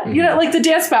area, like the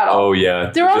dance battle. Oh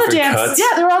yeah, they're on the dance. Cuts.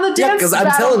 Yeah, they're on the dance. Because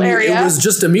I'm telling you, it was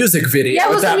just a music video. Yeah,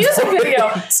 it was a music video.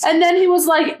 And then he was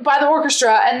like by the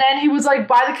orchestra, and then he was like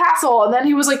by the castle, and then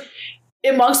he was like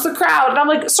amongst the crowd. And I'm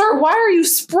like, sir, why are you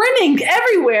sprinting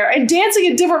everywhere and dancing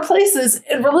in different places?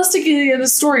 And realistically, in the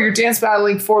story, you're dance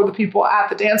battling for the people at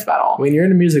the dance battle. When you're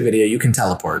in a music video, you can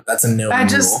teleport. That's a known rule.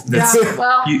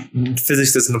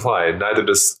 Physics doesn't apply. Neither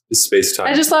does space time.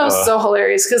 I just thought it was so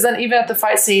hilarious because then even at the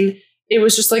fight scene, it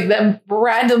was just like them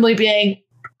randomly being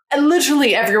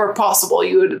literally everywhere possible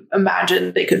you would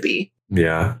imagine they could be.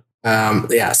 Yeah.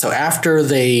 So after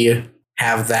they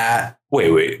have that.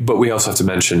 Wait. But we also have to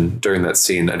mention during that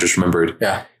scene, I just remembered.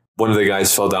 Yeah. One of the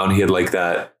guys fell down. He had like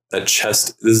that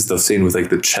chest. This is the scene with like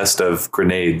the chest of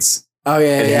grenades. Oh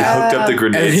yeah, and he hooked up the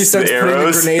grenades and he starts to the putting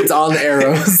arrows. the grenades on the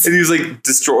arrows. And he was like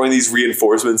destroying these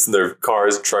reinforcements in their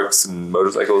cars, trucks, and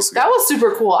motorcycles. That was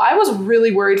super cool. I was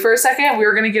really worried for a second. We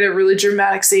were going to get a really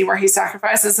dramatic scene where he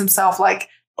sacrifices himself like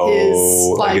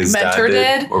his mentor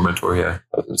did. Or mentor, yeah.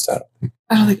 That was his dad.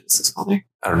 I don't think it was his father.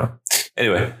 I don't know.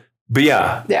 Anyway, but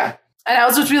yeah. Yeah. And I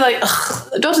was just be like,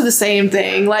 don't do the same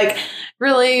thing. Like,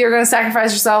 really, you're going to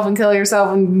sacrifice yourself and kill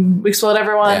yourself and explode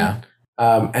everyone? Yeah.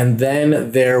 And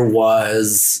then there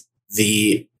was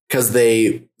the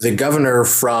governor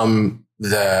from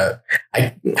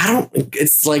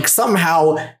it's like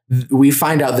somehow we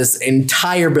find out this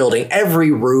entire building, every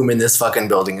room in this fucking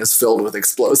building is filled with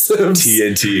explosives.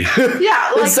 TNT.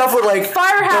 Yeah, like and stuff with like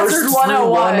Fire Hazard bursts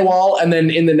 101. through one wall, and then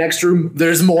in the next room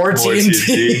there's more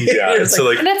TNT. Yeah, It's so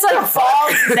like and it's like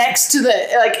bombs next to the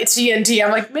like TNT.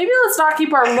 I'm like, maybe let's not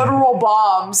keep our literal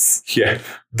bombs yeah,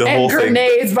 the and whole thing.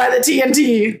 grenades by the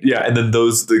TNT. Yeah, and then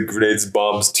the grenades,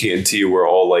 bombs, TNT were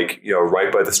all like, you know,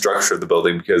 right by the structure of the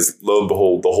building because lo and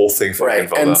behold, the whole thing fucking Right,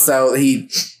 fell and down. so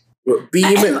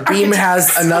Beam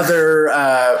has another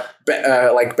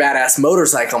like badass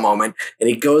motorcycle moment, and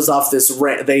he goes off this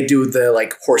they do the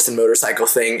like horse and motorcycle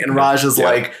thing, and Raj is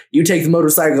like, you take the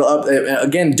motorcycle up,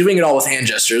 again doing it all with hand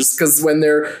gestures, because when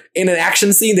they're in an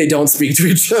action scene they don't speak to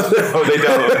each other. Oh, they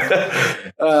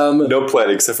don't. No plan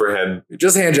except for hand.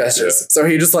 Just hand gestures. Yeah. So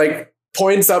he just like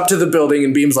points up to the building,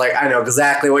 and Beam's like, I know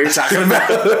exactly what you're talking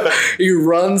about. He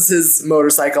runs his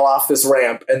motorcycle off this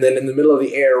ramp, and then in the middle of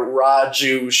the air,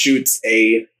 Raju shoots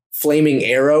a flaming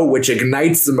arrow, which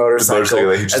ignites the motorcycle,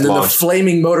 that he just and then launched. the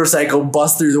flaming motorcycle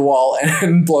busts through the wall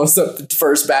and blows up the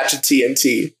first batch of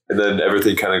TNT. And then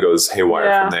everything kind of goes haywire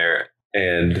Yeah. from there.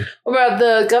 And What about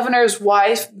the gogovernor's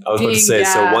wife? I was about to say,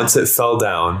 so once it fell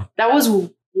down, that was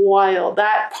wild.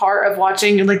 That part of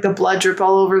watching like the blood drip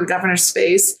all over the governor's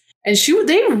face, and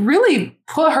they really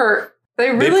put her. They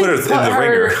they really put her in the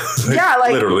ringer. Yeah,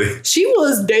 like literally. she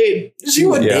was dead. She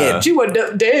was Yeah. dead. She was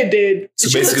dead. So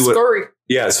She basically looked what- scary.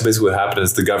 Yeah, so basically what happened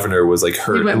is the governor was like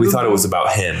hurt. He went And we boom, thought it boom. was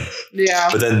about him. Yeah.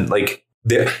 But then like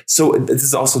so this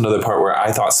is also another part where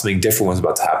I thought something different was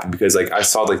about to happen, because like I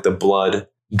saw like the blood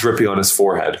dripping on his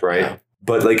forehead, right? Yeah.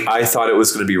 But like I thought it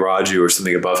was going to be Raju or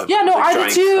something above him. Yeah, no, Like, I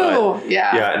giant did cut. too.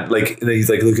 Yeah. Yeah, and then he's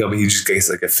like looking up and he just gets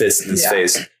like a fist in his Yeah.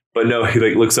 face. But no, he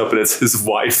like looks up and it's his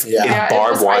wife Yeah. in Yeah, it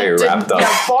barbed was- wire wrapped up.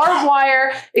 Yeah, barbed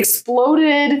wire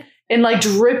exploded and like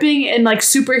dripping and like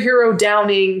superhero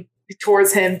downing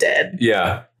towards him dead.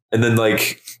 Yeah. And then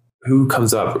like who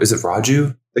comes up? Is it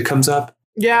Raju that comes up?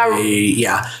 Yeah.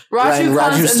 Yeah. Raju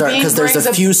comes and Beam because there's a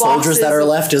brings few soldiers boxes that are of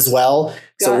left as well.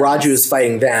 So guns. Raju is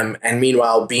fighting them, and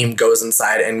meanwhile Beam goes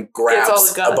inside and Gets all grabs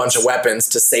the guns. a bunch of weapons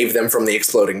to save them from the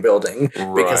exploding building,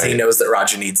 because he Right. knows that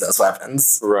Raju needs those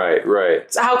weapons. Right, right.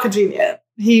 So how convenient.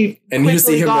 He And you see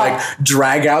quickly him got- like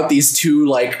drag out these two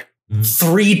like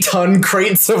 3-ton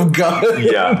crates of guns.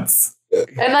 Yeah.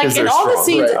 and like 'Cause in they're all the strong,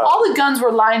 scenes, right. all the guns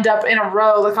were lined up in a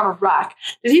row, like on a rack.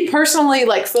 Did he personally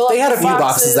like fill They up had a the few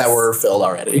boxes that were filled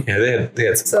already. Yeah, they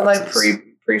had some so like boxes.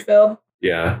 pre-filled?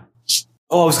 Yeah.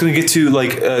 Oh, I was going to get to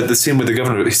like the scene with the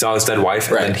governor. He saw his dead wife,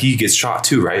 and Right. then he gets shot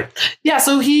too, right? Yeah,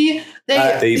 so he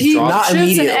They he dropped- Not shoots an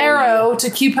immediately. arrow to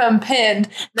keep him pinned.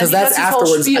 Because that's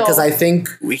afterwards. Because I think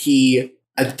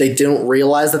they didn't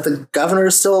realize that the governor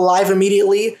is still alive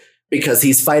immediately, because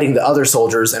he's fighting the other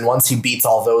soldiers, and once he beats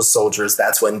all those soldiers,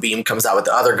 that's when Beam comes out with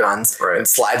the other guns Right. and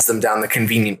slides them down the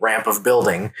convenient ramp of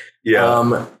building.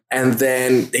 Yeah. And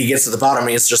then he gets to the bottom and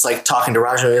he's just like talking to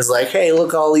Raju, and he's like, hey,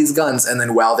 look, all these guns. And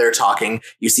then while they're talking,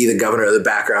 you see the governor of the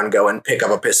background go and pick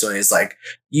up a pistol, and he's like,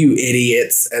 you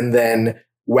idiots. And then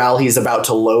while he's about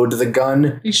to load the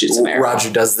gun, He shoots an arrow.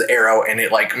 Raju does the arrow, and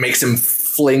it like makes him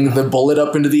fling the bullet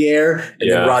up into the air. And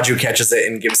Yeah. then Raju catches it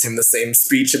and gives him the same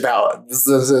speech about, this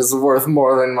is worth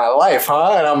more than my life,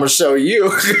 huh? And I'm going to show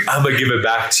you. I'm going to give it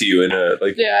back to you in a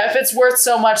like. Yeah, if it's worth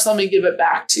so much, let me give it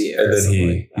back to you. And then something he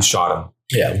like that. shot him.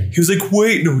 Yeah. He was like,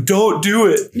 wait, no, don't do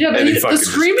it. Yeah, but And he the fucking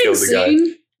just screaming killed the guy.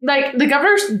 scene, like the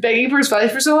governor's begging for his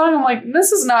life for so long, I'm like, this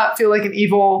does not feel like an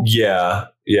evil. Yeah.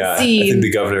 Yeah. I Scene. think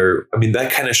the governor, I mean,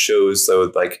 that kind of shows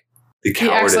though, like the He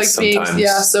acts cowardice like being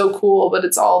sometimes. so cool, but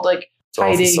it's all like It's all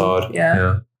hiding. facade.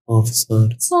 Yeah. All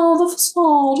facade. It's all the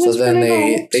facade. So It's then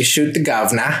pretty they shoot the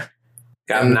governor.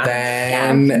 And Governor.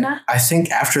 then Governor. I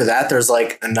think after that, there's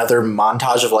like another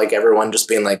montage of like everyone just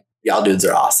being like, y'all dudes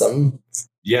are awesome.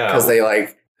 Yeah. Because they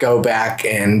like go back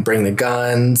and bring the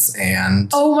guns,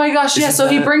 and Oh my gosh, yeah. Isn't So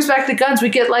he that- brings back the guns. We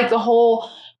get like the whole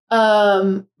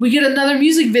we get another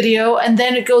music video, and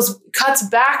then it cuts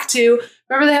back to,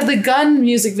 remember they have the gun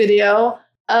music video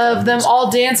of them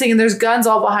all dancing and there's guns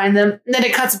all behind them. And then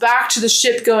it cuts back to the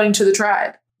ship going to the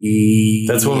tribe.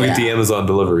 That's when we get the Amazon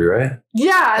delivery, right?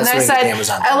 Yeah, and That's I when said,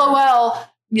 Amazon- LOL,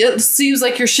 it seems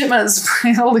like your shipment is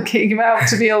able to came out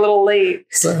to be a little late.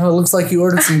 So it looks like you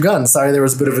ordered some guns. Sorry, there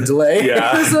was a bit of a delay.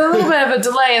 Yeah. There's a little bit of a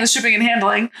delay in the shipping and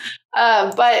handling.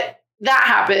 But that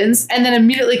happens, and then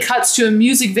immediately cuts to a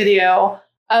music video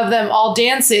of them all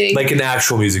dancing. Like an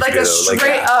actual music Like video. a straight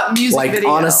like, up music Like video.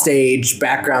 on a stage,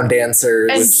 background dancers.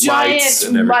 and with lights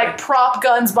giant and like prop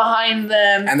guns behind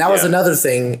them. And that was Yeah. another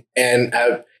thing. And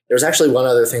there's actually one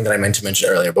other thing that I meant to mention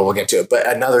earlier, but we'll get to it. But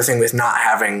another thing with not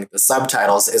having the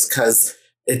subtitles is because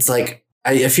it's like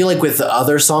I feel like with the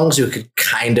other songs, you could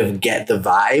kind of get the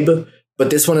vibe. But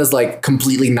this one is like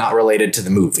completely not related to the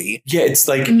movie. Yeah, it's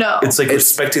like it's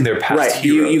respecting their past right.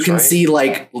 heroes. You can see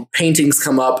like paintings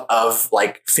come up of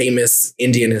like famous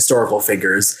Indian historical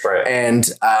figures, right. And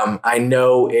I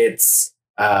know it's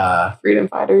freedom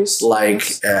fighters, like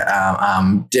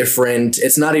different.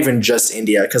 It's not even just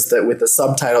India because with the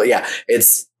subtitle,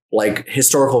 it's like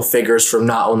historical figures from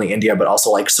not only India but also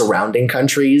like surrounding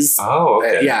countries. Oh,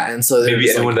 okay. And so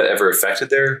maybe anyone that ever affected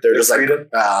their just freedom?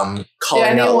 Like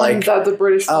calling out like that the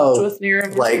British with near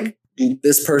him, like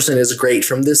this person is great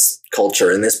from this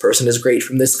culture and this person is great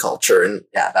from this culture and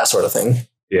that sort of thing.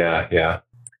 Yeah.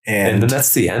 And then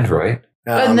that's the end, right?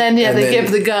 And then they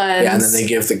give the guns. Yeah, and then they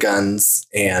give the guns,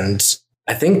 and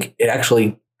I think it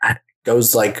actually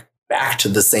goes like back to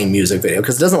the same music video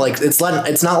because it doesn't like it's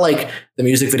not like the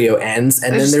music video ends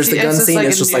and then there's the gun scene.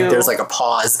 It's just like there's like a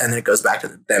pause and then it goes back to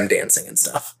them dancing and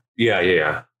stuff.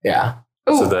 Yeah.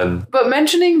 Ooh, so then, but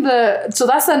mentioning so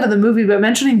that's the end of the movie. But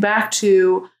mentioning back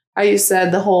to how you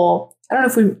said the whole, I don't know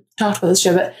if we talked about this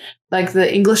yet, but like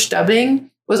the English dubbing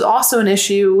was also an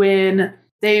issue when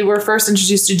they were first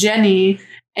introduced to Jenny.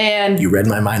 And you read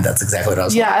my mind. That's exactly what I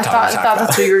was. Yeah, I thought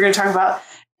that's what you were going to talk about.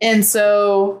 And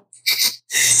so.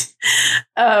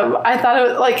 I thought it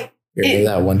was like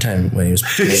that one time when he was. I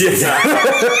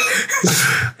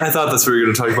thought that's what we were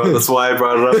going to talk about. That's why I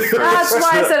brought it up first. That's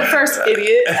why I said it first,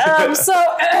 idiot.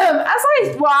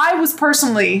 I was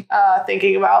personally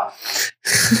thinking about,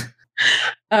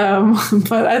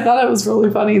 but I thought it was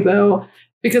really funny though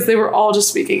because they were all just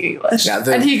speaking English,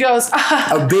 and he goes,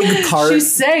 "A big part."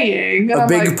 She's saying a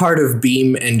big part of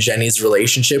Beam and Jenny's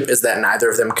relationship is that neither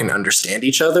of them can understand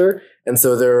each other. And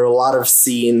so there are a lot of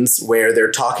scenes where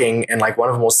they're talking and like one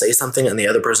of them will say something and the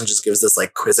other person just gives this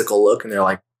like quizzical look and they're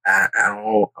like, I don't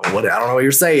know what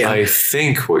you're saying. I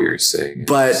think what you're saying.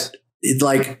 But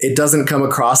it doesn't come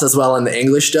across as well in the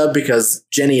English dub because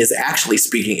Jenny is actually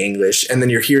speaking English and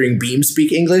then you're hearing Beam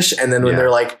speak English. And then when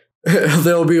they're like,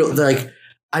 they're like,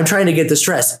 I'm trying to get this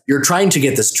dress. You're trying to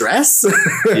get this dress?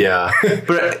 Yeah.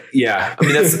 But I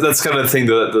mean, that's kind of the thing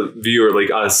that the viewer like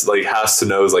us like has to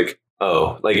know is like,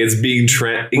 oh, like it's being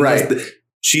right.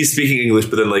 She's speaking English,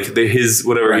 but then like his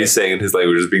whatever he's saying in his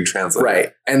language is being translated.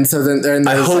 Right. And so then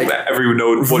I hope that everyone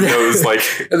knows like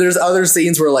and there's other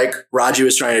scenes where like Raju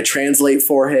is trying to translate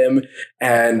for him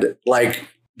and like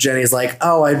Jenny's like,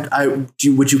 oh,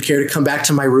 would you care to come back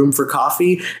to my room for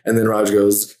coffee? And then Raj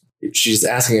goes, she's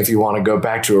asking if you want to go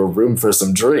back to her room for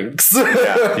some drinks.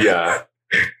 Yeah.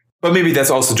 But maybe that's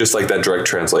also just like that direct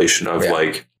translation of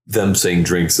like them saying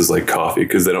drinks is like coffee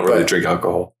because they don't really drink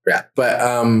alcohol. Yeah.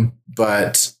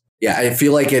 But yeah, I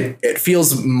feel like it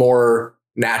feels more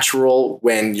natural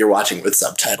when you're watching with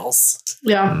subtitles.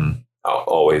 Yeah.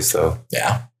 Always though.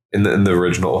 Yeah. In the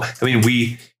original. I mean,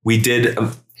 we did,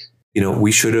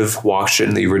 we should have watched it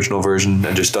in the original version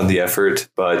and just done the effort,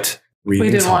 but we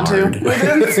didn't want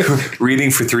to.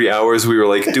 Reading for 3 hours, we were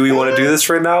like, do we want to do this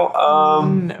right now?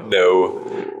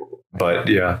 No. But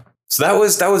yeah. So that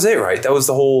was it, right? That was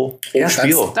the whole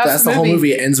spiel. That's the whole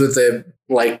movie. It ends with the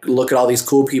like, look at all these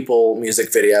cool people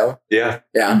music video. Yeah.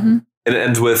 Mm-hmm. And it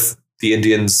ends with the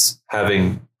Indians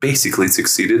having basically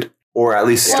succeeded, or at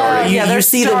least starting. You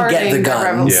see them get the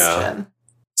guns. Yeah.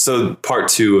 So part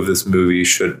 2 of this movie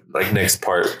should next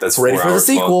part. That's ready for the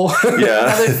sequel. Yeah.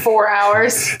 Another 4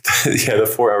 hours. Yeah.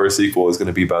 The 4-hour sequel is going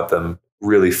to be about them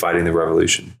really fighting the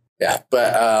revolution. Yeah.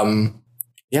 But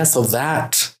so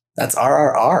that's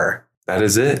RRR. That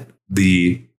is it.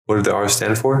 What did the R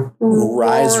stand for?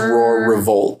 Rise, Roar,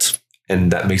 Revolt.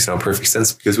 And that makes now perfect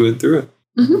sense because we went through it.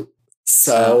 Mm-hmm.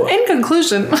 So in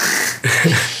conclusion,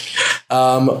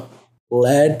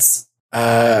 let's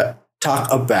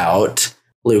talk about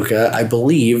Luca. I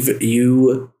believe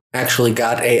you actually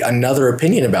got another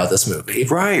opinion about this movie.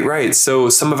 Right. So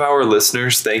some of our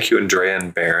listeners, thank you, Andrea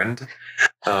and Baron,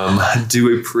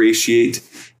 do appreciate,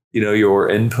 your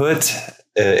input.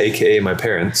 AKA my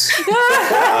parents.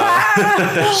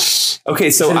 Okay,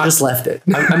 so I just left it.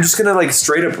 I'm just gonna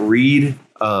straight up read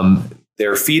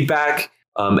their feedback,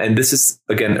 and this is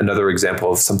again another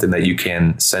example of something that you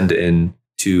can send in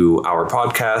to our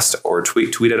podcast or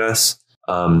tweet at us.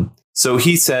 So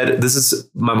he said, "This is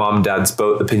my mom and dad's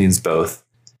opinions both.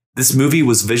 This movie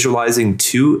was visualizing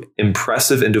 2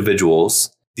 impressive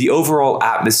individuals. The overall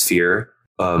atmosphere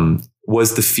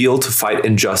was the feel to fight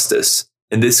injustice."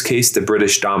 In this case, the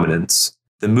British dominance.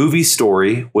 The movie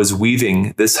story was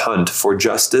weaving this hunt for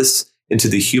justice into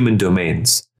the human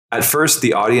domains. At first,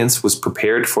 the audience was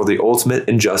prepared for the ultimate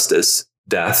injustice,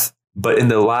 death. But in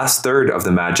the last third of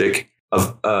the magic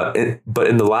of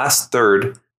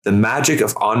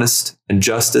honest and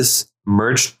justice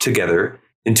merged together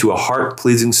into a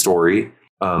heart-pleasing story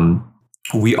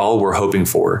we all were hoping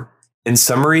for. In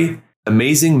summary,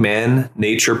 amazing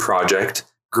man-nature project,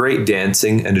 great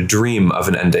dancing, and a dream of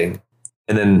an ending.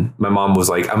 And then my mom was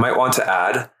like, I might want to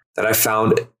add that I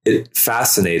found it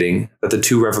fascinating that the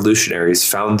two revolutionaries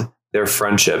found their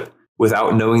friendship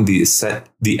without knowing the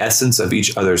essence of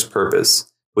each other's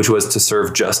purpose, which was to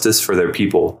serve justice for their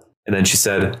people. And then she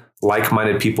said,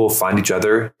 like-minded people find each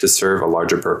other to serve a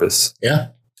larger purpose. Yeah.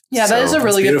 Yeah, that is a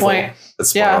really good point. That's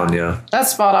spot on, yeah.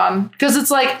 That's spot on. Because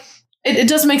it's like, it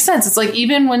does make sense. It's like,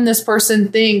 even when this person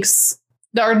thinks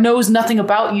or knows nothing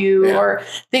about you or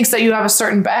thinks that you have a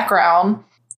certain background,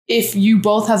 if you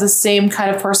both have the same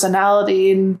kind of personality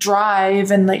and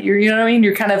drive and that you're, you know what I mean?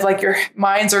 You're kind of like your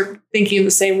minds are thinking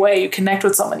the same way. You connect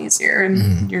with someone easier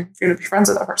and you're going to be friends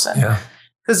with that person. Yeah.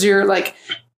 Because you're like,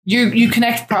 you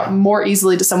connect more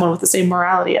easily to someone with the same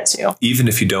morality as you. Even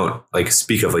if you don't like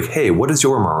speak of like, hey, what is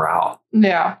your morale?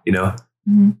 Yeah. You know?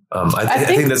 I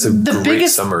think that's a the great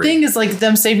biggest summary. thing is like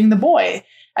them saving the boy.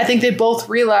 I think they both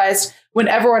realized when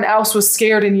everyone else was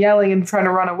scared and yelling and trying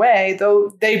to run away,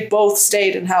 though they both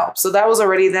stayed and helped. So that was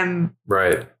already them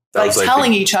right. Like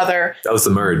telling each other. That was the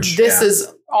merge. This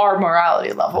is our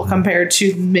morality level compared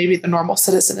to maybe the normal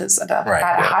citizen is at a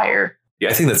higher. Yeah,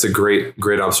 I think that's a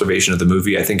great observation of the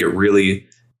movie. I think it really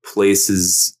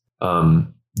places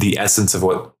the essence of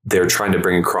what they're trying to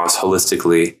bring across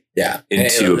holistically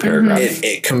into a paragraph.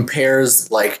 It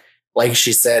compares like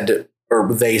she said,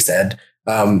 or they said,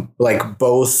 like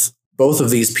both of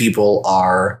these people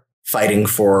are fighting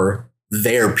for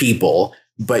their people,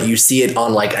 but you see it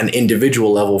on like an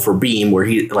individual level for Beam, where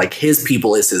he like his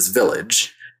people is his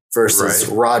village versus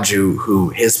Raju, who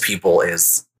his people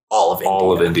is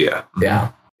all of India.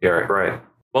 Yeah. Yeah. Right.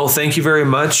 Well, thank you very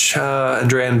much,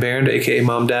 Andrea and Bernd, aka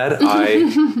Mom, Dad.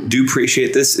 I do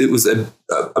appreciate this. It was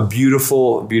a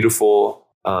beautiful, beautiful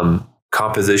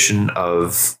composition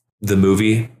of the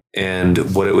movie and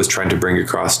what it was trying to bring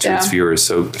across to its viewers.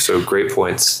 So great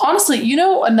points. Honestly, you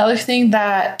know, another thing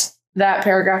that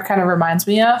paragraph kind of reminds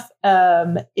me of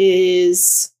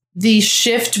is the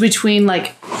shift between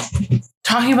like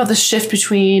talking about the shift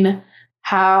between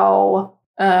how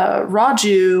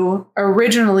Raju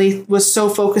originally was so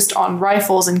focused on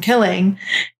rifles and killing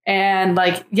and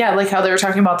like how they were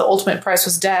talking about the ultimate price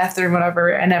was death or whatever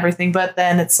and everything. But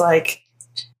then it's like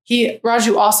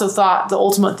Raju also thought the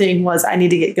ultimate thing was I need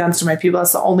to get guns to my people.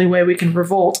 That's the only way we can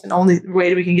revolt and only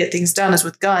way we can get things done is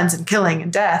with guns and killing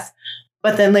and death.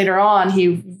 But then later on,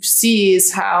 he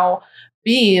sees how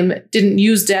Beam didn't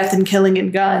use death and killing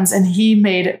and guns, and he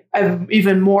made an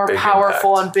even more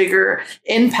powerful and bigger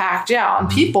impact, on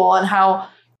people, and how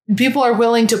people are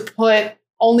willing to put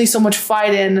only so much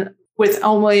fight in with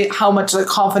only how much like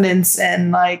confidence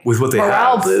and like with what they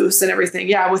morale have. Boost and everything.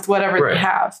 Yeah, with whatever they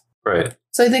have. Right.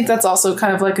 So I think that's also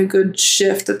kind of like a good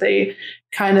shift that they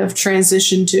kind of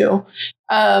transitioned to.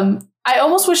 I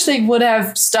almost wish they would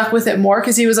have stuck with it more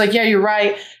because he was like, yeah, you're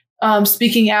right.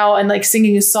 Speaking out and like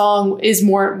singing a song was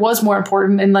more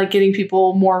important and like getting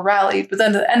people more rallied. But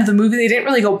then at the end of the movie, they didn't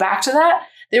really go back to that.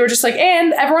 They were just like,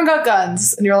 and everyone got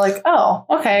guns. And you're like, oh,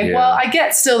 okay. Yeah. Well, I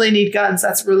get still they need guns.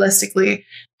 That's realistically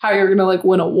how you're going to like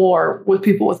win a war with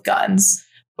people with guns.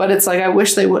 But it's like, I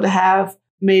wish they would have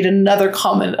made another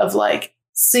comment of like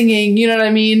singing, you know what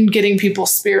I mean? Getting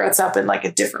people's spirits up in like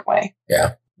a different way.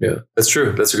 Yeah. Yeah, that's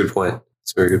true. That's a good point.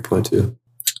 It's a very good point too.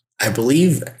 I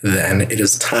believe then it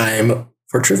is time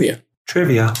for trivia.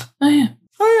 Trivia. Oh yeah.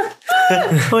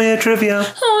 Oh yeah, trivia. Oh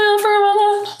yeah,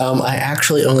 I forgot about that. I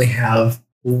actually only have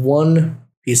one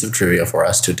piece of trivia for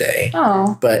us today.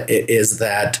 Oh. But it is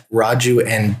that Raju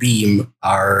and Beam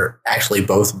are actually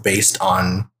both based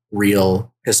on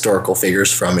real historical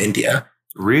figures from India.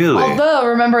 Really? Although,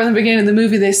 remember in the beginning of the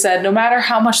movie, they said, no matter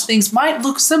how much things might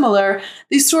look similar,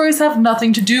 these stories have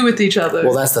nothing to do with each other.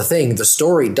 Well, that's the thing. The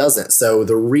story doesn't. So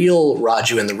the real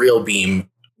Raju and the real Beam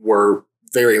were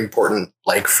very important,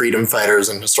 like freedom fighters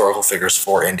and historical figures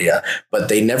for India, but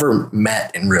they never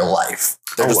met in real life.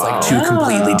 They're just like two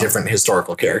completely different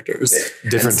historical characters.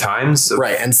 Different times?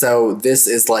 Right. And so this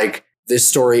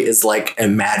story is like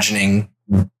imagining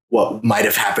what might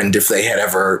have happened if they had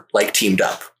ever like teamed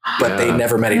up, but they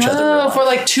never met each other. For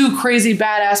like two crazy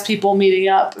badass people meeting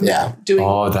up. And doing.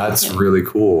 Oh, that's really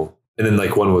cool. And then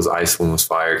like one was ice, one was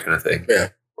fire kind of thing. Yeah.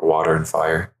 Or water and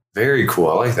fire. Very cool.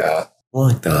 I like that. I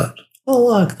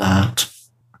like that.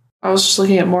 I was just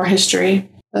looking at more history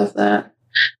of that.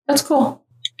 That's cool.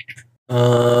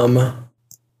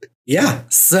 Yeah.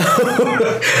 So,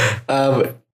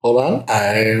 hold on.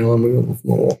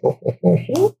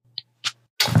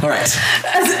 All right.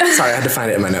 Sorry, I had to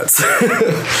find it in my notes.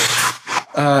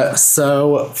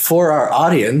 So for our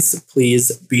audience,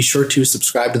 please be sure to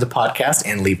subscribe to the podcast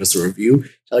and leave us a review.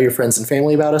 Tell your friends and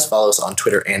family about us. Follow us on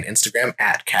Twitter and Instagram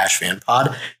at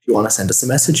CashFanPod. If you want to send us a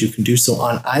message, you can do so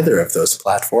on either of those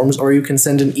platforms, or you can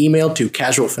send an email to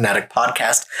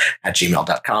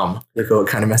casualfanaticpodcast@gmail.com. What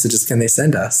kind of messages can they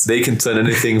send us? They can send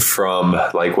anything from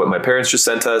like what my parents just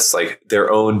sent us, like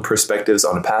their own perspectives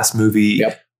on a past movie,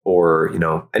 or, you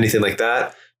know, anything like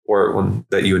that, or one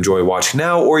that you enjoy watching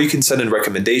now, or you can send in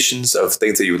recommendations of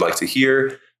things that you would like to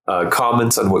hear.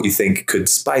 Comments on what you think could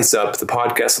spice up the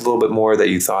podcast a little bit more that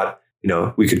you thought, you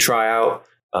know, we could try out,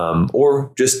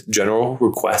 or just general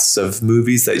requests of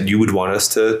movies that you would want us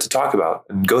to talk about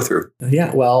and go through.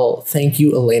 Yeah, well, thank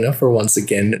you, Elena, for once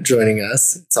again joining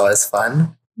us. It's always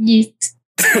fun. Yeet.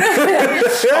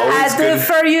 I do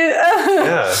for you.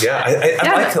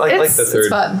 I like the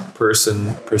third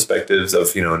person perspectives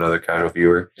of, you know, another casual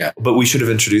viewer. Yeah, but we should have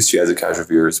introduced you as a casual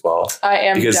viewer as well. I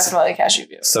am definitely a casual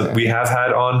viewer. We have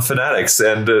had on Fanatics,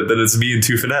 and then it's me and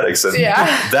two Fanatics, and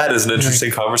that is an interesting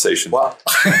conversation. Wow.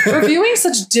 Reviewing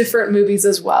such different movies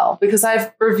as well, because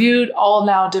I've reviewed all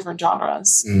now different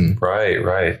genres.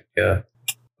 Right, yeah.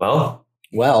 Well,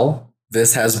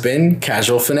 this has been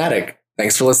Casual Fanatic.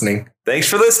 Thanks for listening. Thanks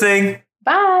for listening.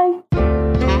 Bye.